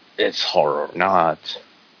it's horror or not.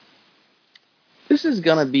 This is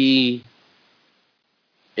gonna be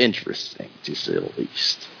interesting, to say the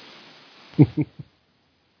least.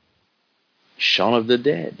 Shaun of the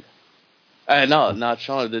Dead. No, not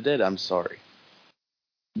Shaun of the Dead. I'm sorry.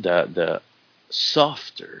 The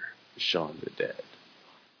softer Shaun of the Dead.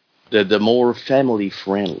 The more family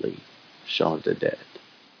friendly Shaun of the Dead.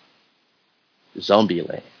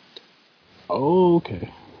 Zombieland. Oh, okay.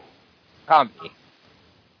 Comedy.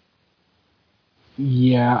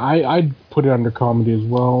 Yeah, I'd put it under comedy as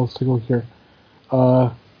well. Let's take a look here.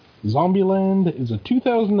 Zombieland is a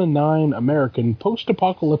 2009 American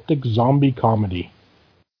post-apocalyptic zombie comedy.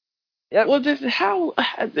 Yep. Well,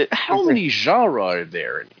 how many genres are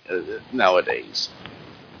there nowadays?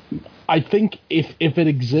 I think if it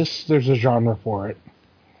exists, there's a genre for it.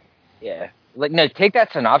 Yeah. Like, no, take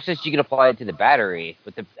that synopsis, you can apply it to The Battery,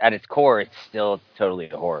 but at its core, it's still totally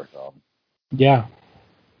a horror film. Yeah.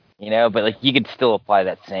 You know, but, like, you could still apply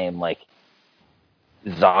that same, like,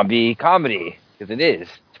 zombie comedy, because it is.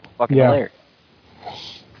 It's fucking hilarious.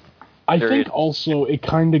 I think also it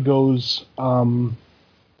kind of goes, I've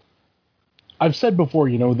said before,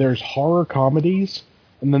 there's horror comedies,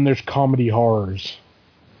 and then there's comedy horrors.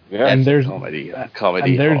 Yeah, and there's comedy and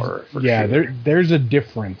there's, horror. For yeah, sure. there's a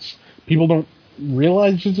difference. People don't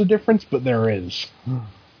realize there's a difference, but there is.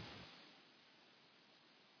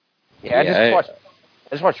 Yeah, I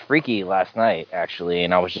just watched Freaky last night, actually,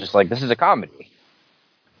 and I was just like, this is a comedy.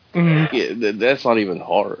 Mm-hmm. Yeah, that's not even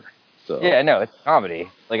horror. So. Yeah, no, it's a comedy.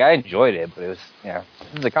 Like, I enjoyed it, but it was, this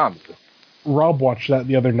is a comedy. Rob watched that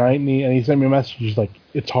the other night, and he sent me a message. He's like,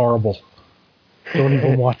 "It's horrible. Don't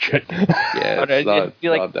even watch it." Yeah,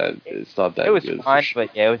 it's not that. It was good fine,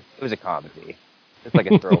 but yeah, it was a comedy. It's like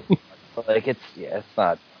a throw. But like it's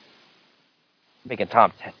not making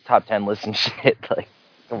top 10 list and shit. Like,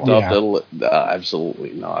 come on.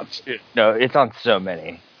 Absolutely not. No, it's on so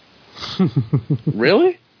many.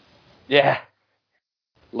 Really? Yeah.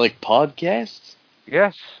 Like podcasts?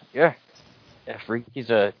 Yes. Yeah. Yeah,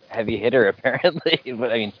 Freaky's a heavy hitter, apparently.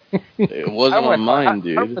 But I mean, it wasn't on mine,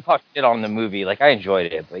 dude. I don't want to talk shit on the movie. Like, I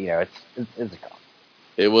enjoyed it, but it's a comedy.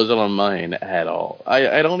 It wasn't on mine at all.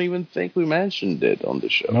 I don't even think we mentioned it on the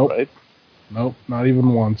show, right? Nope, not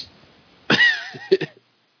even once.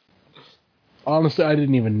 Honestly, I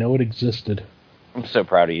didn't even know it existed. I'm so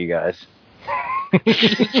proud of you guys.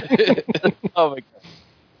 Oh my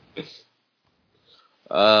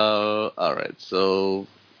god. All right, so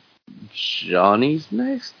Johnny's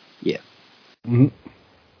next? Yeah. Mm-hmm.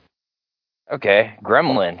 Okay,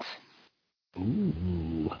 Gremlins.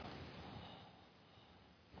 Ooh.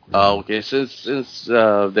 Okay, since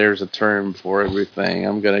there's a term for everything,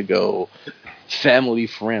 I'm gonna go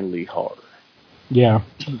family-friendly horror. Yeah.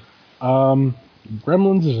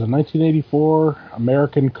 Gremlins is a 1984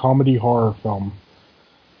 American comedy horror film.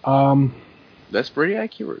 That's pretty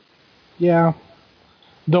accurate. Yeah.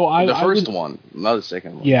 Though the first one, not the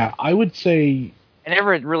second one. Yeah, I would say I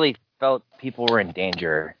never really felt people were in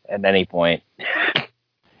danger at any point.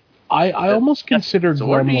 I almost consider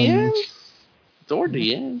Gremlins. Toward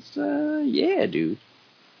the end, yeah, dude.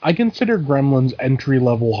 I consider Gremlins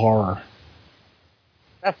entry-level horror.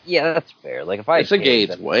 That's fair. Like, if I it's a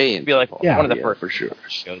gateway, it'd be like one of the first for sure.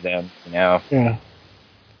 Go down, Yeah.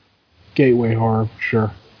 Gateway horror for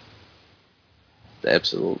sure.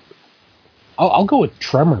 Absolutely. I'll go with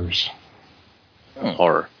Tremors.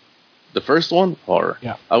 Horror. The first one, horror.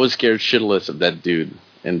 Yeah. I was scared shitless of that dude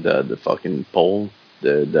in the fucking pole,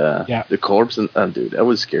 the corpse, and dude, I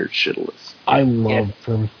was scared shitless. I love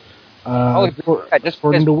Tremors. Just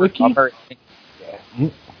according to Wiki.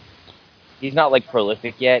 He's not like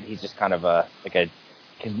prolific yet. He's just kind of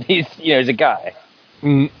he's a guy.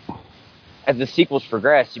 Mm. as the sequels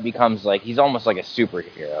progress, he becomes like he's almost like a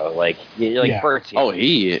superhero, like Bert's. Oh,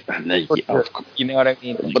 he. You know what I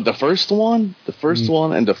mean? But the first one,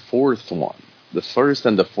 and the fourth one, the first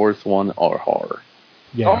and the fourth one are horror.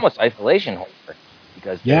 Yeah. Almost isolation horror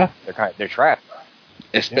because they're trapped.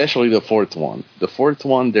 Especially the fourth one. The fourth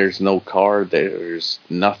one, there's no car, there's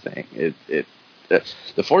nothing.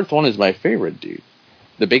 The fourth one is my favorite, dude.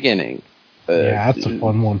 The beginning. That's a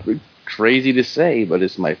fun one. Crazy to say, but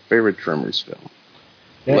it's my favorite Tremors film.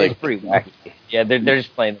 Yeah, it's pretty wacky. Yeah, they're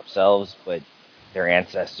just playing themselves, but their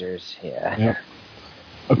ancestors. Yeah.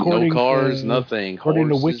 No cars, nothing. According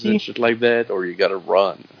Horses to Wiki, and shit like that, or you gotta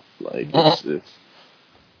run. Like it's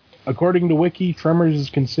according to Wiki, Tremors is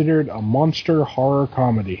considered a monster horror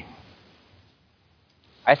comedy.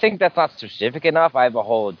 I think that's not specific enough. I have a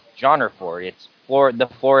whole genre for it. It's the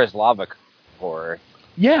floor is lava horror.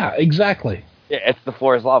 Yeah, exactly. Yeah, it's the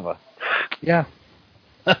floor is lava. Yeah.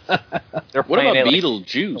 What about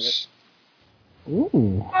Beetlejuice?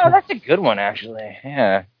 Ooh. Oh, that's a good one, actually.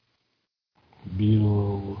 Yeah.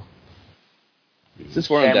 Since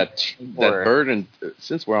we're on that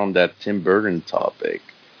Tim Burton topic,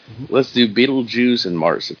 let's do Beetlejuice and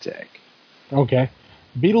Mars Attack. Okay.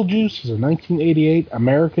 Beetlejuice is a 1988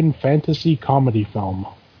 American fantasy comedy film.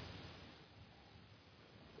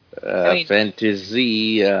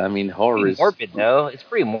 Fantasy, horror is morbid, though. It's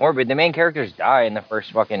pretty morbid. The main characters die in the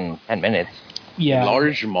first fucking 10 minutes. Yeah.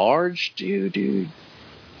 Large Marge, dude.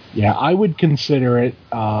 Yeah, I would consider it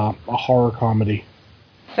a horror comedy.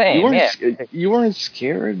 Same, you weren't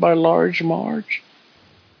scared by Large Marge?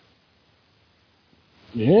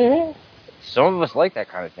 Yeah. Some of us like that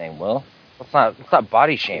kind of thing, Will. Let's not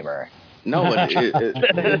body shame her. No,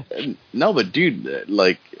 but dude,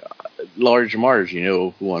 like Large Marge, you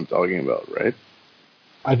know who I'm talking about, right?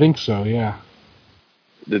 I think so, yeah.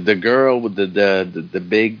 The girl with the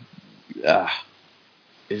big,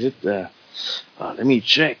 is it let me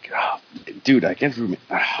check. Dude, I can't remember.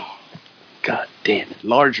 God damn it,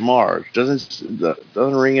 Large Marge doesn't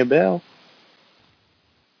ring a bell.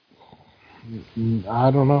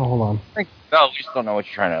 I don't know. Hold on. No, we just don't know what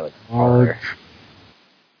you're trying to like.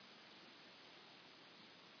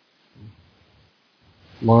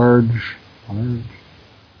 Large.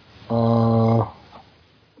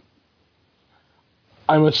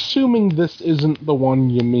 I'm assuming this isn't the one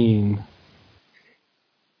you mean.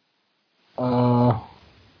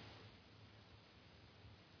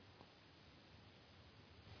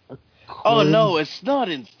 Oh no, it's not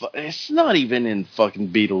even in fucking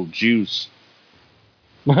Beetlejuice.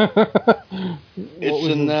 Because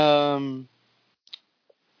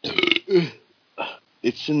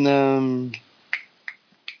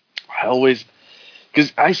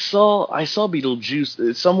I saw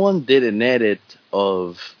Beetlejuice. Someone did an edit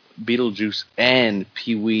of Beetlejuice and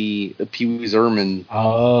Pee-wee's Herman.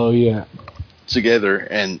 Oh yeah. Together,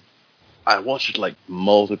 and I watched it like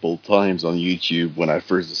multiple times on YouTube when I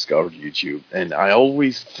first discovered YouTube, and I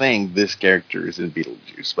always think this character is in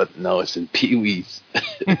Beetlejuice, but no, it's in Pee-wee's.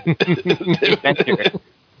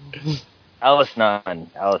 Alice Nunn's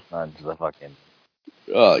the fucking.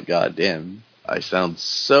 Oh goddamn! I sound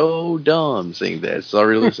so dumb saying that.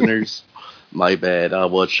 Sorry, listeners. My bad. I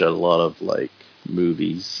watch a lot of like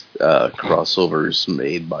movies, crossovers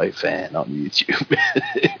made by fan on YouTube.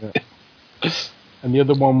 And the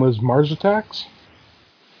other one was Mars Attacks?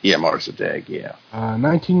 Yeah, Mars Attack, yeah.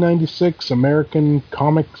 1996 American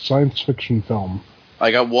comic science fiction film. I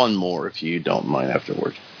got one more if you don't mind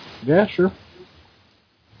afterward. Yeah, sure.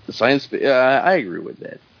 The science, I agree with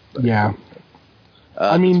that. But, yeah.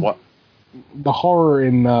 I mean, the horror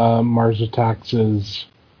in Mars Attacks is,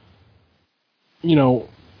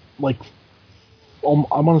 like, I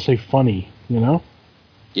want to say funny, Yeah,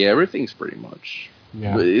 everything's pretty much.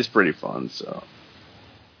 Yeah. But it's pretty fun, so.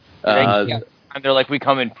 And they're like, we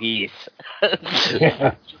come in peace.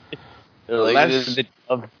 Yeah. Sorry.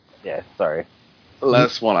 The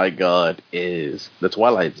last one I got is The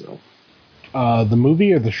Twilight Zone. The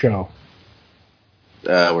movie or the show?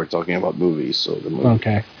 We're talking about movies, so the movie.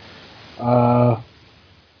 Okay. John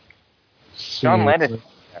Landis,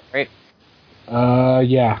 right?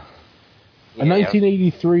 Yeah. A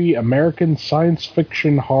 1983 American science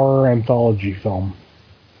fiction horror anthology film.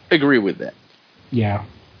 Agree with that. Yeah.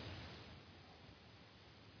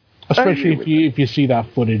 Especially if you see that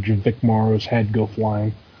footage of Vic Morrow's head go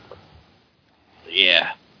flying.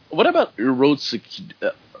 Yeah. What about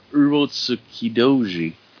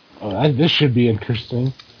Urotsukidoji? Oh, this should be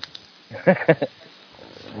interesting.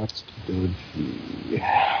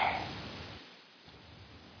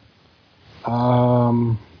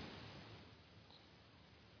 Urotsukidoji.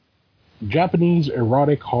 Japanese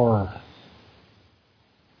erotic horror.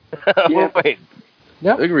 Yeah. Wait.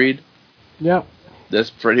 Yep. Agreed. Yep. That's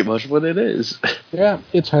pretty much what it is. Yeah,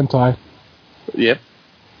 it's hentai. Yep.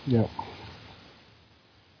 Yep.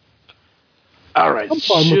 All right. I'm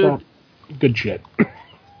fine with that. Good shit.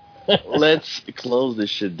 Let's close this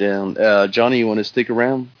shit down. Johnny, you want to stick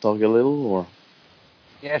around, talk a little, or?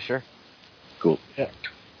 Yeah, sure. Cool. Yeah.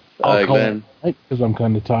 I'll call Glenn. it because I'm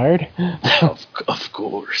kind of tired. Of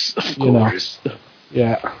course. Of You know. course.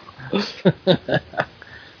 Yeah.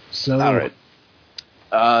 So. All right.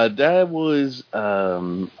 That was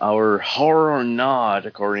our horror or not,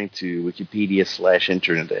 according to Wikipedia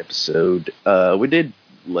 /internet episode.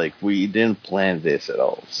 We didn't plan this at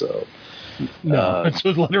all, so. No, it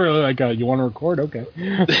was literally like, you want to record? Okay.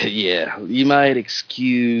 Yeah, you might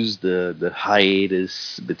excuse the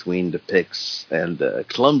hiatus between the picks and the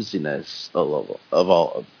clumsiness of all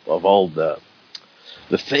the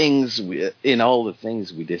things we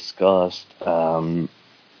discussed.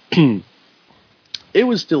 It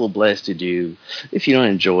was still a blast to do. If you don't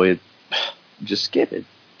enjoy it, just skip it.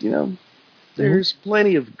 You know, there's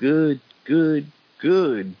plenty of good,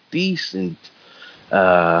 decent.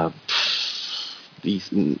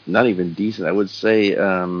 Decent, not even decent, I would say,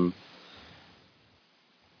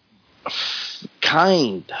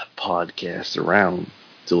 kind podcasts around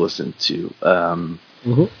to listen to.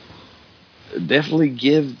 Definitely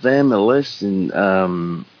give them a listen.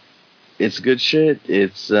 It's good shit.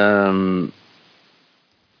 It's,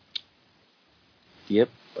 yep,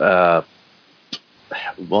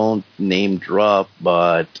 won't name drop,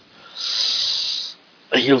 but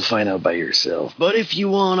you'll find out by yourself. But if you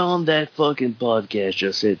want on that fucking podcast,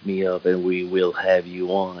 just hit me up and we will have you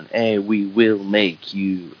on. And we will make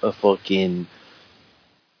you a fucking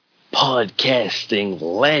podcasting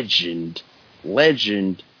legend.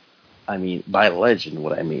 Legend. I mean, by legend,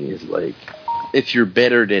 what I mean is like, if you're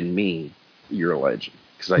better than me, you're a legend.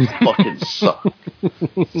 Because I fucking suck.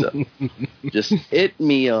 So, just hit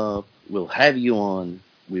me up. We'll have you on.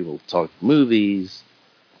 We will talk movies.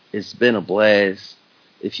 It's been a blast.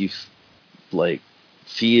 If you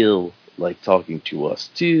feel like talking to us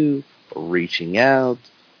too, or reaching out,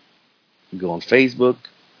 go on Facebook,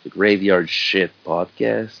 The Graveyard Shit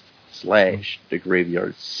Podcast / The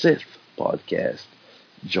Graveyard Sith Podcast.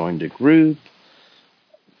 Join the group.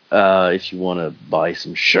 If you want to buy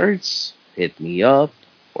some shirts, hit me up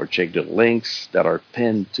or check the links that are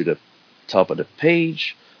pinned to the top of the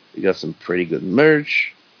page. We got some pretty good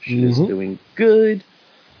merch. She's doing good.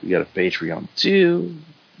 We got a Patreon too.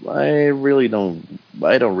 I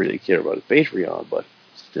don't really care about a Patreon, but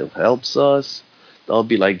still helps us. Don't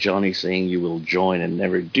be like Johnny saying you will join and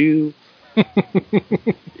never do.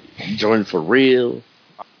 Join for real.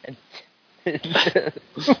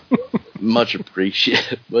 Much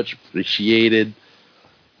appreciated.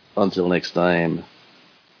 Until next time,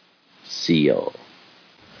 see y'all.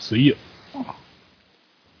 See ya.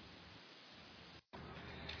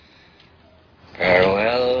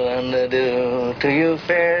 Farewell and adieu to you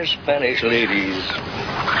fair Spanish ladies.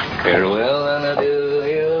 Farewell and adieu,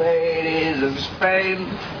 you ladies of Spain.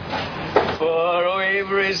 For we've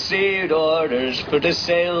received orders for to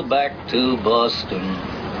sail back to Boston.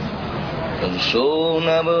 And so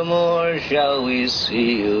never more shall we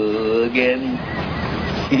see you again.